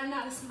 because I'm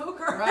not a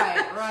smoker.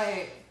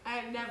 Right.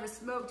 I've never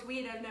smoked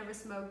weed. I've never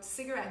smoked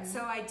cigarettes,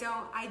 so I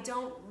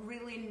don't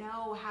really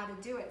know how to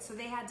do it. So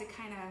they had to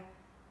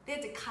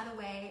cut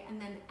away, and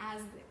then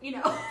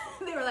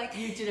they were like,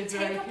 you did a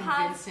very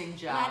convincing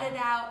job. Let it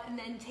out, and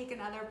then take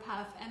another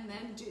puff, and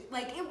then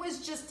it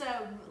was just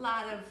a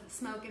lot of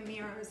smoke and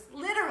mirrors,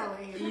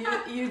 literally.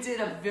 You did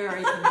a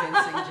very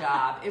convincing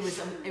job.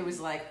 It was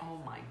like, oh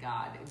my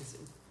God, it was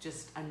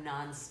just a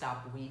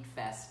nonstop weed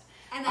fest.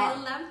 And I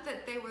loved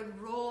that they would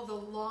roll the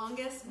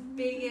longest,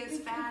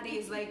 biggest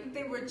fatties. Like,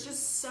 they were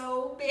just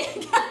so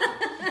big.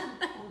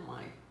 Oh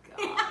my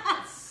God,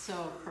 that's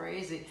so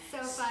crazy. So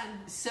fun.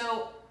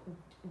 So,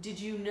 did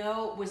you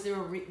know?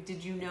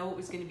 Did you know it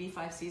was going to be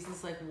 5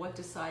 seasons? Like, what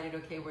decided?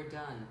 Okay, we're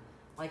done.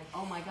 Like,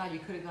 oh my God, you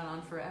could have gone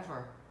on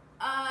forever.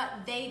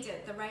 They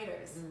did, the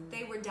writers.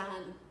 They were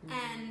done,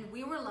 and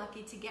we were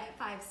lucky to get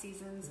 5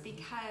 seasons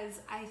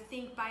because I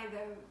think by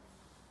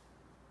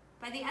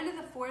the end of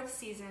the 4th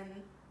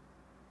season,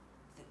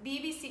 the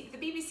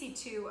BBC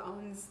Two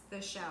owns the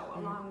show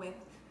along with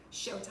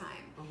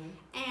Showtime,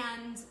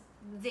 and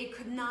they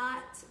could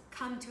not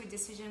come to a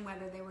decision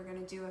whether they were going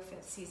to do a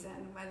 5th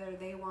season, whether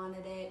they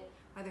wanted it,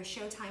 whether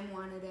Showtime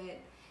wanted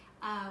it.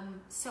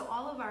 So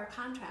all of our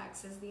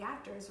contracts as the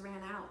actors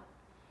ran out,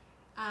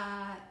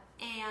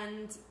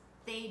 and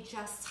they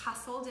just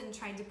hustled and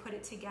tried to put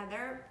it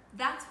together.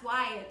 That's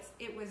why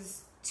it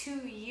was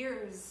 2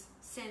 years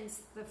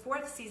since the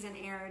 4th season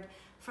aired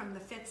from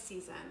the 5th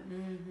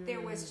season. There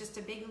was just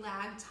a big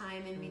lag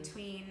time in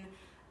between.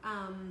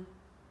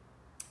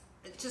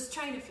 Just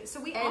trying to. So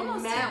we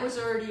almost. Matt was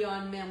already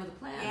on Man with a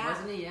Plan,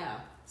 wasn't he? Yeah.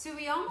 So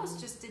we almost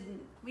just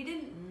didn't. We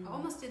didn't.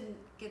 Almost didn't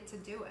get to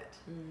do it.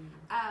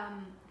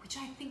 Which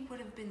I think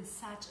would have been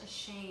such a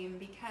shame,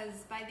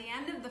 because by the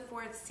end of the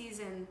 4th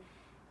season,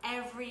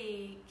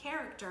 every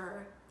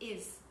character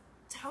is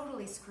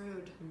totally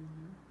screwed.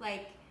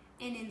 Like,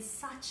 and in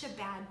such a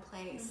bad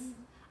place.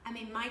 I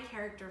mean, my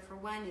character, for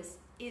one, is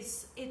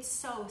it's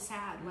so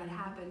sad what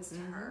happens to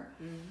her.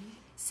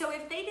 So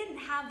if they didn't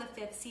have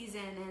the 5th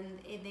season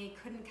and they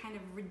couldn't kind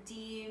of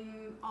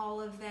redeem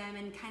all of them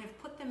and kind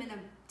of put them in a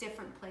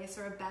different place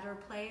or a better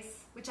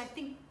place, which I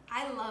think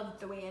I loved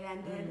the way it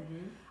ended.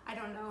 I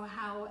don't know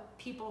how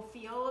people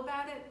feel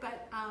about it,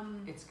 but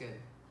it's good.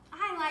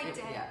 I liked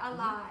it a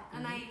lot,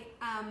 and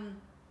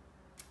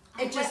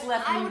it just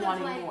left me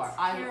wanting more.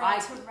 I to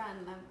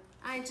run them.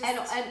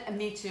 And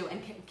me too.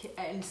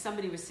 And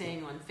somebody was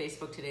saying on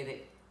Facebook today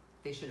that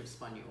they should have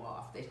spun you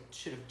off. They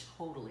should have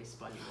totally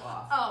spun you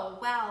off. Oh,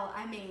 well,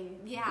 I mean,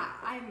 yeah.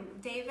 I'm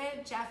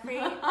David,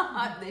 Jeffrey.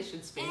 They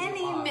should spin you off.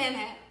 Any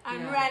minute,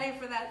 I'm ready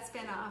for that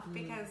spin-off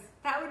because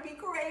that would be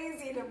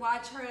crazy to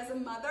watch her as a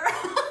mother.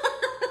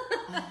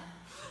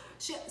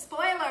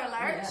 Spoiler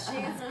alert,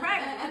 she's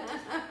pregnant.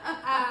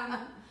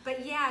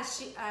 But yeah,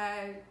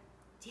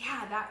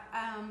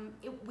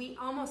 we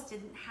almost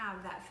didn't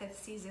have that 5th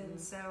season,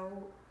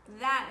 so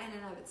that in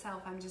and of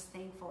itself, I'm just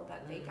thankful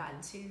that we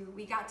got to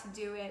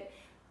do it.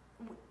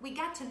 We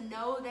got to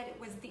know that it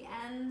was the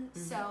end,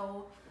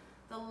 so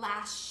the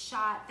last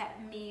shot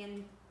that me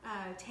and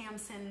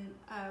Tamsin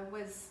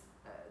was,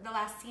 the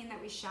last scene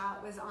that we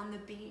shot was on the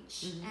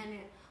beach, and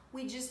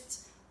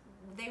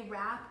they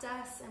wrapped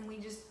us, and we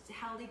just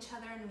held each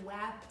other and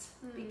wept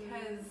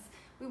because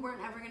we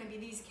weren't ever going to be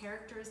these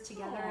characters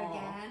together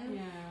again.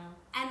 Yeah.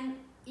 And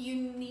you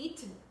need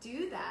to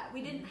do that.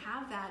 We didn't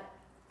have that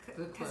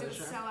because it was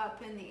so up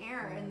in the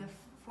air in the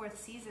 4th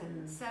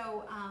season.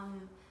 So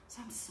I'm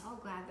so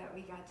glad that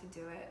we got to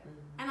do it.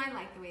 And I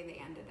like the way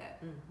they ended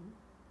it.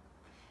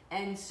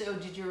 And so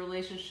did your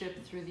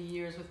relationship through the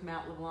years with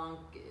Matt LeBlanc,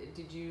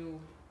 did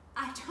you...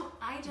 I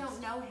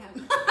don't know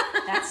him.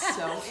 That's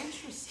so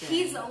interesting.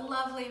 He's a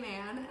lovely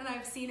man, and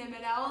I've seen him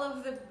at all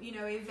of the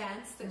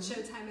events that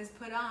Showtime has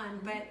put on.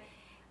 But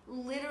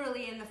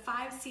literally in the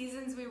 5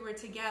 seasons we were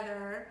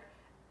together,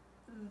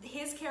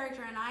 his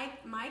character and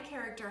my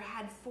character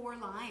had 4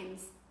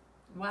 lines.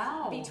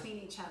 Wow. Between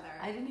each other.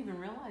 I didn't even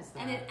realize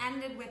that. And it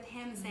ended with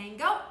him saying,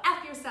 "Go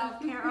F yourself,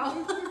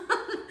 Carol."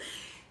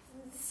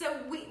 So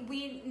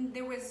we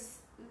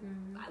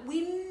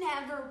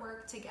never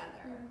worked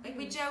together. Like,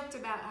 we joked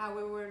about how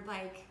we were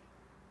like,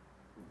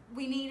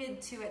 we needed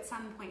to at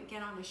some point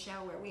get on a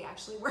show where we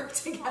actually work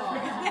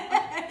together.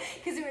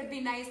 Because it would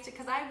be nice to,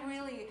 because I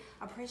really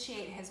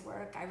appreciate his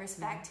work. I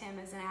respect him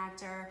as an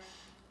actor.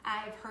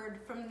 I've heard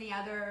from the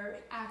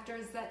other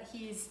actors that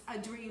he's a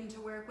dream to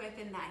work with,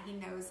 and that he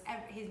knows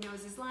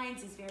his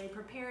lines. He's very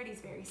prepared.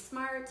 He's very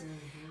smart.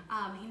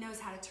 He knows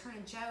how to turn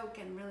a joke,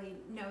 and really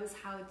knows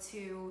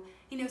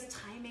he knows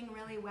timing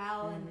really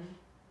well,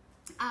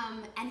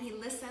 and he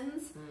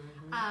listens.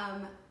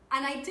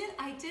 And I did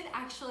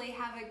actually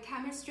have a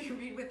chemistry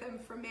read with him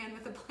for Man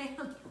with a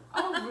Plan.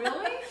 Oh,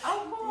 really?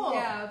 Oh, cool.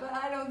 Yeah, but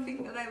I don't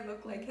think that I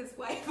look like his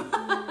wife.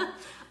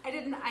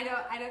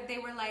 They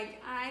were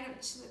like,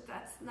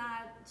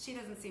 she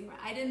doesn't seem right.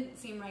 I didn't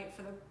seem right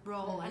for the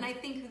role. And I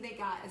think who they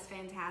got is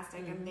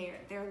fantastic, and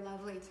they're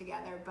lovely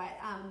together.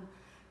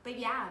 But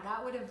yeah,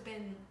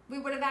 we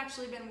would have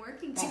actually been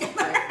working together.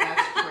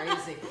 That's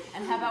crazy.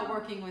 And how about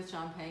working with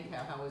John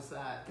Pankow? How was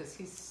that? Because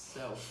he's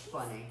so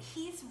funny.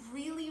 He's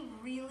really,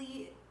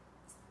 really,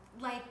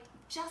 like,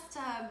 just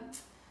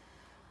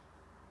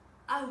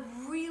a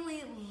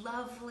really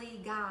lovely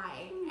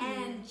guy,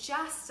 and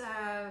just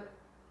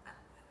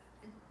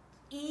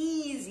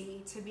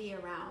easy to be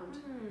around.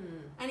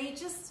 And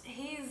he's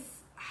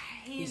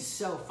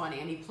so funny,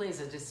 and he plays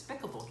a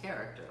despicable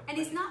character. And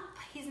he's not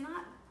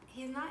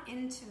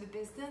into the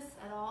business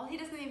at all. He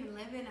doesn't even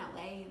live in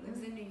LA. He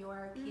lives in New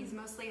York. He's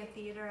mostly a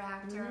theater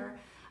actor.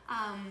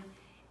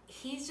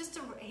 He's just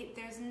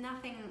there's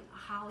nothing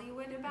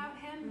Hollywood about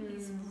him.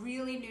 He's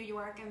really New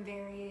York and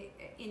very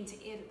into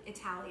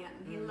Italian.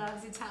 He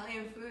loves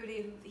Italian food.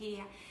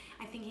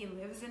 I think he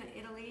lives in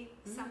Italy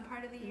some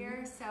part of the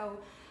year. So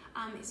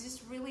he's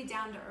just really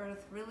down to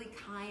earth, really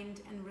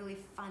kind, and really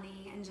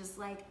funny, and just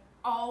like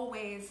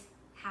always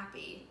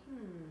happy.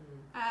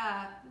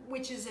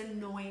 Which is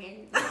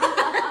annoying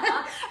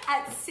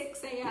at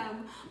 6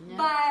 a.m.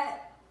 Yeah.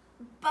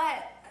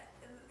 But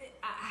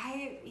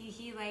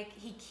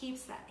he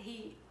keeps that.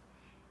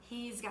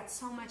 He's got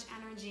so much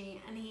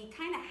energy, and he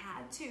kind of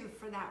had to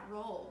for that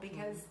role,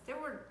 because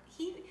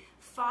he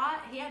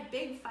had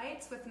big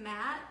fights with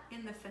Matt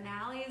in the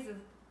finales of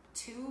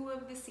 2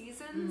 of the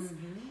seasons.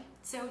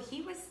 So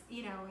he was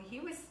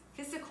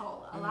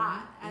physical a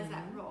lot as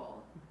that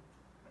role.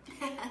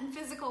 And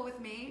physical with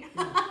me.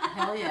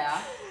 Hell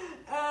yeah.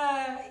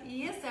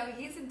 So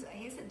he's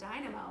a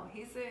dynamo.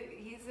 He's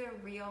a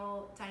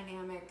real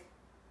dynamic,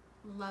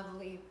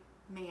 lovely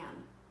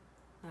man.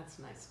 That's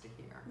nice to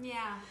hear.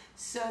 Yeah.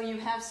 So you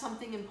have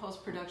something in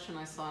post-production.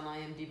 I saw on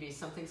IMDb.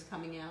 Something's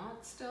coming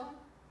out still?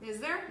 Is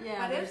there?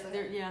 Yeah. What is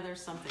there? Yeah,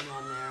 there's something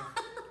on there.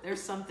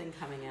 There's something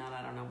coming out.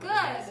 I don't know what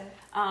it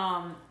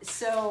is.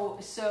 So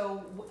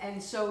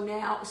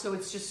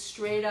it's just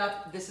straight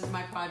up, this is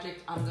my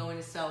project. I'm going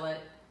to sell it.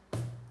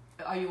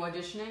 Are you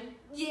auditioning?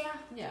 Yeah.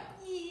 Yeah.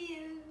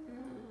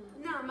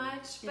 Not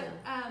much, but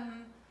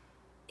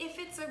if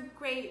it's a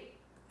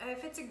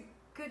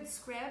good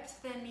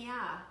script, then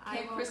yeah, I will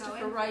go in. Can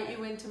Christopher write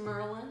you into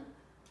Merlin?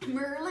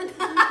 Merlin?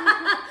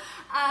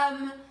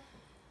 I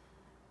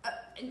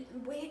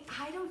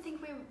don't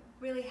think we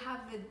really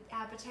have the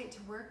appetite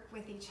to work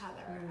with each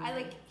other.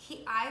 I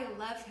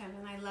love him,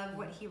 and I love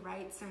what he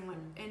writes and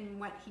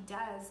what he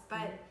does,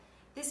 but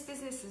this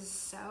business is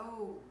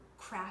so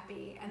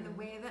crappy, and the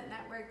way that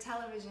network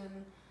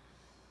television,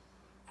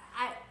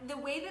 the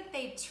way that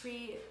they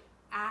treat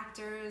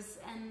actors,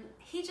 and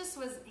he's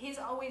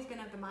always been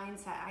of the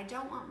mindset, I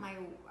don't want my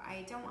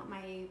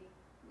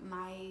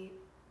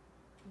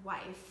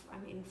wife, I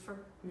mean, for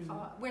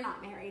we're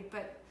not married,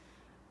 but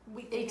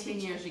we think 18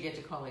 years you get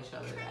to call each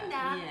other kinda,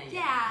 that.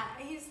 yeah.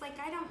 He's like,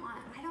 I don't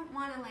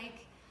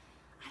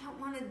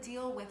want to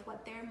deal with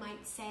what they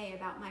might say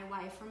about my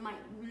wife, or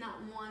might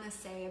not want to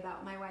say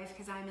about my wife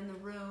because I'm in the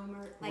room,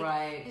 or like,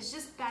 right. It's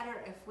just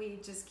better if we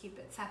just keep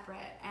it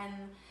separate. And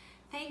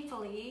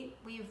thankfully,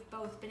 we've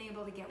both been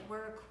able to get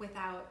work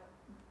without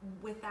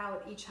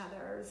each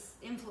other's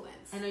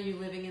influence. And are you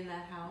living in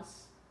that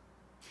house?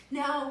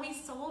 No, we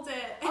sold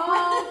it.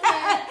 Oh,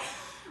 okay.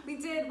 We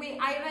did.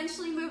 I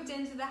eventually moved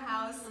into the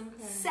house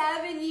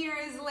 7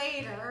 years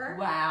later.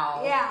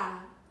 Wow. Yeah.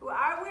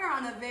 We're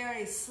on a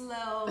very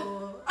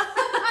slow...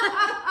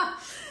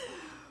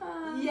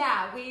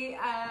 Yeah, we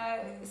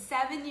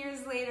 7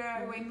 years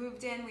later, we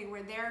moved in. We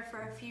were there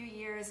for a few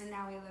years, and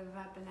now we live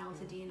up in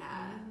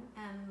Altadena.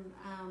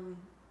 And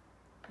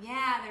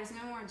yeah, there's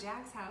no more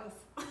Jack's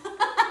house.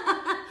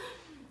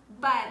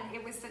 But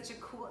it was such a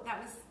cool...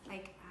 That was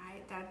like...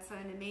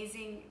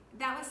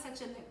 That was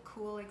such a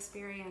cool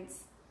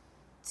experience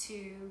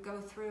to go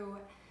through.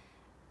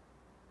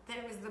 That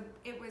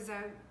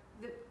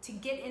to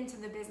get into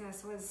the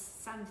business was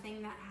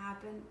something that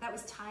happened that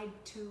was tied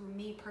to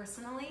me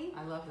personally.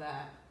 I love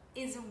that.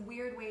 Is a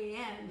weird way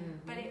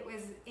in, but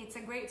it's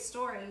a great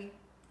story.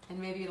 And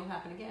maybe it'll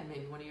happen again.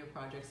 Maybe one of your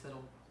projects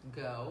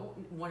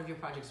one of your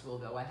projects will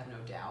go, I have no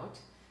doubt,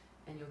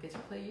 and you'll get to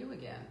play you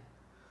again.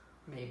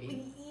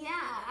 Maybe. Yeah,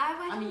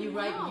 I mean, you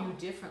write you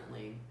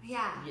differently.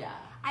 Yeah. Yeah.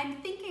 I'm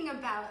thinking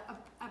about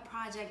a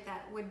project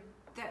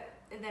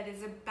that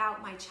is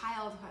about my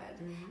childhood,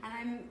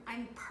 and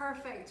I'm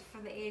perfect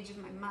for the age of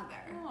my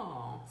mother.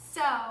 Oh.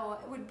 So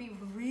it would be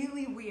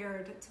really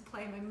weird to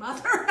play my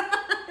mother.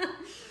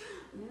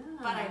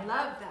 But I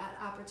love that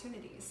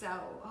opportunity. So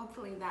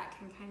hopefully that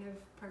can kind of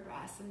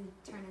progress and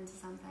turn into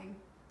something.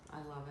 I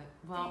love it.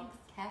 Well,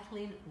 Thanks.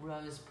 Kathleen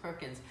Rose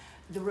Perkins.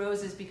 The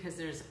Rose is because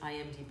there's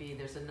IMDb.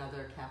 There's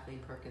another Kathleen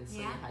Perkins, so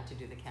you had to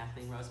do the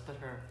Kathleen Rose, but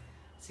her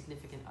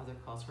significant other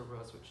calls her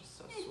Rose, which is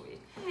so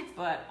sweet.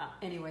 But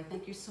anyway,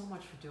 thank you so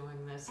much for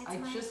doing this. It's I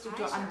my just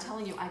pleasure. adore. I'm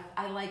telling you,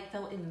 I like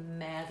fell in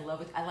mad love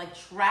with. I like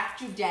tracked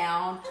you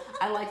down.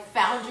 I like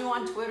found you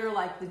on Twitter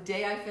like the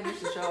day I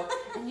finished the show,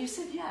 and you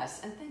said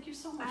yes. And thank you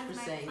so much for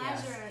saying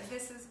yes. My pleasure.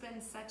 This has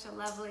been such a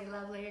lovely,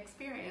 lovely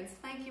experience.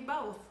 Thank you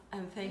both.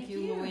 And thank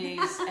you,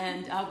 Louise.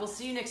 And we'll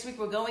see you next week.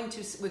 We're going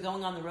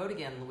on the road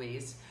again,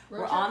 Louise.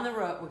 We're on the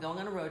road. We're going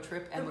on a road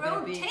trip, and we're going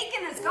to be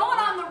taken us going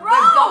on the road.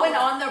 We're going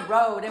on the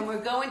road, and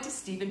we're going to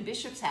Stephen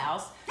Bishop's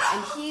house,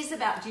 and he's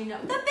about. Do you know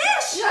the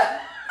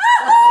Bishop?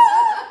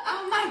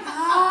 Oh my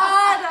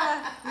God!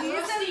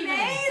 He's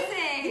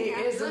amazing. He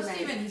is amazing.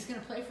 Stephen, he's going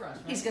to play for us.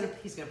 Right?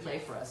 He's gonna play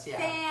for us.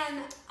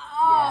 Yeah.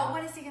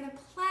 What is he going to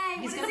play?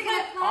 He's going to play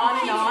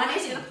on and on.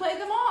 He's going to play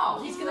them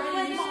all. He's going to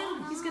play them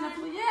all. He's going to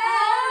play. Yeah.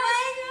 Oh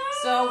my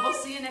God! So we'll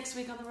see you next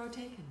week on the Road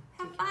Taken.